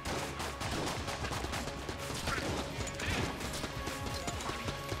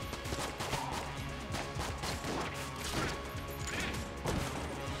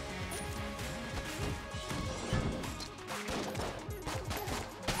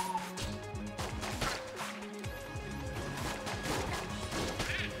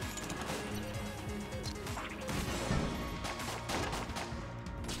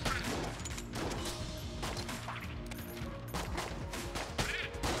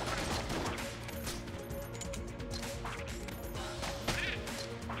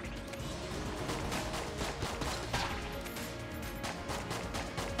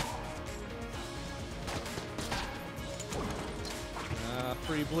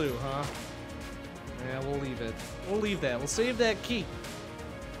 Free blue, huh? Yeah, we'll leave it. We'll leave that. We'll save that key.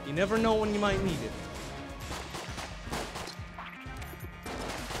 You never know when you might need it.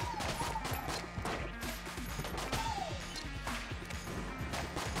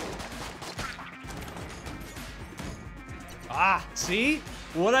 Ah, see?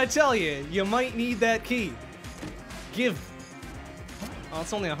 What'd I tell you? You might need that key. Give. Oh,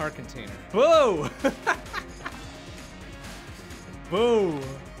 it's only a heart container. Whoa! Boo!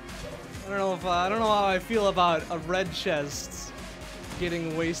 I don't know how I feel about a red chest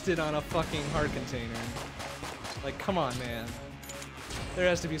getting wasted on a fucking heart container. Like, come on, man. There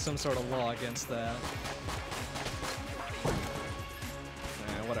has to be some sort of law against that.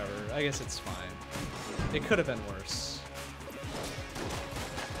 Nah, whatever. I guess it's fine. It could have been worse.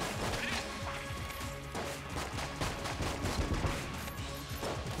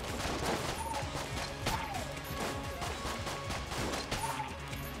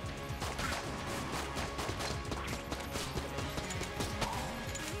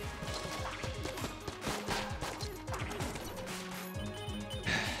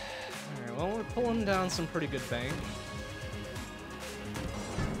 Pulling down some pretty good bank.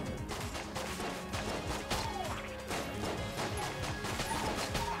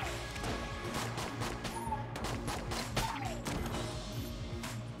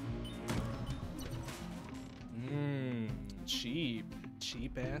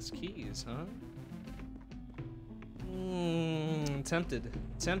 Cheap ass keys, huh?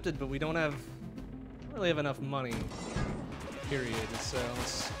 Tempted, but we don't really have enough money. Period, so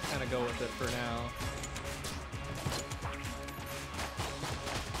let's kind of go with it for now.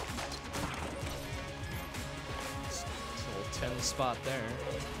 It's a little 10 spot there.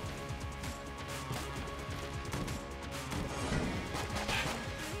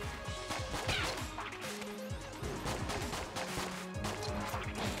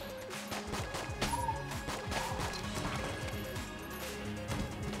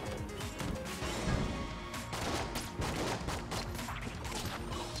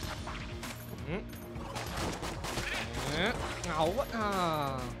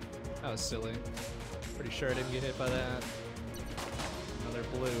 That was silly. Pretty sure I didn't get hit by that. Another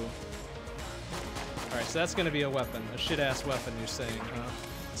blue. Alright, so that's gonna be a weapon. A shit-ass weapon, you're saying, huh?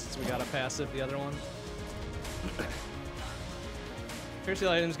 Since we got a passive, the other one. Curse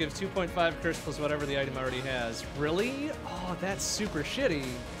items gives 2.5 curse plus whatever the item already has. Really? Oh, that's super shitty.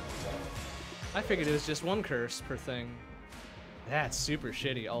 I figured it was just one curse per thing. That's super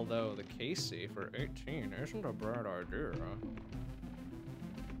shitty, although the Casey for 18 isn't a bad idea.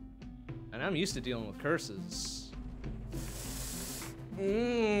 And I'm used to dealing with curses.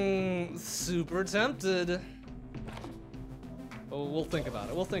 Super tempted. Oh, we'll think about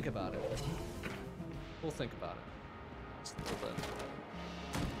it. We'll think about it. We'll think about it. Just a little bit.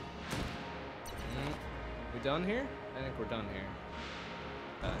 We done here? I think we're done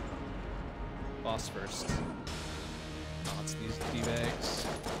here. Boss first. Oh, it's these D-bags.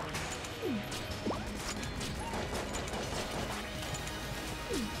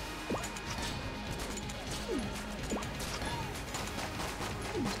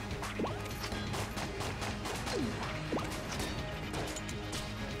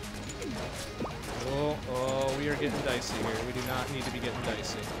 Oh, we are getting dicey here. We do not need to be getting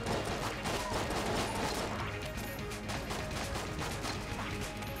dicey.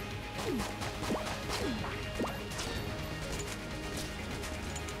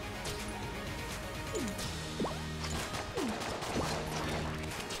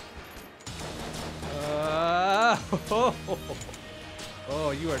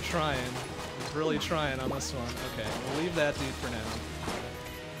 Oh, you are trying. You're really trying on this one. Okay, we'll leave that dude for now.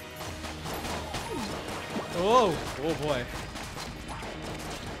 Whoa! Oh boy.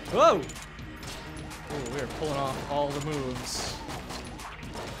 Whoa! Oh, we are pulling off all the moves.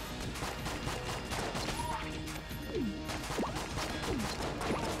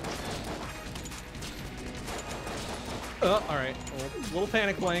 Alright. Little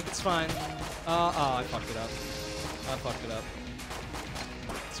panic blank, it's fine. Oh, I fucked it up. I fucked it up.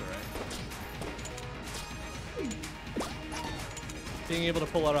 It's alright. Being able to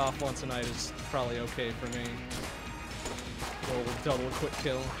pull it off once a night is probably okay for me. Roll a double quick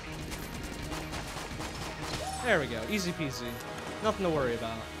kill. There we go, easy peasy. Nothing to worry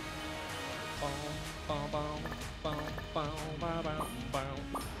about.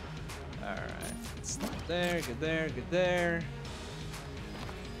 Alright, stop there, good there, good there.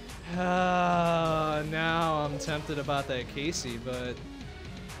 Now I'm tempted about that Casey, but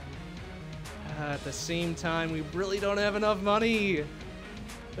at the same time, we really don't have enough money.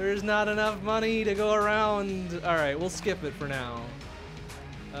 There's not enough money to go around. Alright, we'll skip it for now.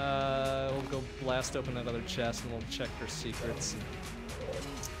 We'll go blast open that other chest and we'll check for secrets.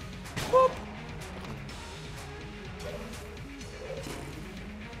 Whoop!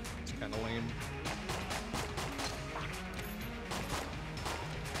 It's kind of lame.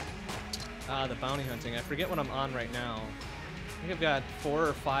 The bounty hunting. I forget what I'm on right now. think I've got 4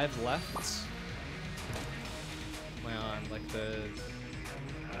 or 5 left. Am I on, like, the...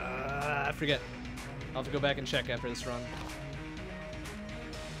 I forget. I'll have to go back and check after this run.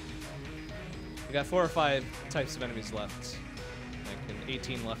 We got 4 or 5 types of enemies left. Like, and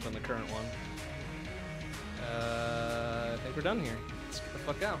 18 left on the current one. I think we're done here. Let's get the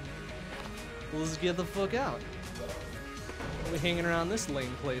fuck out. Let's get the fuck out. What are we hanging around this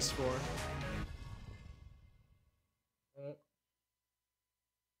lame place for?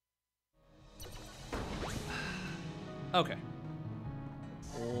 Okay.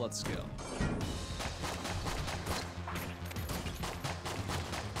 Let's go.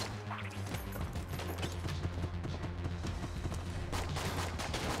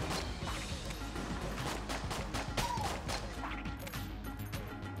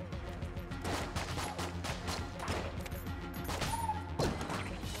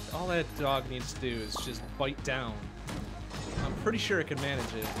 All that dog needs to do is just bite down. I'm pretty sure it can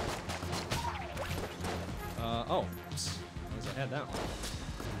manage it. Oh. Oops. I had that one.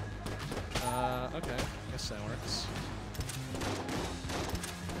 Okay. Guess that works.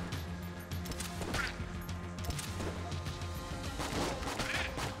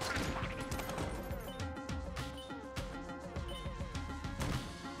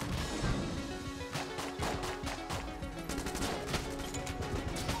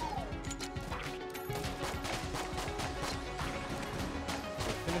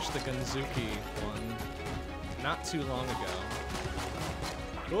 Finished the Gungeon one not too long ago.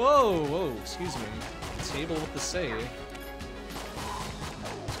 Whoa, whoa, excuse me. Table with the save.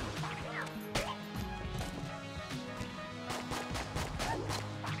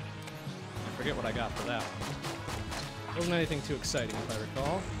 I forget what I got for that one. Wasn't anything too exciting, if I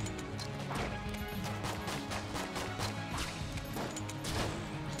recall.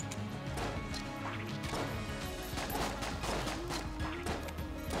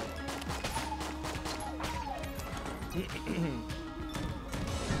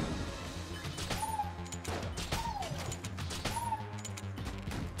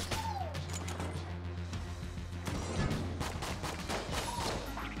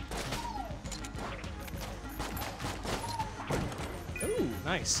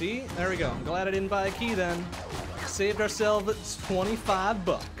 Nice, see? There we go. I'm glad I didn't buy a key then. Saved ourselves 25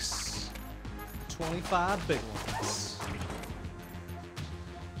 bucks. 25 big ones.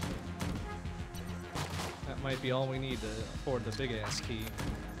 That might be all we need to afford the big ass key.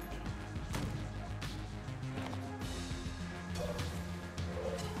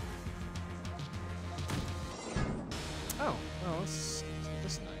 Oh, well,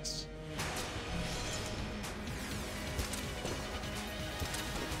 that's nice.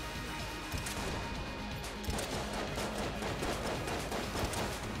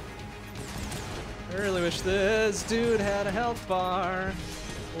 I really wish this dude had a health bar.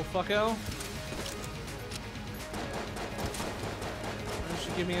 Little fucko. Why don't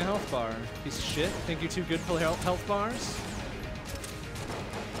you give me a health bar? Piece of shit. Think you're too good for health bars?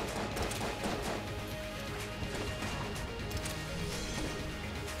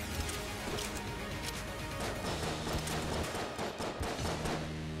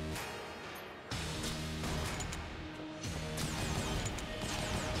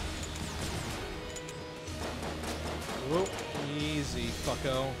 Whoa, easy,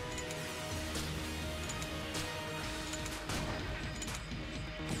 fucko.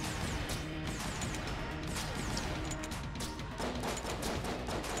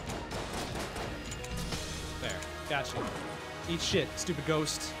 There, gotcha. Eat shit, stupid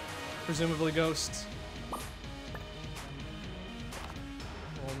ghost. Presumably ghost.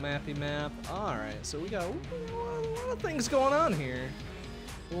 Little mappy map. Alright, so we got a lot of things going on here.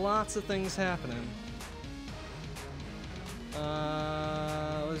 Lots of things happening.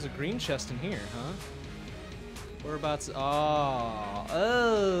 There's a green chest in here, huh? We're about to... Oh,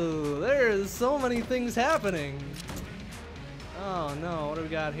 there's so many things happening. Oh no, what do we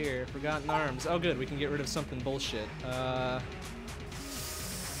got here? Forgotten arms. Oh good, we can get rid of something bullshit. Let's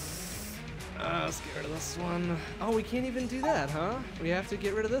get rid of this one. Oh, we can't even do that, huh? We have to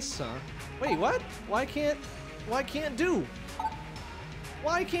get rid of this, huh? Wait, what? Why can't do?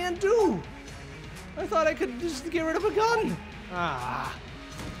 Why can't do? I thought I could just get rid of a gun. Ah,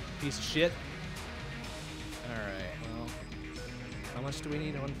 piece of shit. All right, well, how much do we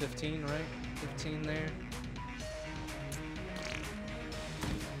need? 115, right? 15 there.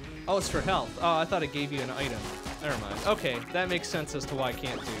 Oh, it's for health. Oh, I thought it gave you an item. Never mind. Okay, that makes sense as to why I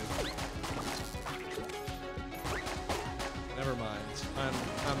can't do. Never mind.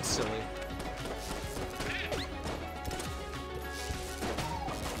 I'm silly.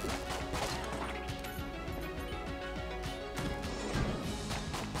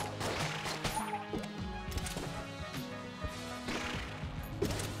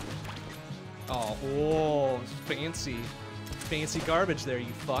 Oh, whoa, fancy. Fancy garbage there,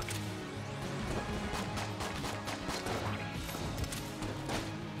 you fuck.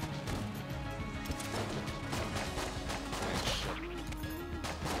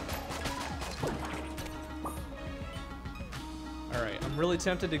 Alright, I'm really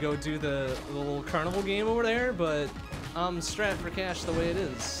tempted to go do the little carnival game over there, but I'm strapped for cash the way it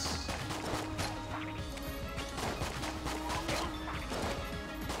is.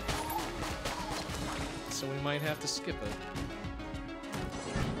 So we might have to skip it.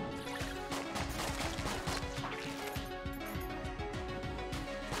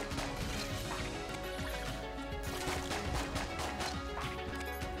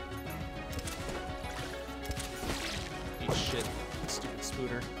 Eat shit, stupid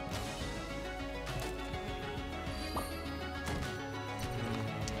spooter.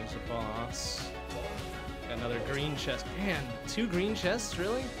 There's a boss. Got another green chest. Man, 2 green chests,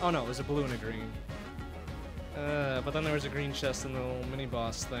 really? Oh no, there's a blue and a green. But then there was a green chest in the little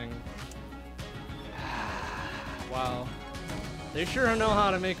mini-boss thing. Wow. They sure know how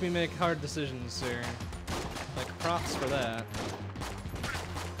to make me make hard decisions here. Like, props for that.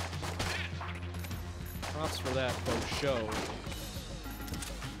 Props for that, for show.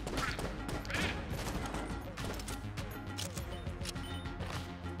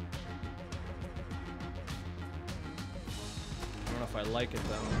 I don't know if I like it,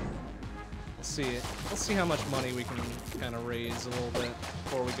 though. Let's see how much money we can kind of raise a little bit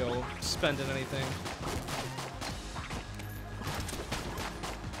before we go spending anything.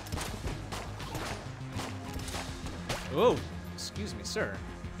 Whoa, excuse me, sir.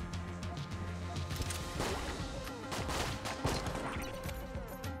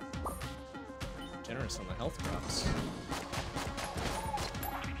 Generous on the health drops.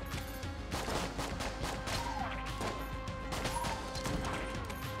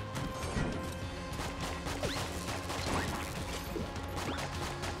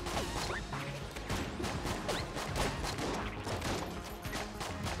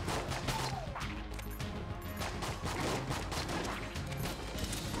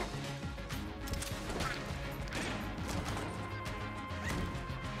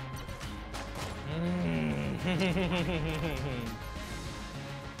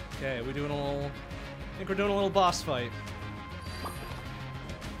 Okay, we're doing a little. I think we're doing a little boss fight.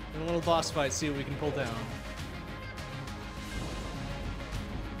 Doing a little boss fight, see what we can pull down.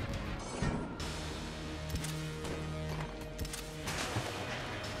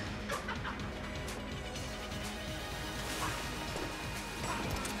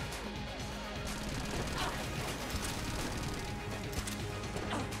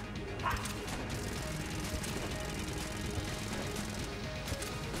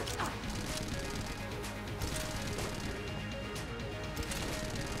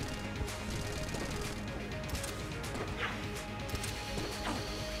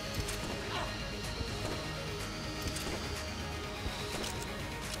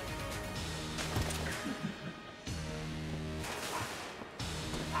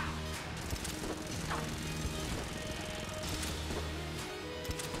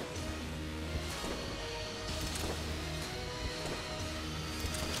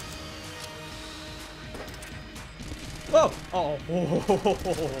 Whoa! Oh,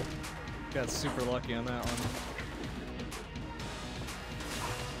 whoa. Got super lucky on that one.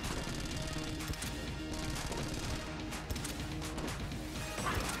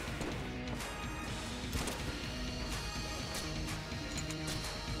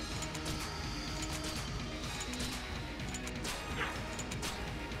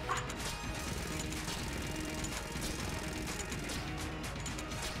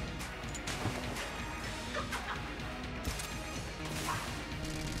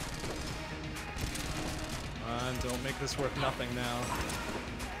 Don't make this worth nothing now.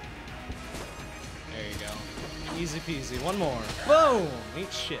 There you go. Easy peasy. One more. Boom!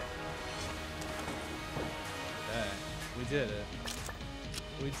 Eat shit. Okay. We did it.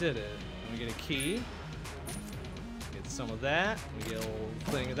 We did it. And we get a key. Get some of that. We get a little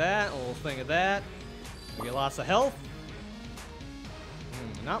thing of that. A little thing of that. We get lots of health.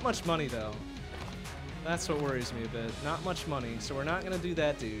 Not much money, though. That's what worries me a bit. Not much money. So we're not going to do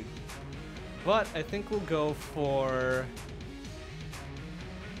that, dude. But I think we'll go for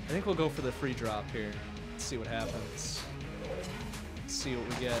the free drop here. Let's see what happens. Let's see what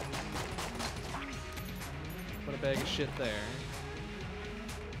we get. Put a bag of shit there.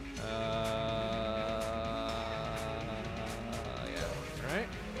 Yeah, right?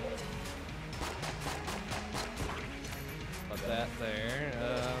 Put that there.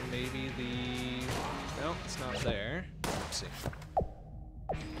 Maybe the... No, it's not there. Let's see.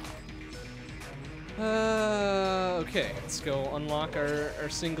 Okay, let's go unlock our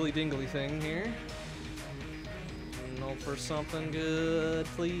singly dingly thing here. Roll for something good,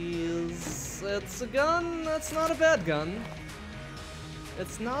 please. It's a gun. That's not a bad gun.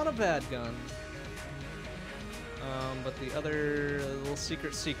 It's not a bad gun. But the other little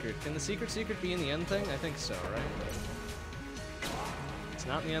secret. Can the secret be in the end thing? I think so, right? It's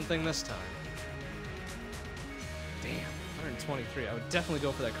not in the end thing this time. Damn, 123. I would definitely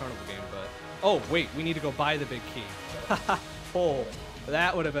go for that carnival game, but... Oh, wait, we need to go buy the big key. Haha, oh,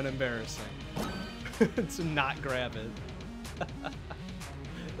 that would have been embarrassing. To not grab it.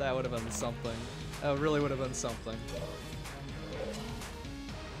 That would have been something. That really would have been something.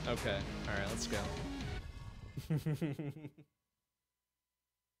 Okay, alright, let's go.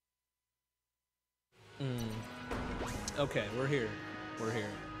 Okay, we're here. We're here.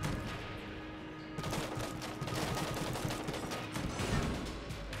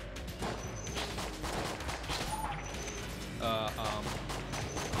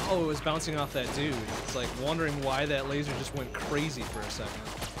 Oh, it was bouncing off that dude. It's like wondering why that laser just went crazy for a second.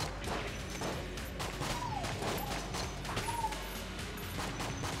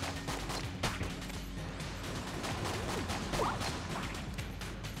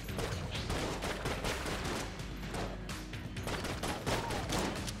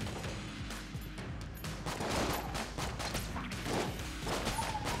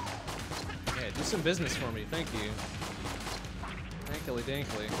 Yeah, do some business for me, thank you. Dankly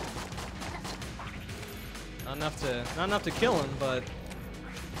dankly. Not enough to kill him, but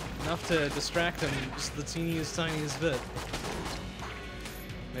enough to distract him just the teeniest tiniest bit.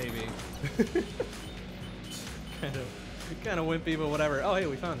 Maybe. kind of wimpy, but whatever. Oh hey,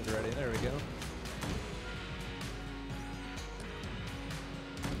 we found it already. There we go.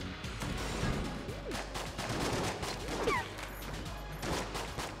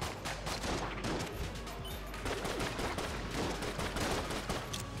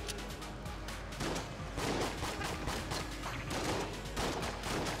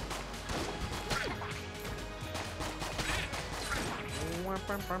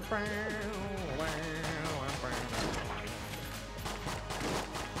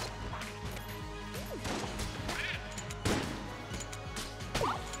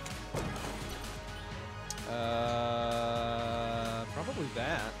 Probably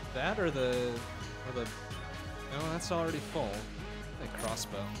that or the no, that's already full. That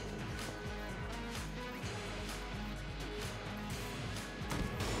crossbow.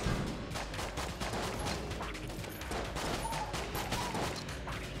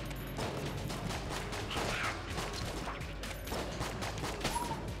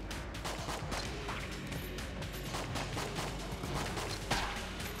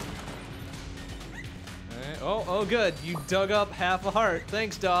 Oh, good. You dug up half a heart.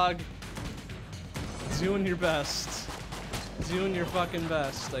 Thanks, dog. Doing your best. Doing your fucking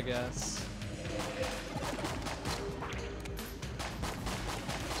best, I guess.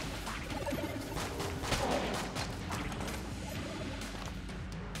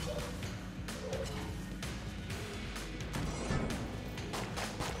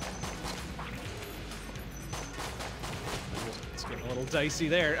 It's getting a little dicey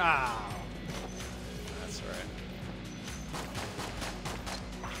there. Ah.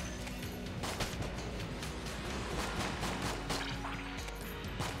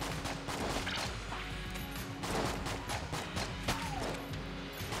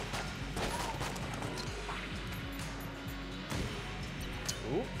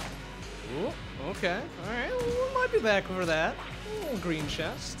 Okay, alright, we might be back for that. A little green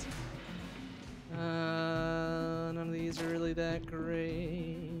chest. None of these are really that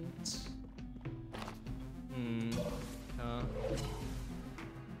great.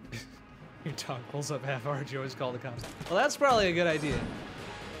 Your dog pulls up half hard, you always call the cops. Well, that's probably a good idea.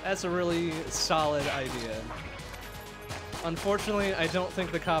 That's a really solid idea. Unfortunately, I don't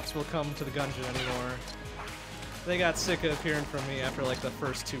think the cops will come to the Gungeon anymore. They got sick of hearing from me after like the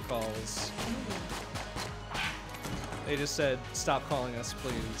first 2 calls. They just said, stop calling us,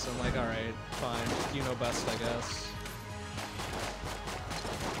 please. I'm like, alright, fine. You know best, I guess.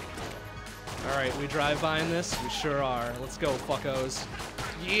 Alright, we drive by in this? We sure are. Let's go, fuckos.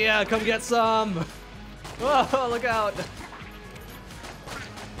 Yeah, come get some! Oh, look out!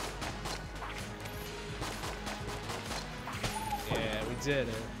 Yeah, we did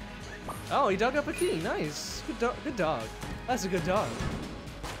it. Oh, he dug up a key. Nice. Good dog. That's a good dog.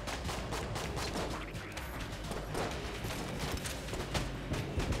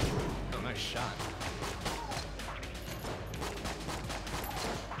 Oh, nice shot.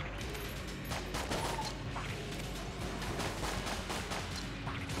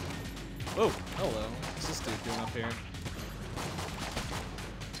 Whoa, hello. What's this dude doing up here?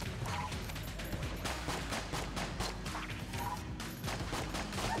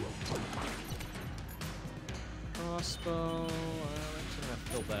 Crossbow. I'm actually gonna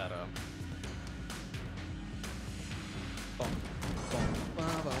fill that up.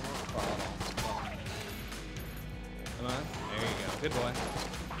 Come on. There you go. Good boy.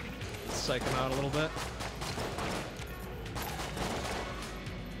 Psych him out a little bit.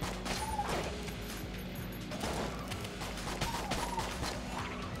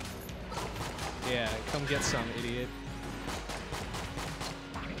 Yeah, come get some, idiot.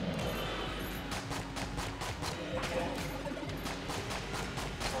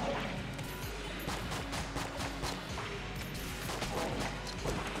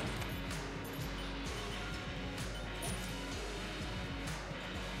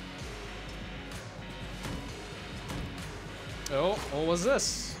 Oh, what was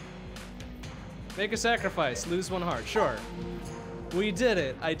this? Make a sacrifice, lose 1 heart. Sure. We did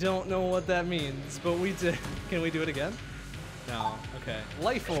it. I don't know what that means, but we did. Can we do it again? No. Okay.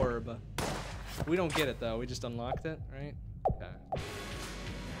 Life orb. We don't get it though. We just unlocked it, right? Okay.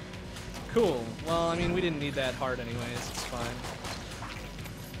 Cool. Well, I mean, we didn't need that heart anyways. It's fine.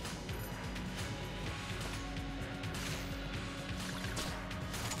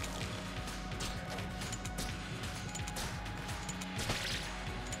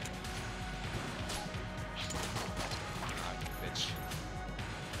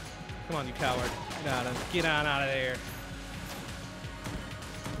 Come on, you coward. Get on out of there.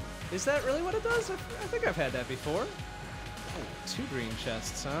 Is that really what it does? I think I've had that before. Oh, 2 green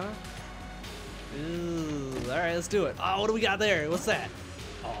chests, huh? Ooh, alright, let's do it. Oh, what do we got there? What's that?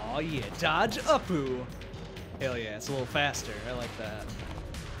 Oh, yeah, dodge upoo. Hell yeah, it's a little faster. I like that.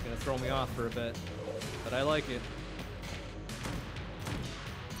 It's gonna throw me off for a bit, but I like it.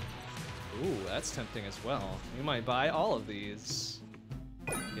 Ooh, that's tempting as well. We might buy all of these.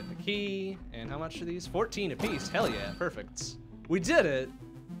 Get the key, and how much are these? 14 apiece. Hell yeah, perfect. We did it!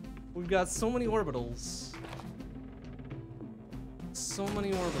 We've got so many orbitals. So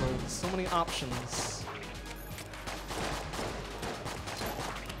many orbitals, so many options.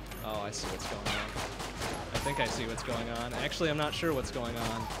 Oh, I see what's going on. I think I see what's going on. Actually, I'm not sure what's going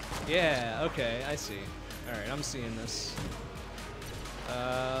on. Yeah, okay, I see. Alright, I'm seeing this.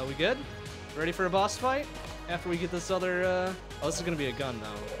 We good? Ready for a boss fight? After we get this other, oh, this is gonna be a gun,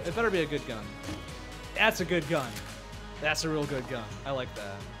 though. It better be a good gun. That's a good gun. That's a real good gun. I like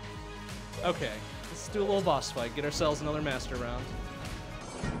that. Okay, let's do a little boss fight. Get ourselves another master round.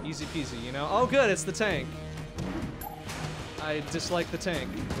 Easy peasy, you know? Oh, good, it's the tank. I dislike the tank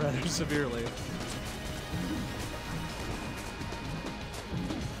rather severely.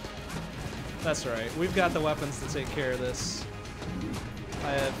 That's right. We've got the weapons to take care of this.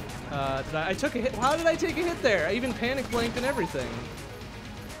 I have... I took a hit. How did I take a hit there? I even panic blanked and everything.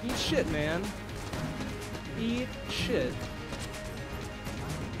 Eat shit, man. Eat shit.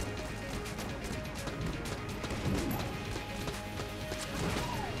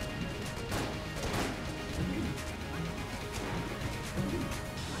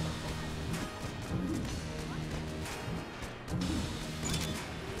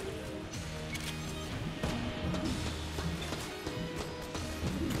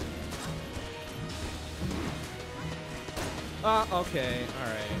 Okay,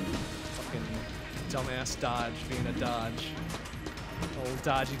 alright. Fucking dumbass dodge being a dodge. Old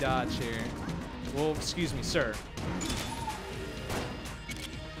dodgy dodge here. Well, excuse me, sir.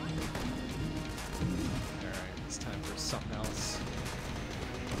 Alright, it's time for something else.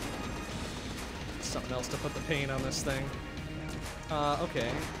 Something else to put the pain on this thing.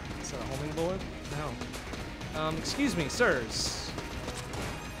 Okay. Is that a homing bullet? No. Excuse me, sirs.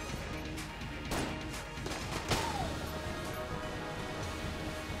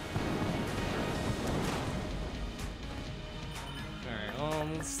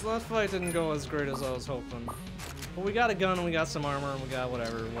 That fight didn't go as great as I was hoping. But we got a gun and we got some armor and we got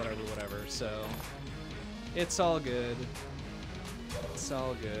whatever, so... It's all good. It's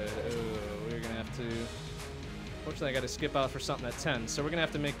all good. Ooh, we're gonna have to... Fortunately, I gotta skip out for something at 10, so we're gonna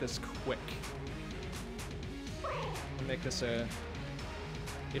have to make this quick. Make this a...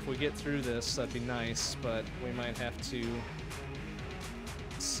 If we get through this, that'd be nice, but we might have to...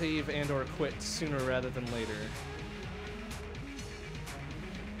 save and or quit sooner rather than later.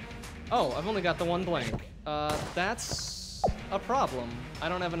 Oh, I've only got the 1 blank. That's a problem. I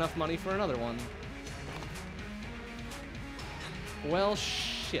don't have enough money for another one. Well,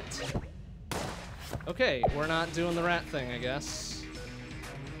 shit. Okay, we're not doing the rat thing, I guess.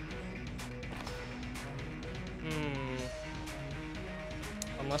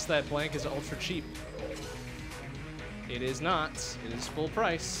 Unless that blank is ultra cheap. It is not. It is full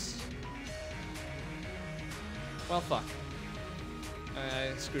price. Well, fuck.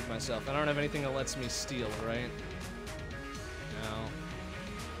 I screwed myself. I don't have anything that lets me steal, right? No.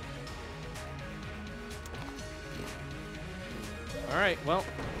 Alright, well,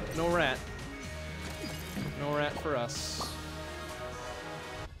 no rat. No rat for us.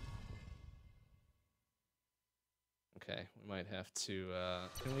 Okay, we might have to,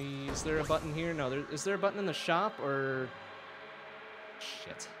 can we, is there a button here? No, is there a button in the shop, or?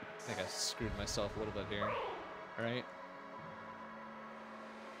 Shit. I think I screwed myself a little bit here. Alright.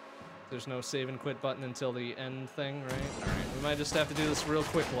 There's no save and quit button until the end thing, right? Alright, we might just have to do this real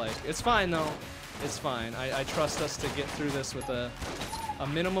quick like. It's fine though. It's fine. I trust us to get through this with a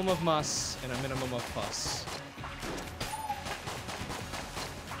minimum of muss and a minimum of fuss.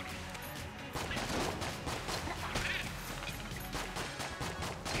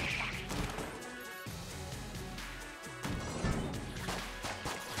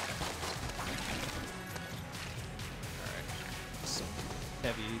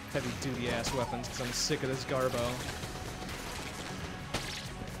 Heavy duty ass weapons because I'm sick of this garbo.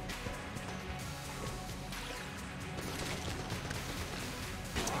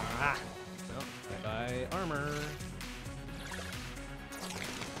 Ah! No, bye bye armor.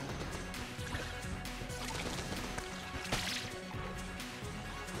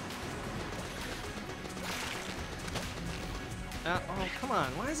 Oh, come on.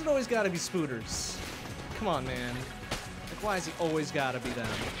 Why has it always gotta be spooters? Come on, man. Like, why has he always gotta be them?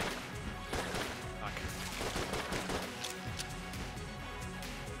 Fuck.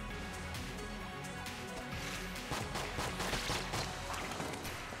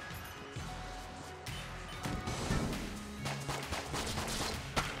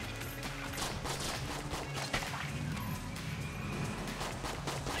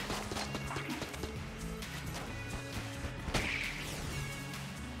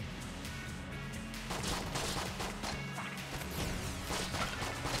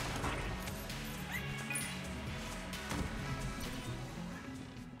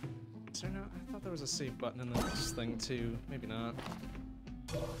 Is there not? I thought there was a save button in this thing too. Maybe not.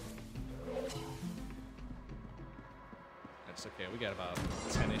 That's okay. We got about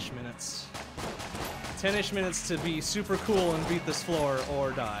 10-ish minutes. 10-ish minutes to be super cool and beat this floor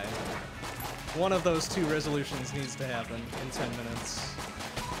or die. One of those two resolutions needs to happen in 10 minutes.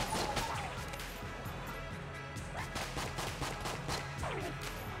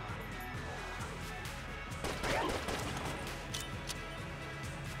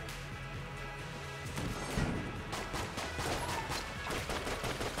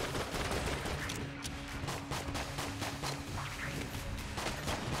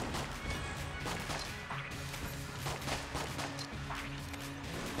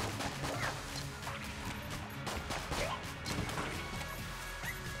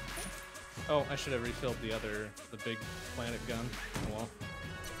 Oh, I should have refilled the big planet gun. Oh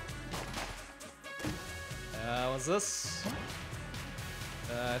well. What's this?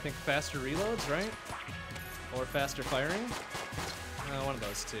 I think faster reloads, right? Or faster firing? One of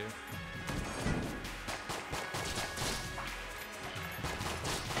those two.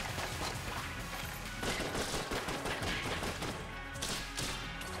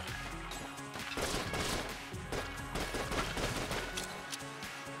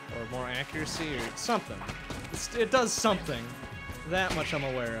 Accuracy or something. It does something. That much I'm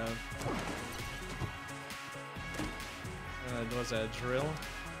aware of. Was that a drill?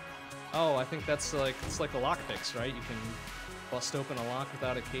 Oh, I think that's like, it's like a lockpicks, right? You can bust open a lock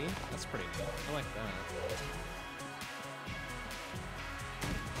without a key. That's pretty cool. I like that.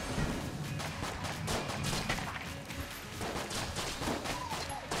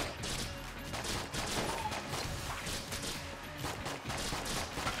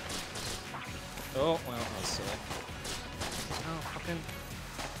 Oh, well, that was silly. Oh, fucking...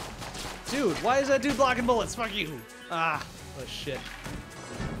 Dude, why is that dude blocking bullets? Fuck you! Ah, oh shit.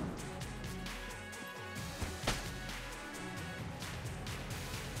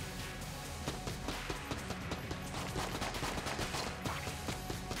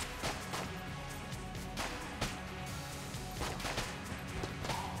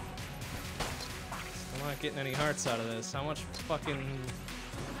 I'm not getting any hearts out of this. How much fucking...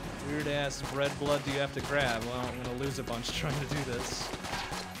 weird-ass red blood do you have to grab? Well, I'm gonna lose a bunch trying to do this.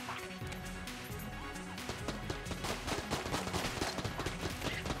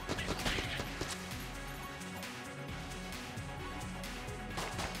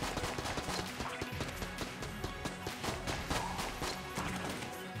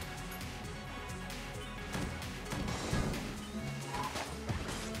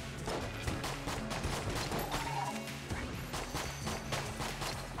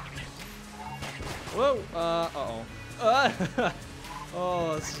 Whoa, uh-oh.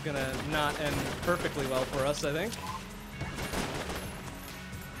 Oh, this is gonna not end perfectly well for us, I think.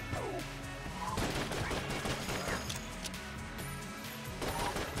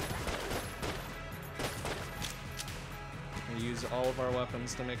 We use all of our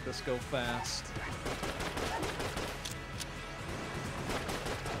weapons to make this go fast.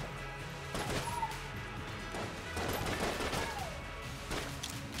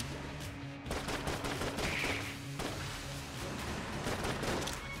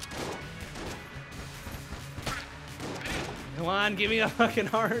 Come on, give me a fucking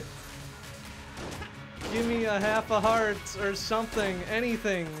heart. Give me a half a heart or something,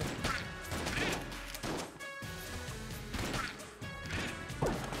 anything.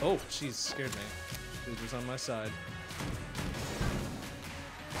 Oh, jeez, scared me. Dude was on my side.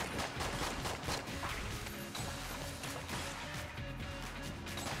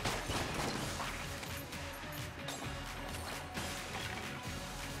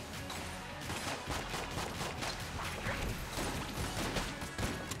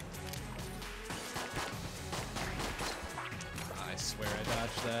 I swear I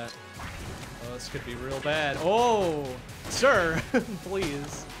dodged that. Oh, this could be real bad. Oh, sir,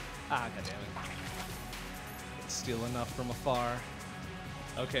 please. Ah, goddammit. Steal enough from afar.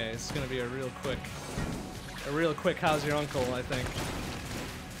 Okay, it's gonna be a real quick how's your uncle, I think.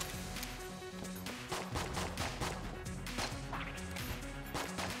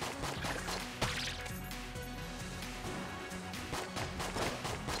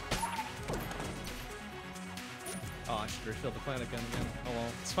 Oh, I should refill the planet gun again. Oh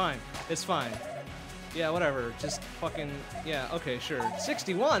well, it's fine. It's fine. Yeah, whatever. Just fucking... Yeah, okay, sure.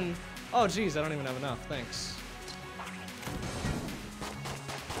 61? Oh, geez, I don't even have enough. Thanks.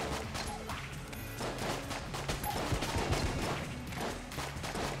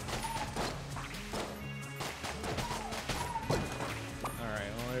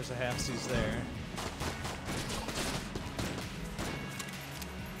 Alright, well, there's a half-seas there.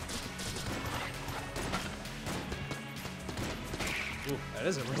 Ooh, that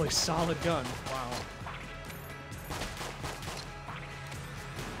is a really solid gun. Wow.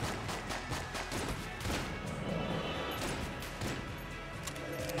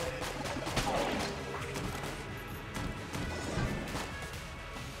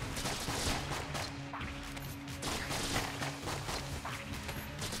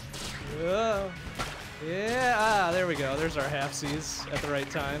 Yeah, ah, there we go. There's our half-seas at the right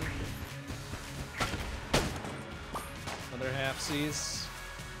time. Another half-seas.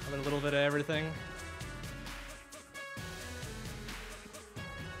 Another little bit of everything.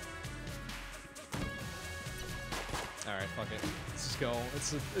 Alright, fuck it. Let's just go.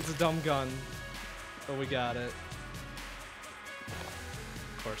 It's a dumb gun, but we got it.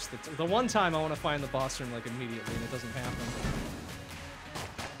 Of course, the one time I want to find the boss room like immediately, and it doesn't happen.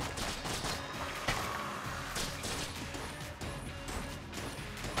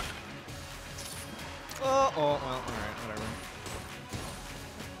 Oh, well, alright, whatever.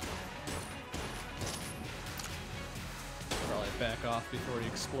 Probably back off before he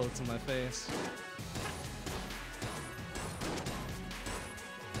explodes in my face.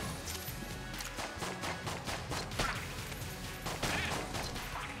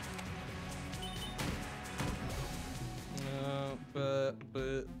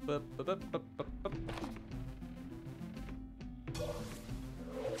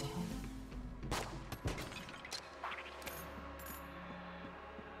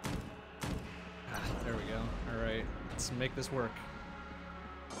 There we go. Alright, let's make this work.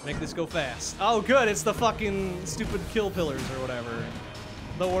 Make this go fast. Oh good, it's the fucking stupid kill pillars or whatever.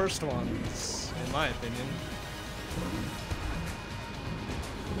 The worst ones, in my opinion.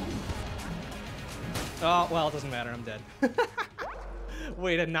 Oh, well, it doesn't matter, I'm dead.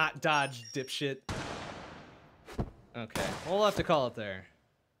 Way to not dodge, dipshit. Okay, we'll have to call it there.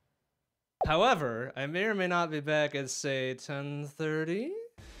 However, I may or may not be back at, say, 10:30.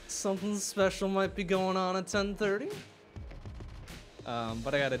 Something special might be going on at 10:30.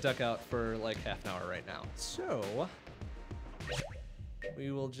 But I gotta duck out for like half an hour right now. So,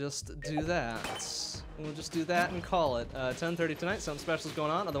 we will just do that. We'll just do that and call it. 10:30 tonight, something special is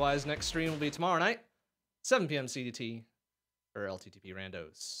going on. Otherwise, next stream will be tomorrow night, 7 p.m. CDT, for LTTP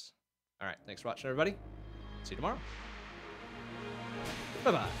randos. Alright, thanks for watching, everybody. See you tomorrow.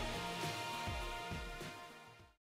 Bye-bye.